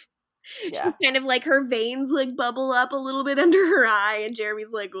love. Yeah, She's kind of like her veins like bubble up a little bit under her eye, and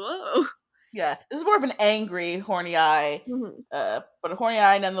Jeremy's like, whoa. Yeah, this is more of an angry horny eye, but a horny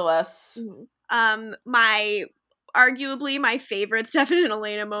eye nonetheless. Arguably my favorite Stefan and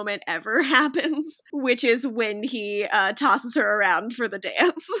Elena moment ever happens, which is when he tosses her around for the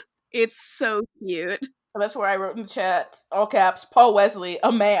dance. It's so cute. And that's where I wrote in the chat, all caps, Paul Wesley,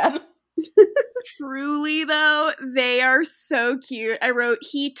 a man. Truly, though, they are so cute. I wrote,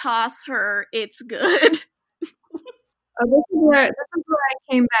 he toss her, it's good. this is where I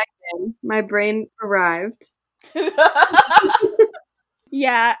came back in. My brain arrived.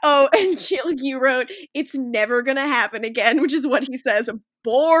 Yeah. Oh, and you wrote, it's never gonna happen again, which is what he says.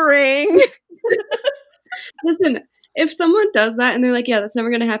 Boring. Listen, if someone does that and they're like, yeah, that's never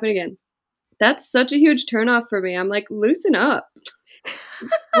gonna happen again, that's such a huge turnoff for me. I'm like, loosen up.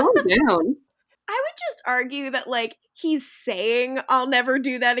 Calm down. I would just argue that, like, he's saying, I'll never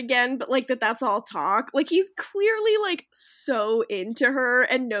do that again, but, like, that's all talk. Like, he's clearly, like, so into her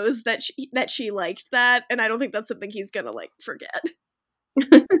and knows that she liked that, and I don't think that's something he's gonna, like, forget.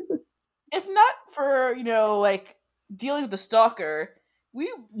 If not for, like, dealing with the stalker,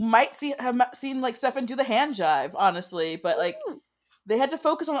 we might have seen, like, Stefan do the hand jive, honestly, but, like, they had to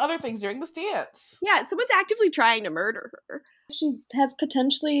focus on other things during this dance. Yeah, someone's actively trying to murder her. If she has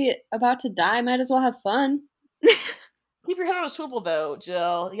potentially about to die, might as well have fun. Keep your head on a swivel, though,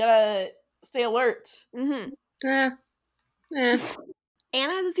 Jill. You gotta stay alert. Anna has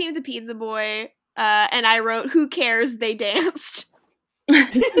a scene with the pizza boy, and I wrote, who cares, they danced.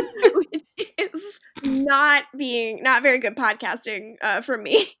 Which is not very good podcasting from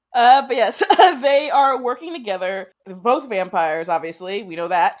me. But yes, they are working together. They're both vampires, obviously. We know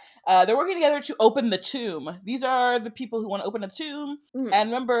that. They're working together to open the tomb. These are the people who want to open a tomb. And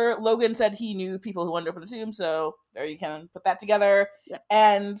remember, Logan said he knew people who wanted to open the tomb, so there you can put that together. Yep.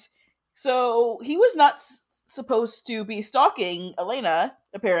 And so he was not supposed to be stalking Elena,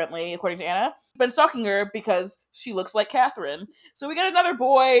 apparently, according to Anna. Been stalking her because she looks like Catherine. So we got another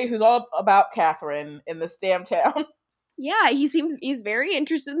boy who's all about Catherine in this damn town. Yeah, he's very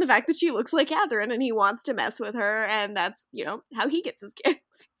interested in the fact that she looks like Catherine, and he wants to mess with her, and that's, how he gets his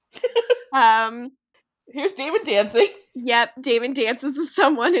kicks. Here's Damon dancing. Yep, Damon dances with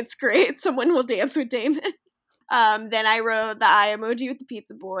someone. It's great. Someone will dance with Damon. Then I wrote the eye emoji with the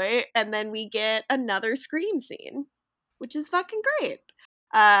pizza boy, and then we get another scream scene, which is fucking great.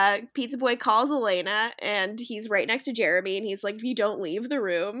 Pizza boy calls Elena, and he's right next to Jeremy, and he's like, if you don't leave the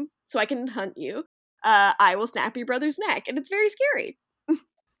room so I can hunt you, I will snap your brother's neck. And it's very scary.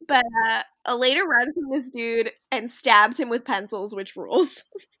 But Elena runs from this dude and stabs him with pencils, which rules.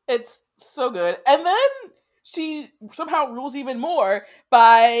 It's so good. And then she somehow rules even more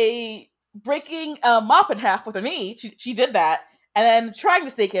by breaking a mop in half with her knee. She did that, and then trying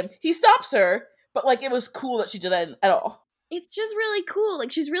to stake him. He stops her, but like it was cool that she did that at all. It's just really cool.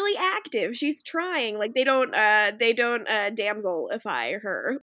 Like, she's really active. She's trying. Like, they don't damselify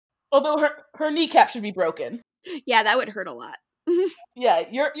her. Although her kneecap should be broken. Yeah, that would hurt a lot. Yeah,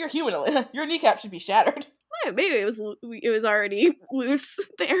 you're human, Elena. Your kneecap should be shattered. Yeah, maybe it was already loose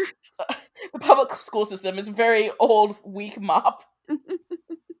there. The public school system is very old, weak mop.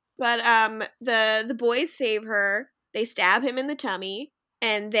 But the boys save her. They stab him in the tummy,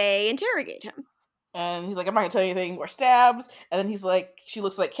 and they interrogate him. And he's like, I'm not gonna tell you anything more stabs. And then he's like, she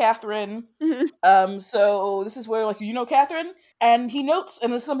looks like Catherine. Mhm. So this is where, like, you know Catherine? And he notes,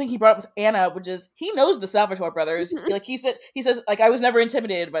 and this is something he brought up with Anna, which is he knows the Salvatore brothers. Like he says, like, I was never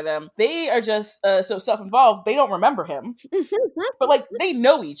intimidated by them. They are just so self-involved. They don't remember him, but like they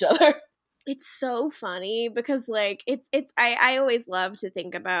know each other. It's so funny because like I always love to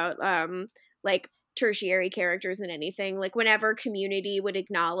think about like tertiary characters in anything. Like whenever Community would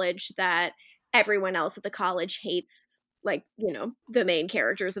acknowledge that everyone else at the college hates, like, you know, the main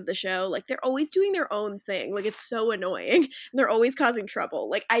characters of the show, like they're always doing their own thing. Like it's so annoying. They're always causing trouble.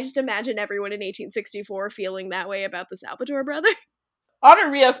 Like I just imagine everyone in 1864 feeling that way about the Salvatore brothers.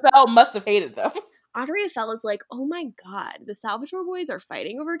 Honoria Fell must have hated them. Honoria Fell is like, oh my god, the Salvatore boys are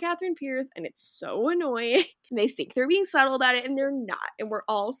fighting over Catherine Pierce, and it's so annoying. And they think they're being subtle about it, and they're not, and we're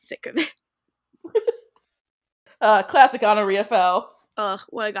all sick of it. Classic Honoria Fell. Ugh,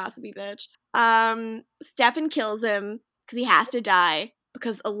 what a gossipy bitch. Stefan kills him because he has to die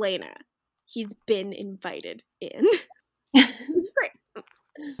because Elena, he's been invited in. Great.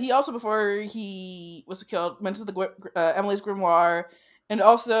 He also, before he was killed, mentions Emily's grimoire and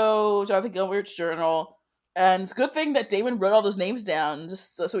also Jonathan Gilbert's journal. And it's a good thing that Damon wrote all those names down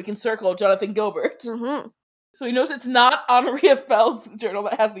just so we can circle Jonathan Gilbert. Mm-hmm. So he knows it's not Honoria Fell's journal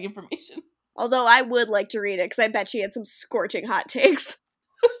that has the information. Although I would like to read it because I bet she had some scorching hot takes.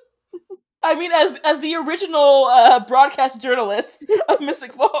 I mean, as the original broadcast journalist of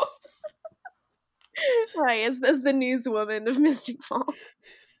Mystic Falls. Right, as the newswoman of Mystic Falls.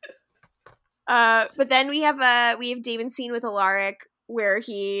 But then we have Damon's scene with Alaric where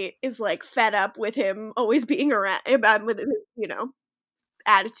he is like fed up with him always being around with his, you know,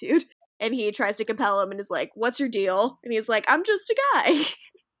 attitude, and he tries to compel him and is like, "What's your deal?" And he's like, "I'm just a guy."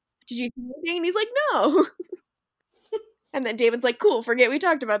 Did you see anything? And he's like, "No." And then Damon's like, "Cool, forget we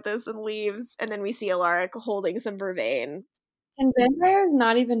talked about this," and leaves. And then we see Alaric holding some vervain. Can vampires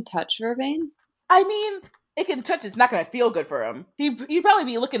not even touch vervain? I mean, it can touch. It's not going to feel good for him. He'd probably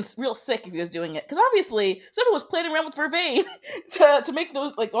be looking real sick if he was doing it. Because obviously, someone was playing around with vervain to make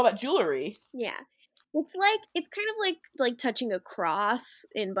those, like, all that jewelry. Yeah. It's kind of like touching a cross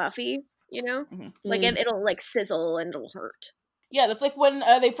in Buffy, you know? Mm-hmm. Like, it'll, like, sizzle and it'll hurt. Yeah, that's like when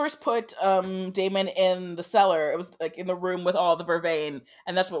they first put Damon in the cellar. It was like in the room with all the vervain,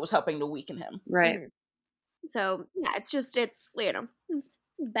 and that's what was helping to weaken him. Right. Mm-hmm. So, yeah, it's you know, it's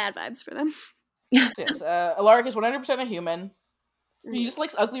bad vibes for them. So yes, Alaric is 100% a human. He just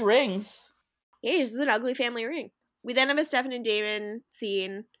likes ugly rings. Yeah, he's just an ugly family ring. We then have a Stefan and Damon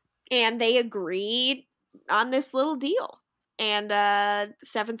scene, and they agreed on this little deal. And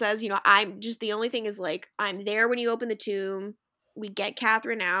Stefan says, you know, the only thing is, like, I'm there when you open the tomb. We get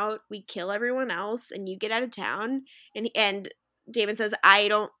Catherine out, we kill everyone else, and you get out of town. And Damon says, I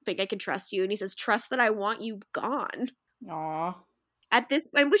don't think I can trust you. And he says, trust that I want you gone. Aww. At this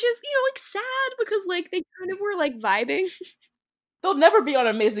point, which is, you know, like, sad because, like, they kind of were, like, vibing. They'll never be on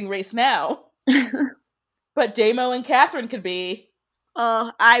Amazing Race now. But Damo and Catherine could be.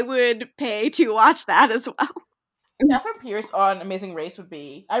 I would pay to watch that as well. Catherine Pierce on Amazing Race would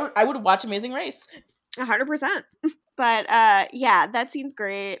be. I would watch Amazing Race. 100%. But, yeah, that scene's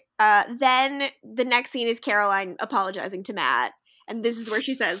great. Then the next scene is Caroline apologizing to Matt. And this is where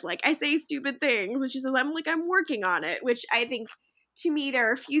she says, like, I say stupid things. And she says, I'm working on it. Which I think, to me, there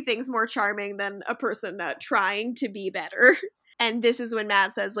are a few things more charming than a person trying to be better. And this is when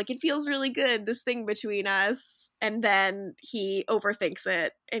Matt says, like, it feels really good, this thing between us. And then he overthinks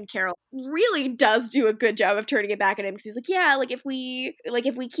it. And Carol really does do a good job of turning it back at him. Because he's like, yeah, like, if we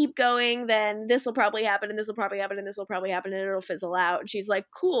keep going, then this will probably happen, and this will probably happen, and this will probably happen, and it'll fizzle out. And she's like,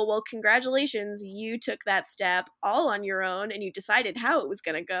 cool, well, congratulations. You took that step all on your own, and you decided how it was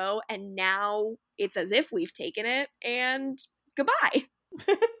going to go. And now it's as if we've taken it, and goodbye.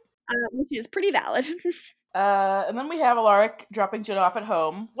 Which is pretty valid. And then we have Alaric dropping Jen off at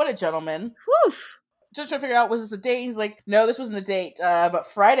home. What a gentleman. Whew. Just trying to figure out, was this a date? He's like, no, this wasn't a date, but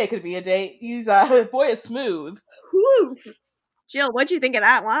Friday could be a date. He's, boy is smooth. Whew. Jill, what'd you think of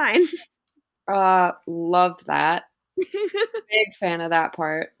that line? Loved that. Big fan of that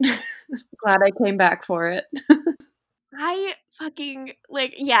part. Glad I came back for it. I fucking,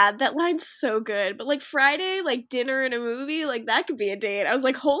 like, yeah, that line's so good. But, like, Friday, like, dinner and a movie, like, that could be a date. I was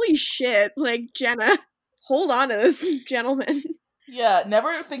like, holy shit, like, Jenna, hold on to this, gentleman. Yeah,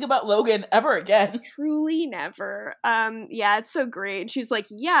 never think about Logan ever again. Truly never. Yeah, it's so great. She's like,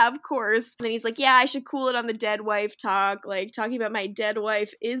 yeah, of course. And then he's like, yeah, I should cool it on the dead wife talk, like, talking about my dead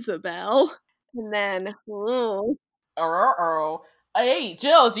wife, Isabel. And then, oh. Hey,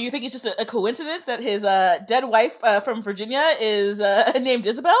 Jill, do you think it's just a coincidence that his dead wife from Virginia is named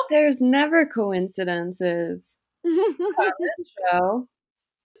Isabel? There's never coincidences on this show.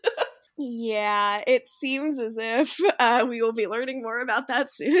 Yeah, it seems as if we will be learning more about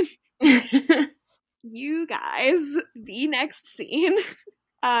that soon. You guys, the next scene.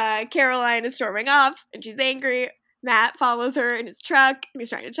 Caroline is storming off and she's angry. Matt follows her in his truck and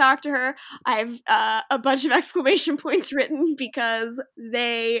he's trying to talk to her. I have a bunch of exclamation points written because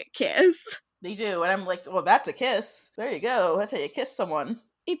they kiss. They do, and I'm like, well, that's a kiss. There you go. That's how you kiss someone.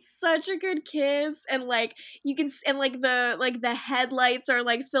 It's such a good kiss, and like you can, and like the headlights are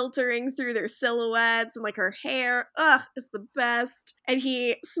like filtering through their silhouettes, and like her hair, is the best. And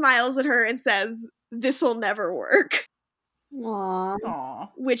he smiles at her and says, "This'll never work," Aww.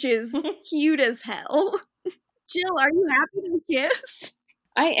 which is cute as hell. Jill, are you happy they kissed?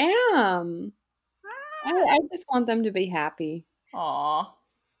 I am. I just want them to be happy. Aw.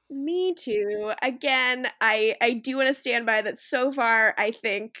 Me too. Again, I do want to stand by that so far. I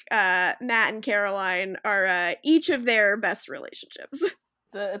think Matt and Caroline are each of their best relationships.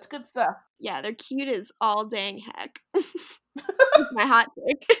 It's good stuff. Yeah, they're cute as all dang heck. That's my hot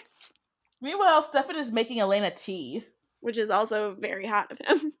take. Meanwhile, Stefan is making Elena tea. Which is also very hot of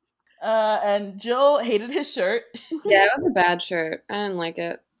him. And Jill hated his shirt. Yeah, it was a bad shirt. I didn't like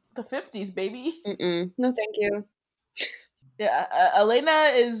it. The 50s, baby. No, thank you. Yeah,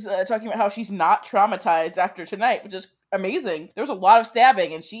 Elena is talking about how she's not traumatized after tonight, which is amazing. There was a lot of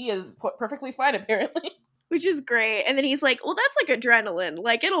stabbing, and she is perfectly fine, apparently. Which is great. And then he's like, well, that's like adrenaline.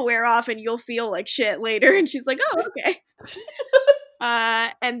 Like, it'll wear off and you'll feel like shit later. And she's like, oh, okay.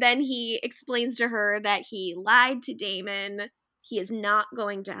 And then he explains to her that he lied to Damon. He is not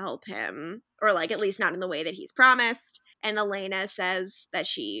going to help him, or like at least not in the way that he's promised. And Elena says that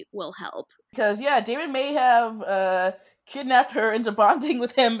she will help. Because, yeah, Damon may have kidnapped her into bonding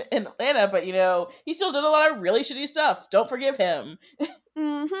with him in Atlanta, but, you know, he still did a lot of really shitty stuff. Don't forgive him.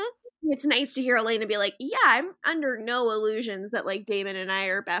 It's nice to hear Elena be like, yeah, I'm under no illusions that, like, Damon and I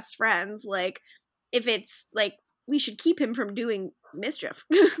are best friends. Like, if it's, like, we should keep him from doing mischief.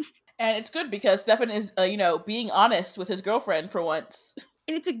 And it's good because Stefan is, being honest with his girlfriend for once.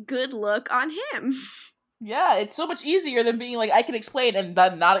 And it's a good look on him. Yeah, it's so much easier than being like, I can explain and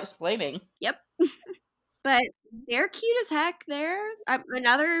then not explaining. Yep. But they're cute as heck. They're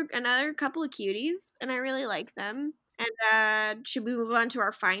another couple of cuties, and I really like them. And should we move on to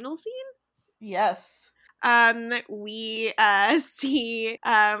our final scene? Yes. We see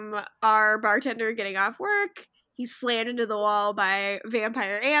our bartender getting off work. He's slammed into the wall by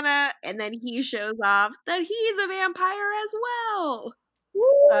Vampire Anna, and then he shows off that he's a vampire as well.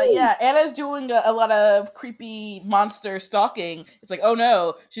 Yeah, Anna's doing a lot of creepy monster stalking. It's like, oh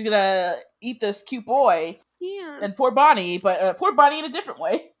no, she's gonna eat this cute boy. Yeah. And poor Bonnie, but poor Bonnie in a different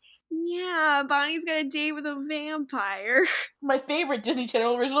way. Yeah, Bonnie's got a date with a vampire. My favorite Disney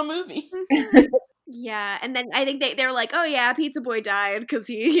Channel original movie. Yeah, and then I think they're like, oh yeah, Pizza Boy died because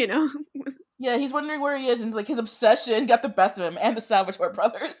he, was... Yeah, he's wondering where he is, and it's like his obsession got the best of him, and the Salvatore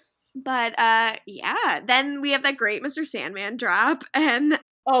brothers. But, yeah, then we have that great Mr. Sandman drop, and...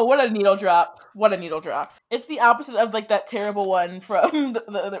 Oh, what a needle drop. What a needle drop. It's the opposite of, like, that terrible one from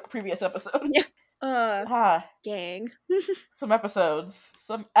the previous episode. Yeah. Gang. Some episodes,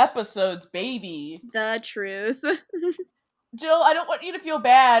 baby. The truth. Jill, I don't want you to feel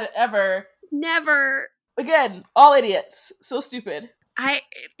bad, ever. Never. Again, all idiots. So stupid. I'm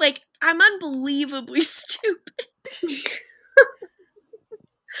unbelievably stupid.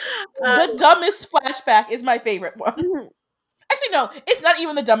 The dumbest flashback is my favorite one. Actually, no, it's not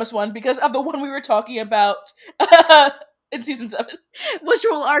even the dumbest one because of the one we were talking about in season 7. Which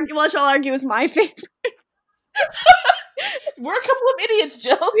I'll argue is my favorite. We're a couple of idiots,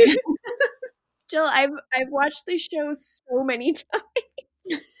 Jill. Jill, I've watched this show so many times.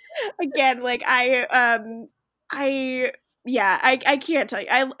 Again, like I can't tell you.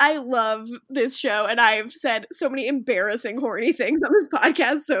 I love this show, and I've said so many embarrassing, horny things on this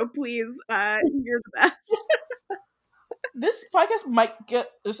podcast. So please, you're the best. This podcast might get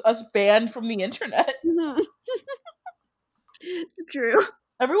us banned from the internet. It's true.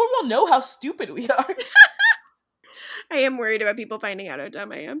 Everyone will know how stupid we are. I am worried about people finding out how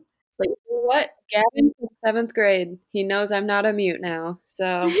dumb I am. But you know what? Gavin from 7th grade. He knows I'm not a mute now.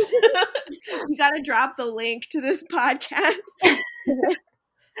 So You gotta drop the link to this podcast.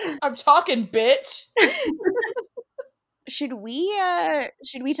 I'm talking, bitch. Should we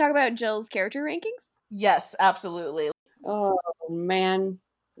talk about Jill's character rankings? Yes, absolutely. oh man.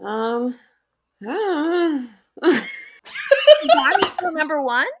 I Bonnie for number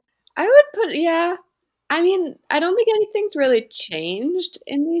 1? would put I mean, I don't think anything's really changed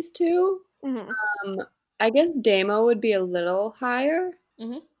in these two. Mm-hmm. I guess Damo would be a little higher.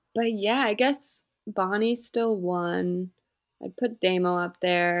 Mm-hmm. But yeah, I guess Bonnie's still 1. I'd put Damo up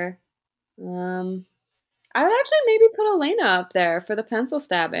there. I would actually maybe put Elena up there for the pencil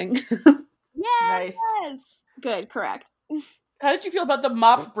stabbing. Yes. Nice. Good, correct. How did you feel about the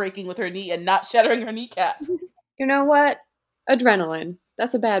mop breaking with her knee and not shattering her kneecap? You know what? Adrenaline.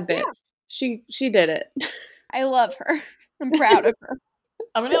 That's a bad bitch. Yeah. She did it. I love her. I'm proud of her.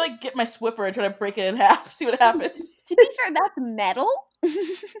 I'm gonna like get my Swiffer and try to break it in half, see what happens. To be fair, that's metal.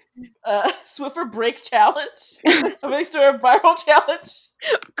 Swiffer break challenge. A big sort of viral challenge.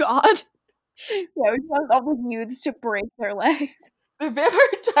 God. Yeah, we want all the youths to break their legs. The Vampire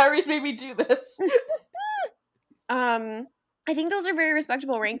Diaries made me do this. I think those are very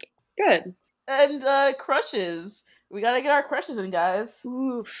respectable rankings. Good. And crushes. We gotta get our crushes in, guys.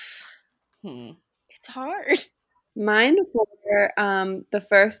 Oof. It's hard. Mine for the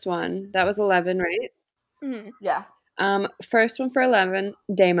first one, that was 11, right? Mm-hmm. Yeah. First one for 11,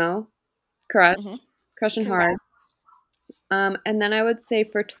 Damo, crush, Mm-hmm. crush and hard. And then I would say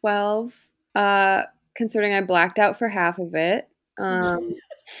for 12, considering I blacked out for half of it, I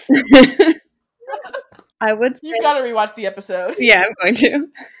would say, You gotta rewatch the episode. yeah, I'm going to.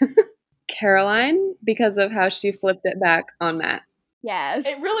 Caroline, because of how she flipped it back on Matt. Yes.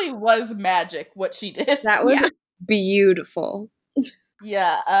 It really was magic what she did. That was beautiful.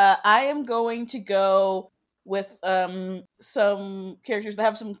 Yeah, I am going to go with some characters that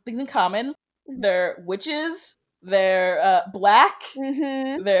have some things in common. They're witches, they're black,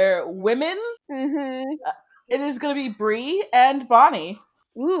 they're women. It is going to be Bree and Bonnie.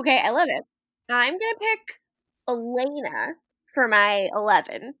 Ooh, okay, I love it. I'm going to pick Elena for my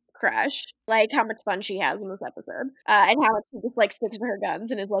 11 crush. Like how much fun she has in this episode. And how much she just like sticks to her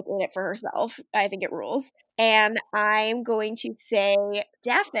guns and is like in it for herself. I think it rules. And I'm going to say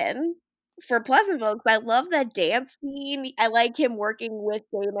Stefan for Pleasantville because I love that dance scene. I like him working with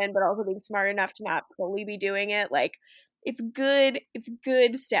Damon, but also being smart enough to not fully be doing it. Like, it's good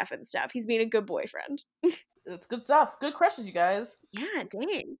Stefan stuff. He's being a good boyfriend. It's good stuff. Good crushes, you guys. Yeah,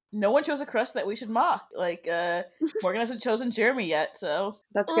 dang. No one chose a crush that we should mock. Like, Morgan hasn't chosen Jeremy yet, so.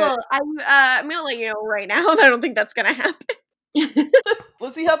 That's good. I'm going to let you know right now that I don't think that's going to happen.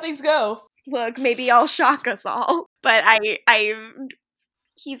 Let's see how things go. Look, maybe I'll shock us all, but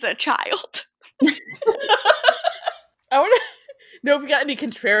he's a child. I want to know if we got any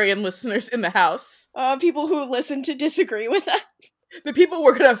contrarian listeners in the house. People who listen to disagree with us. The people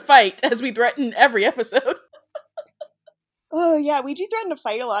we're going to fight as we threaten every episode. Oh, yeah, we do threaten to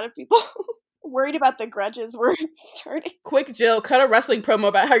fight a lot of people. Worried about the grudges we're starting. Quick, Jill, cut a wrestling promo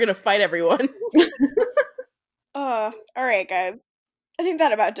about how you're going to fight everyone. Alright, guys. I think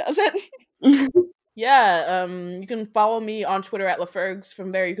that about does it. Yeah, you can follow me on Twitter at LaFergs.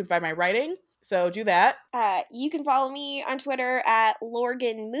 From there, you can find my writing. So do that. You can follow me on Twitter at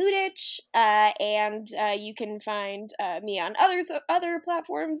Lorgan Moodich, and you can find me on other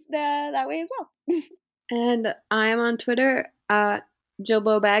platforms that way as well. And I am on Twitter at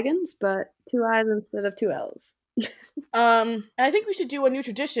Jilbo Baggins, but 2 I's instead of 2 L's. And I think we should do a new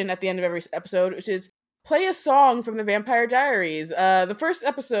tradition at the end of every episode, which is play a song from the Vampire Diaries. The first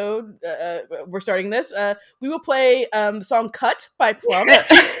episode, we're starting this, we will play the song Cut by Plum.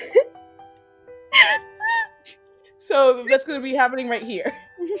 So that's going to be happening right here.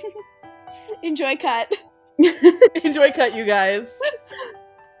 Enjoy Cut. Enjoy Cut, you guys.